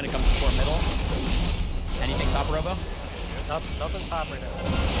 I'm gonna come support middle. Anything top, Robo? Nothing top right now.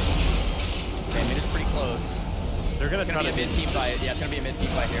 Okay, mid is pretty close. They're gonna It's gonna be a mid team fight. Yeah, it's gonna be a mid team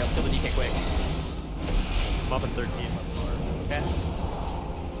fight here. Let's kill the DK quick. I'm up in 13. Okay.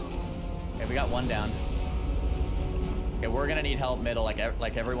 Okay, we got 1 down. Okay, we're gonna need help middle, like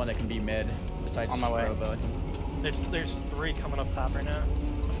everyone that can be mid, besides On my way. Robo. There's 3 coming up top right now.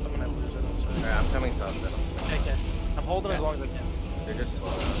 I'm gonna lose it. So. Alright, I'm coming top then. Okay. I'm holding as long as I can. They're just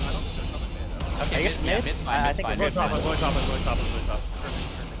slow. Okay, mid? mid's fine. I Mid's think fine. we're Mid's fine. I'm going top.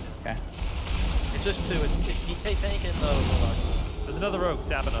 Okay. It's just 2. It's DK tank and the There's another rogue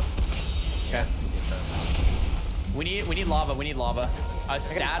stabbing us. Okay. We need lava.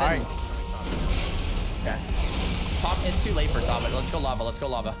 Stat and... Okay. Top, it's too late for top. Let's go lava.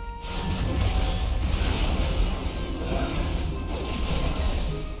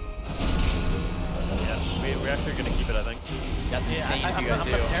 Yeah, we're actually gonna keep it, I think. That's insane if you guys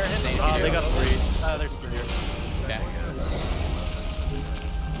do. They got 3. There's 3 here. Okay.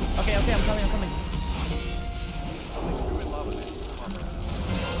 Okay, I'm coming.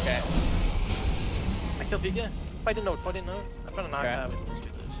 Okay. I killed Giga. Fight a note. I'm trying to knock out.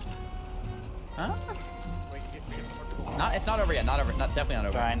 Huh? It's not over yet. Not over. Definitely not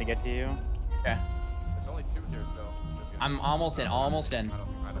over. Trying to get to you. Okay. There's only 2 here still. I'm almost in. Almost in.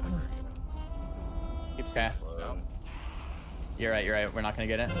 Okay. You're right. You're right. We're not gonna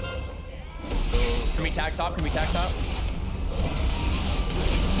get it. Can we tag top? Can we tag top?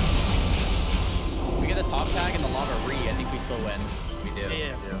 We get the top tag and the lava re. I think we still win. We do.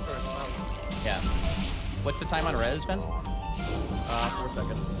 Yeah. What's the time on res, Ben? 4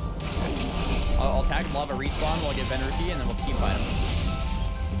 seconds. I'll tag lava respawn. We'll get Ben Rookie and then we'll team fight him.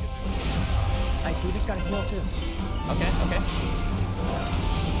 Nice. We just got a kill too. Okay. Okay.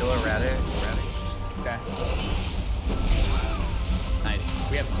 Kill erratic. Okay. Nice.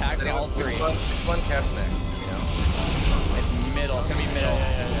 We have tags on all 3. Which one caps next? You know. It's middle. It's gonna be middle.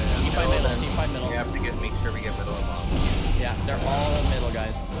 Team fight middle. Team fight middle. We have to make sure we get middle and bomb. Yeah, they're all middle,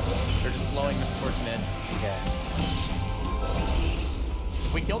 guys. They're just slowing towards mid. Okay.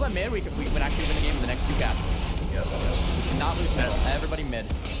 If we kill them mid, we can actually win the game in the next 2 caps. Yep. We cannot lose middle. Everybody mid.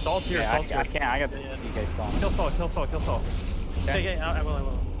 Stall's here. Yeah, Stall's here. I can't. I got this. You guys stall. Kill stall. Okay. Yeah, I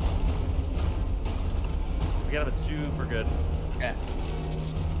will. We gotta have it super good. Okay.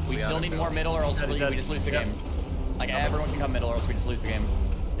 We still need more middle or else we just lose the game. Like everyone can come middle or else we just lose the game.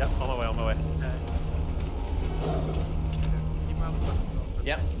 Yep, on my way.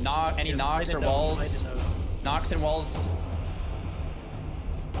 Yep. Any knocks or walls? Knocks and walls.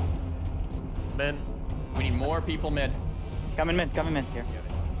 Men. We need more people mid. Coming mid. Here.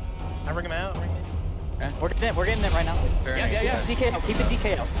 I bring him out. Okay. We're getting it right now. Yeah. DK out. Keep the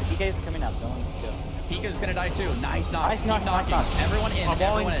DK out. The DK is coming out. Don't go. Pika's gonna die too. Nice knock. Nice knock. Everyone in.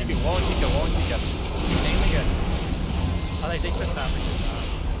 Everyone in. Walling Pika. Insanely good. I like take this time.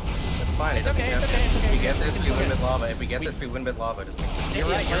 That's fine. It's okay. It's okay. If we get this, we win with lava. If we get this, we win with lava. Just make sure. You're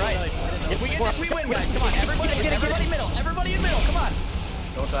right. If we get this, we win, guys. Come on. Everybody middle. Everybody in middle. Come on.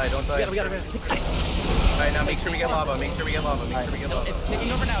 Don't die. We got it. Alright, now make sure we get lava. Make sure we get lava. It's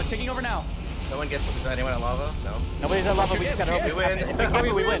taking over now. No one gets anyone at lava? No. Nobody's at lava. We just gotta We win. If we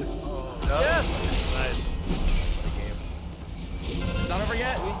hurry, we win. Yes. Nice. It's not over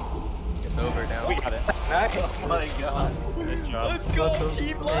yet. It's over now. We got it. Nice. Oh my god. Good job. Let's go,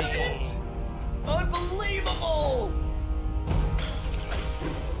 Team Lions. Unbelievable.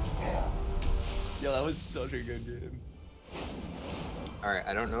 Yo, that was such a good game. Alright,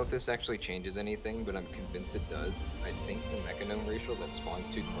 I don't know if this actually changes anything, but I'm convinced it does. I think the Mechanome ratio that spawns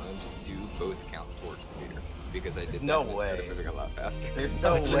 2 clones do both count towards the meter. Because I did no that way. instead of moving a lot faster. There's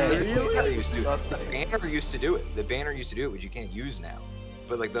no way. The banner used to do it. The banner used to do it, which you can't use now.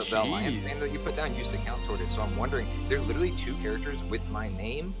 But like the alliance banner that you put down used to count toward it. So I'm wondering, there are literally 2 characters with my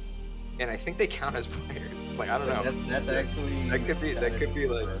name, and I think they count as players. Like I don't know. That's actually that could be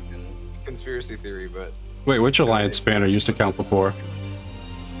like conspiracy theory, but Wait, which alliance banner used to count before?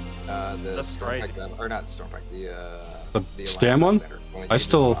 the Stormpack, or not Stormpack, The Stam one? I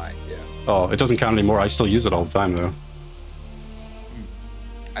still. Oh, it doesn't count anymore. I still use it all the time though.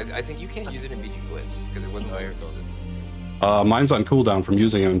 I think you can't use it in BG Blitz because it wasn't there. Mine's on cooldown from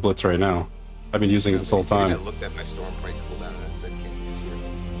using it in Blitz right now. I've been using it this whole I time. looked at my Stormprite cooldown and it said can't use here.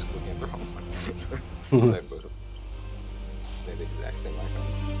 I'm just looking at the wrong one. They have both. They have the exact same icon.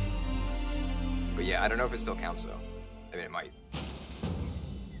 But yeah, I don't know if it still counts though. I mean, it might.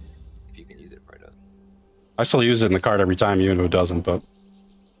 If you can use it, it probably does. I still use it in the card every time, even if it doesn't, but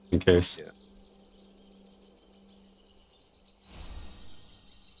in case. Yeah.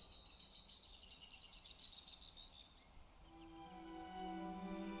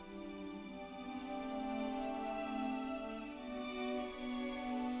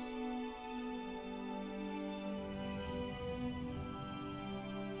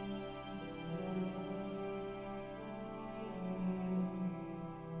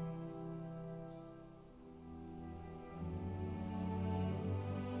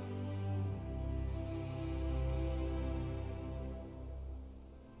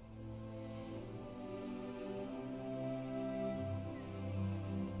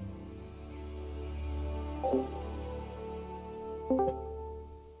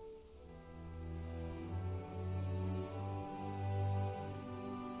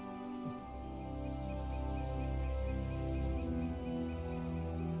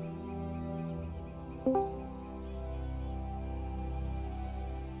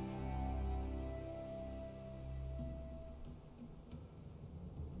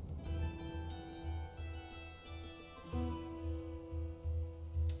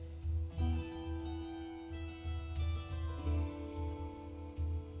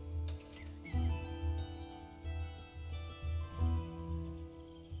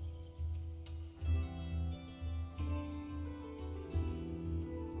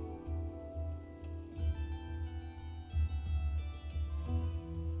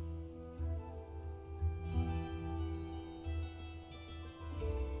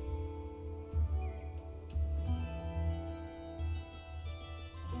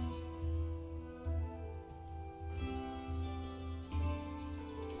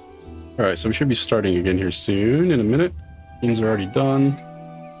 All right, so we should be starting again here soon. In a minute. Teams are already done.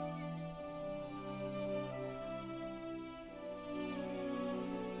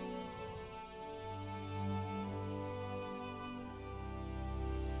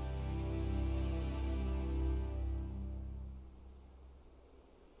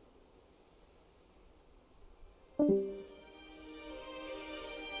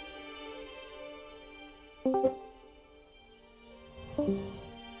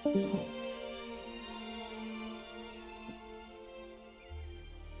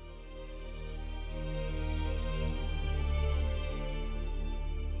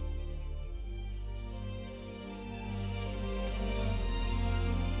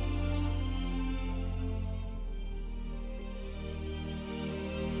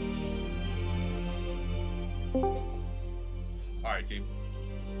 Alright, team.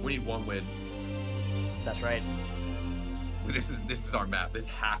 We need one win. That's right. This is our map. This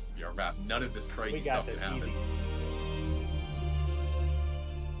has to be our map. None of this crazy stuff can happen. Easy.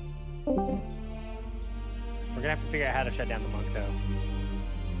 We're gonna have to figure out how to shut down the monk, though.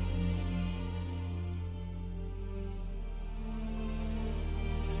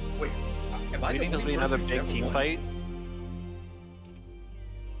 Wait, am Do I you the think there'll only be another person who's big ever team won? fight?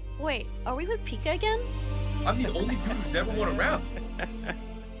 Wait, are we with Pika again? I'm the only dude who's never won a round.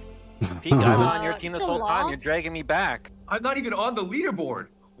 Pete, I'm on your team this it's a whole time. You're loss. dragging me back. I'm not even on the leaderboard.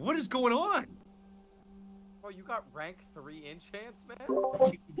 What is going on? Oh, you got rank 3 enchants, man?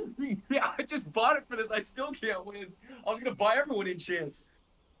 Yeah, I just bought it for this. I still can't win. I was gonna buy everyone in chance.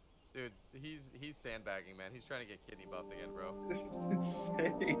 Dude, he's sandbagging, man. He's trying to get kidney buffed again, bro. This is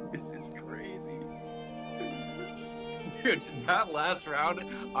insane. This is crazy. Dude, that last round,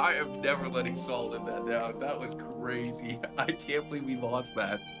 I am never letting Saul live that down. That was crazy. I can't believe we lost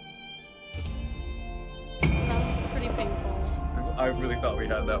that. That was pretty painful. I really thought we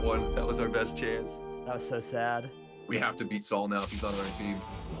had that one. That was our best chance. That was so sad. We have to beat Saul now if he's on our team.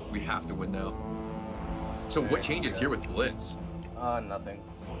 We have to win now. So what changes here with Blitz? Nothing.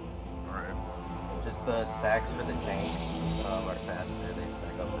 Alright. Just the stacks for the tank are faster. They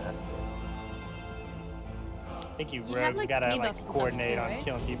stack up faster. I think you You rogues have, like, gotta speed like ups and stuff coordinate too, on right?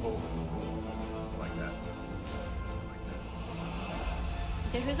 killing people. Like that.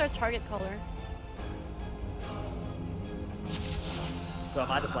 Okay, who's our target color? So am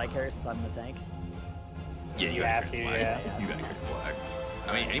I the flag carrier since I'm in the tank? Yeah, you have got to, a good flag. yeah. You got a good flag.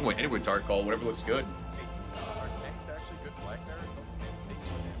 I mean, anyone target call, whatever looks good. Are tanks actually good flag carriers? Don't tanks take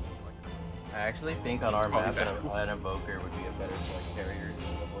more damage like crazy? I actually think on our It's probably map, better. an evoker would be a better flag carrier.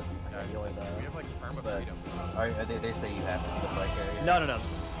 Is that healer though? We have like perma But freedom. they say you have to be the flag carrier. No.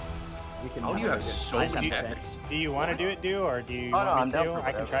 We can. How do you have so I just many need tank. epics? Do you want to do it, or do you Oh, no, want I'm me down to? for I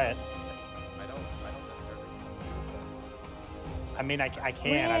can whatever. try it. I don't necessarily. I mean, I can.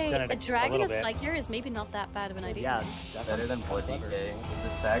 I've done it a a dragon little as bit. flag carrier is maybe not that bad of an idea. Yeah, that Better sounds than blood clever. DK. The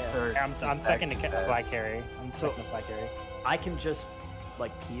stacks are. I'm the stuck stacks into are bad. flag carry. I'm stuck in flag carry. I can just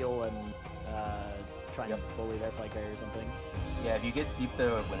like peel and try and bully their flag carrier or something. Yeah, if you keep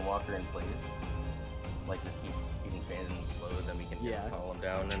the Windwalker in place, like just keeping Phantom slow, then we can just call him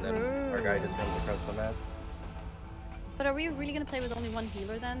down, and then our guy just runs across the map. But are we really gonna play with only one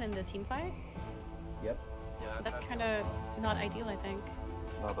healer then in the team fight? Yep. Yeah, That's kind of not ideal, I think.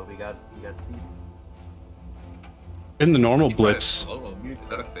 No, but we got seed. In the normal You try to Blitz, slow him. Is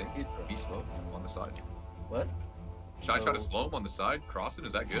that a thing? Be slow on the side. What? Should I try to slow him on the side? Crossing,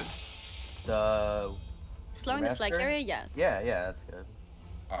 is that good? The Slowing the flag Master? carrier, yes. Yeah, that's good.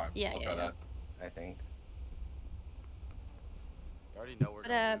 Alright, Yeah, I'll yeah, try yeah. that. I think. You already know we're But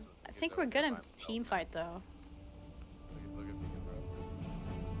gonna lose I think we're good in team fight though. Look at Pika,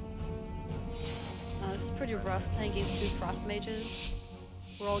 bro. This is pretty rough playing against 2 frost mages.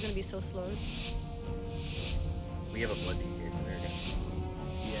 We're all gonna be so slowed. We have a blood DK,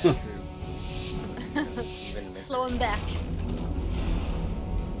 so Yeah, true. Even Slow him back.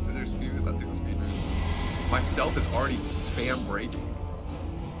 There's speed moves, I'll take the speed moves. My stealth is already spam breaking.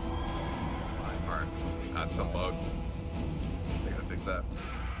 Alright, that's some bug. I gotta fix that.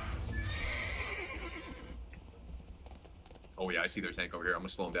 Oh yeah, I see their tank over here. I'm gonna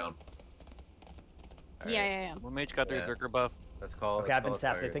slow him down. Yeah. What mage got their Zerker buff? Let's call. Okay, I've been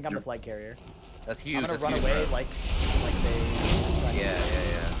sapped. They think I'm the flag carrier. That's huge. I'm gonna that's run huge, away bro. like they. Yeah.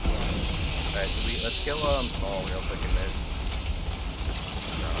 Alright, so let's kill Saul real quick in this.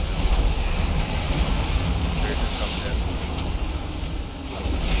 Spirit just comes in.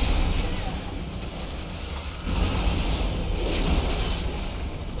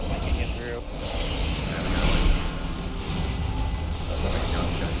 I can get through.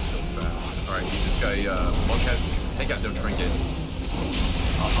 Alright, this guy, Monk has tank has no trinket.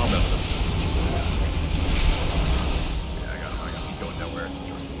 I'll mess him.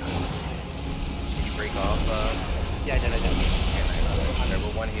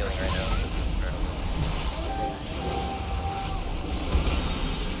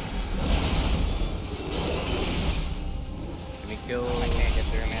 kill. I can't get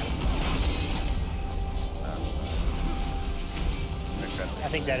through, man. I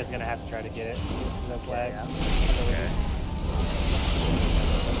think that is gonna have to try to get it. The flag. Okay.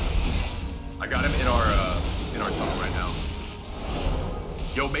 I got him in our tunnel right now.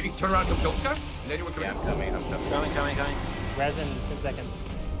 Yo, maybe turn around and kill this guy? Is anyone coming? Yeah, I'm coming. Coming. Resin, 10 seconds.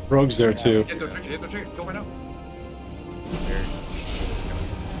 Rogue's there too. He has no trigger. Kill right now.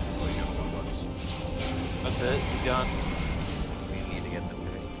 That's it. He's gone. We need to get them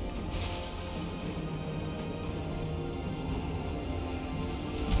three.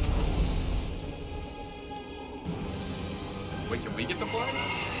 Wait, can we get the flag? I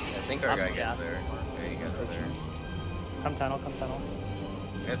think our guy gets there. Yeah, he gets there. Come tunnel.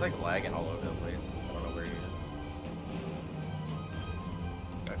 This guy's like lagging all over the place. I don't know where he is.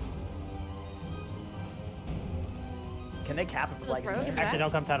 Can they cap if Let's flag rogue is it there? Actually,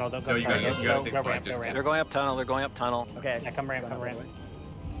 don't come tunnel. Don't come you tunnel. gotta take Go flag ramp. distance. They're going up tunnel. Okay. Yeah, come ramp.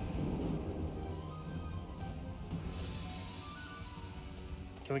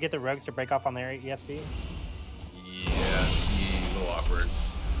 Can we get the rogues to break off on their EFC? Yeah, see, a little awkward.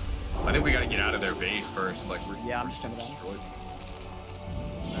 I think we gotta get out of their base first. Like we're I'm just coming down. destroyed.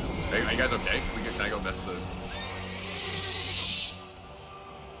 Hey, are you guys okay? Can I go mess the?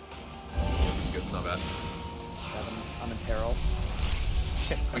 It's good, not bad. I'm in peril.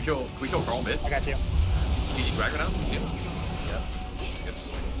 Can we kill Carl mid? I got you. Can you drag right now? See him? Yep. Good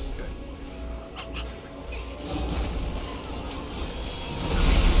swings. Okay.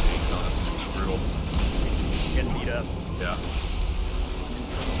 No, that's brutal. Getting beat up. Yeah.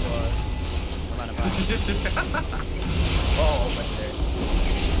 I'm on a oh, right there.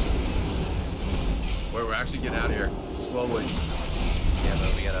 We're actually getting out of here slowly. Yeah,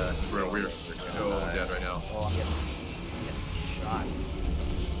 but we gotta. This is real. We're so dead right now. Oh, I'm getting shot.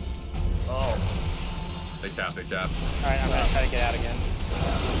 Oh. They tap. Alright, I'm gonna try to get out again.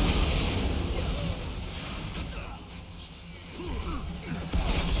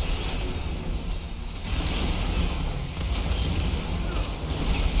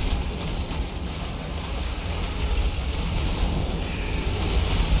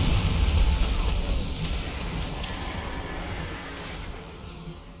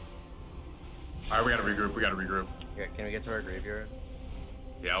 Alright, we gotta regroup. Yeah, can we get to our graveyard?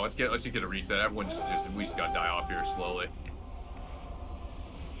 Yeah, let's just get a reset. Everyone we just gotta die off here slowly.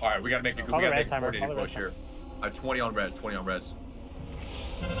 All right, we gotta make a coordinated push here. I have 20 on res. You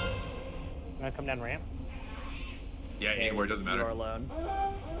wanna come down ramp? Yeah, anywhere, doesn't matter. You are alone.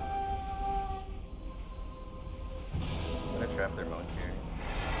 I'm gonna trap their monk here.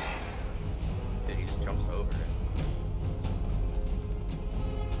 Dude, he just jumps over it.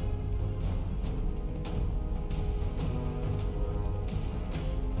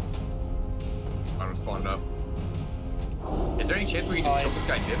 I'm spawning up. Is there any chance we can just kill this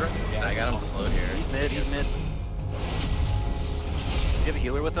guy mid right now? Yeah, I got him slowed here. He's mid. Does he have a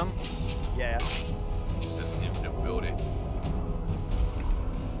healer with him? Yeah. Just this infinite mobility.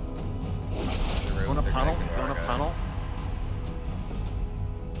 He's going up tunnel.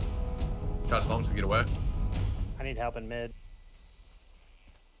 Try to slow him so we get away. I need help in mid.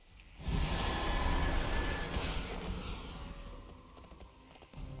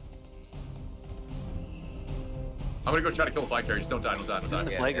 I'm gonna go try to kill the flag carrier. Just don't die. He's in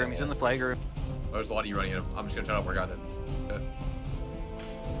the flag room. He's in the flag room. Oh, there's a lot of you running in him. I'm just gonna try to work on it. Okay.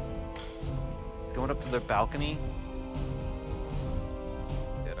 He's going up to their balcony.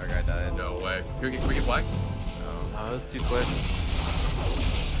 Dude, our guy died. No way. Can we get flag? No, that was too quick.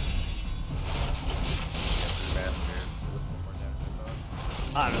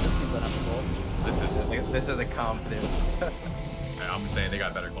 I don't know, this seems unethical. This is a confidence. I'm saying they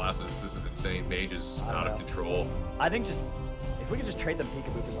got better classes. This is insane. Mage is out of control. I think if we could just trade them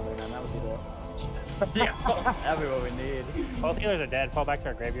peekaboo for something, man, that would be the... Yeah, that'd be what we need. Both healers are dead. Fall back to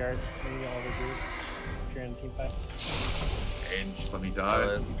our graveyard. Maybe all regroup if you're in team fight. And just let me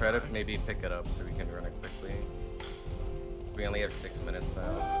die. Try to maybe pick it up so we can run it quickly. We only have 6 minutes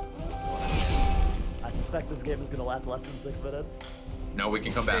now. I suspect this game is going to last less than 6 minutes. No, we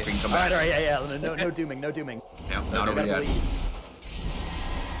can come back. We can come back. Alright, yeah. No dooming. Yeah, not over yet.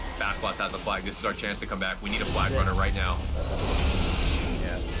 Fast Blast has a flag. This is our chance to come back. We need a flag runner right now.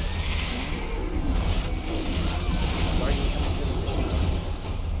 Yeah.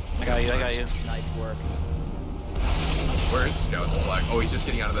 I got you. Nice work. Where is the scout with the flag? Oh, he's just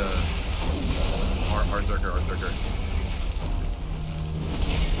getting out of the... Our Zerker.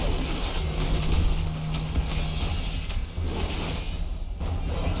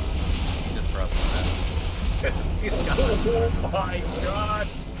 He just brought that. Oh my god!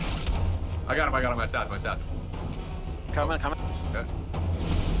 I got him. I sat him. Coming. Okay.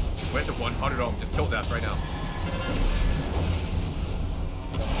 Went to 100 home. Just kill his ass right now.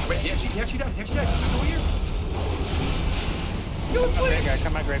 Wait, he actually died. He's over here.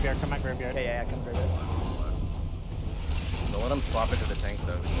 Come on, graveyard. Yeah, come graveyard. Don't let him swap into the tank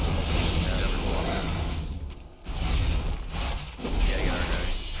though. Yeah, get our guy.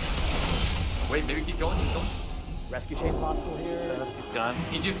 Wait, maybe keep going. Rescue chain possible here. He's gone.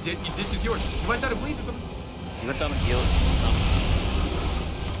 He ditches yours. He went down to Blitz or something. He went down and healed.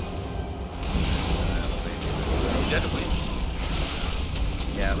 He's dead to Blitz.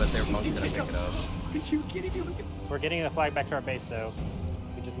 Yeah, but they're both gonna pick it up. Are you kidding me? We're getting the flag back to our base though.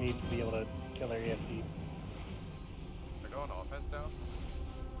 We just need to be able to kill their EFC. They're going offense now?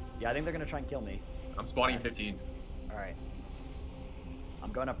 Yeah, I think they're gonna try and kill me. I'm spawning 15. Alright.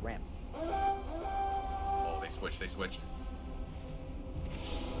 I'm going up ramp. Oh, they switched.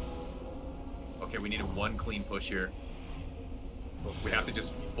 Okay, we need a one clean push here. We have to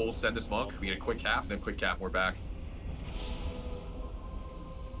just full send this monk. We get a quick cap, then quick cap, and we're back.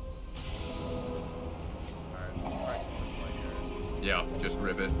 Yeah, just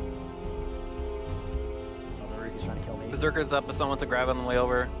rip it. He's trying to kill me. Berserker's up if someone to grab on the way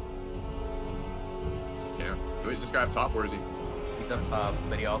over. Yeah. Is this guy up top? Where is he? He's up top,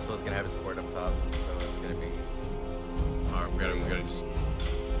 but he also is gonna have his board up top, so it's gonna be. Alright, we gotta just.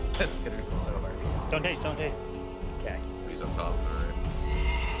 That's gonna be so hard. Don't taste. Okay. He's up top. Alright.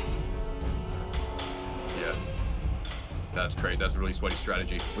 Yeah. That's crazy. That's a really sweaty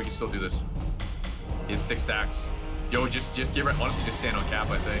strategy. We can still do this. He has 6 stacks. Yo, just give it. Honestly, just stand on cap,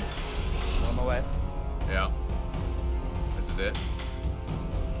 I think. On my way. Yeah. This is it.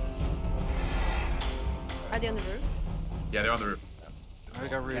 Are they on the roof? Yeah, they're on the roof. I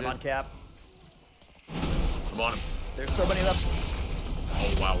got rooted. I'm on cap. Come on him. There's so many left.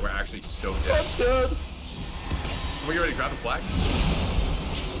 Oh wow, we're actually so dead. I'm dead. So we already grabbed the flag?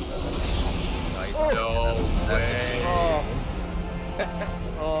 Oh. No way. Oh.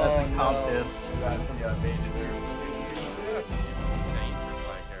 That's a comp tip.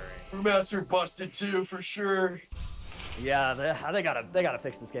 Brewmaster busted too, for sure. Yeah, they gotta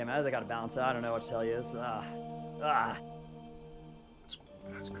fix this game. They gotta balance it. I don't know what to tell you. It's, That's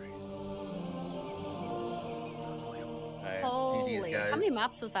crazy. Alright, Holy. GG's, guys. How many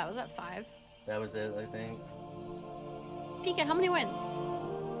maps was that? Was that 5? That was it, I think. Pika, how many wins?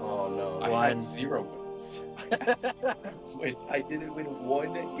 Oh no. I had 0 wins. I didn't win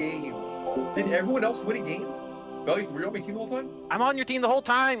 1 game. Did everyone else win a game? Bellies, were you on my team the whole time? I'm on your team the whole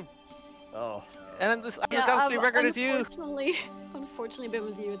time. Oh. And this Yeah, I've the record with you. Unfortunately, been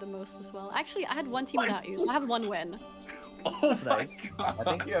with you the most as well. Actually, I had 1 team without you, so I have 1 win. Oh my god. I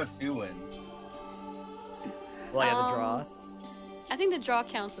think you have 2 wins. Well, yeah, the draw. I think the draw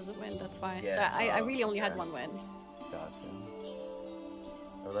counts as a win, that's why. Yeah, so I really only had 1 win. Gotcha.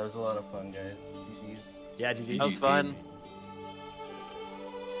 Oh, that was a lot of fun, guys. GG's. Yeah, GG. That was fun.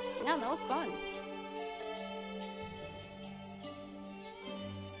 Yeah, that was fun.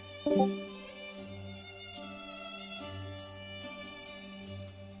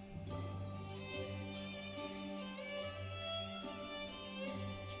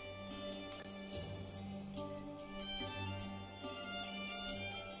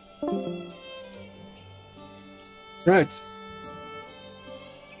 Right.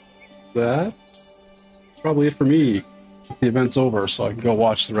 That's probably it for me. The event's over, so I can go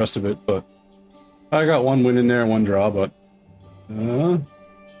watch the rest of it, but I got 1 win in there and 1 draw, but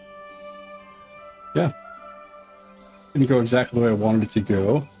yeah. Didn't go exactly the way I wanted it to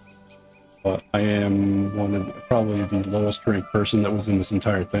go, but I am probably the lowest ranked person that was in this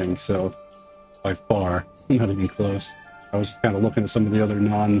entire thing, so by far, not even close. I was kind of looking at some of the other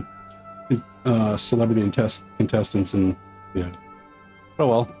celebrity contestants, and yeah. Oh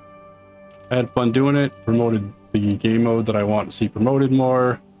well. I had fun doing it, promoted the game mode that I want to see promoted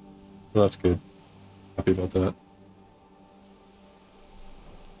more, so that's good. Happy about that.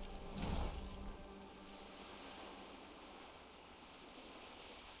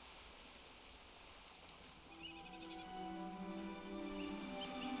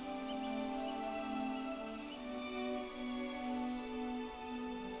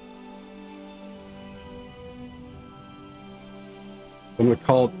 I'm gonna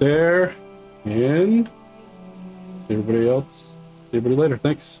call it there, and see everybody else. See everybody later.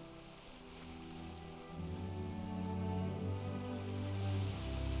 Thanks.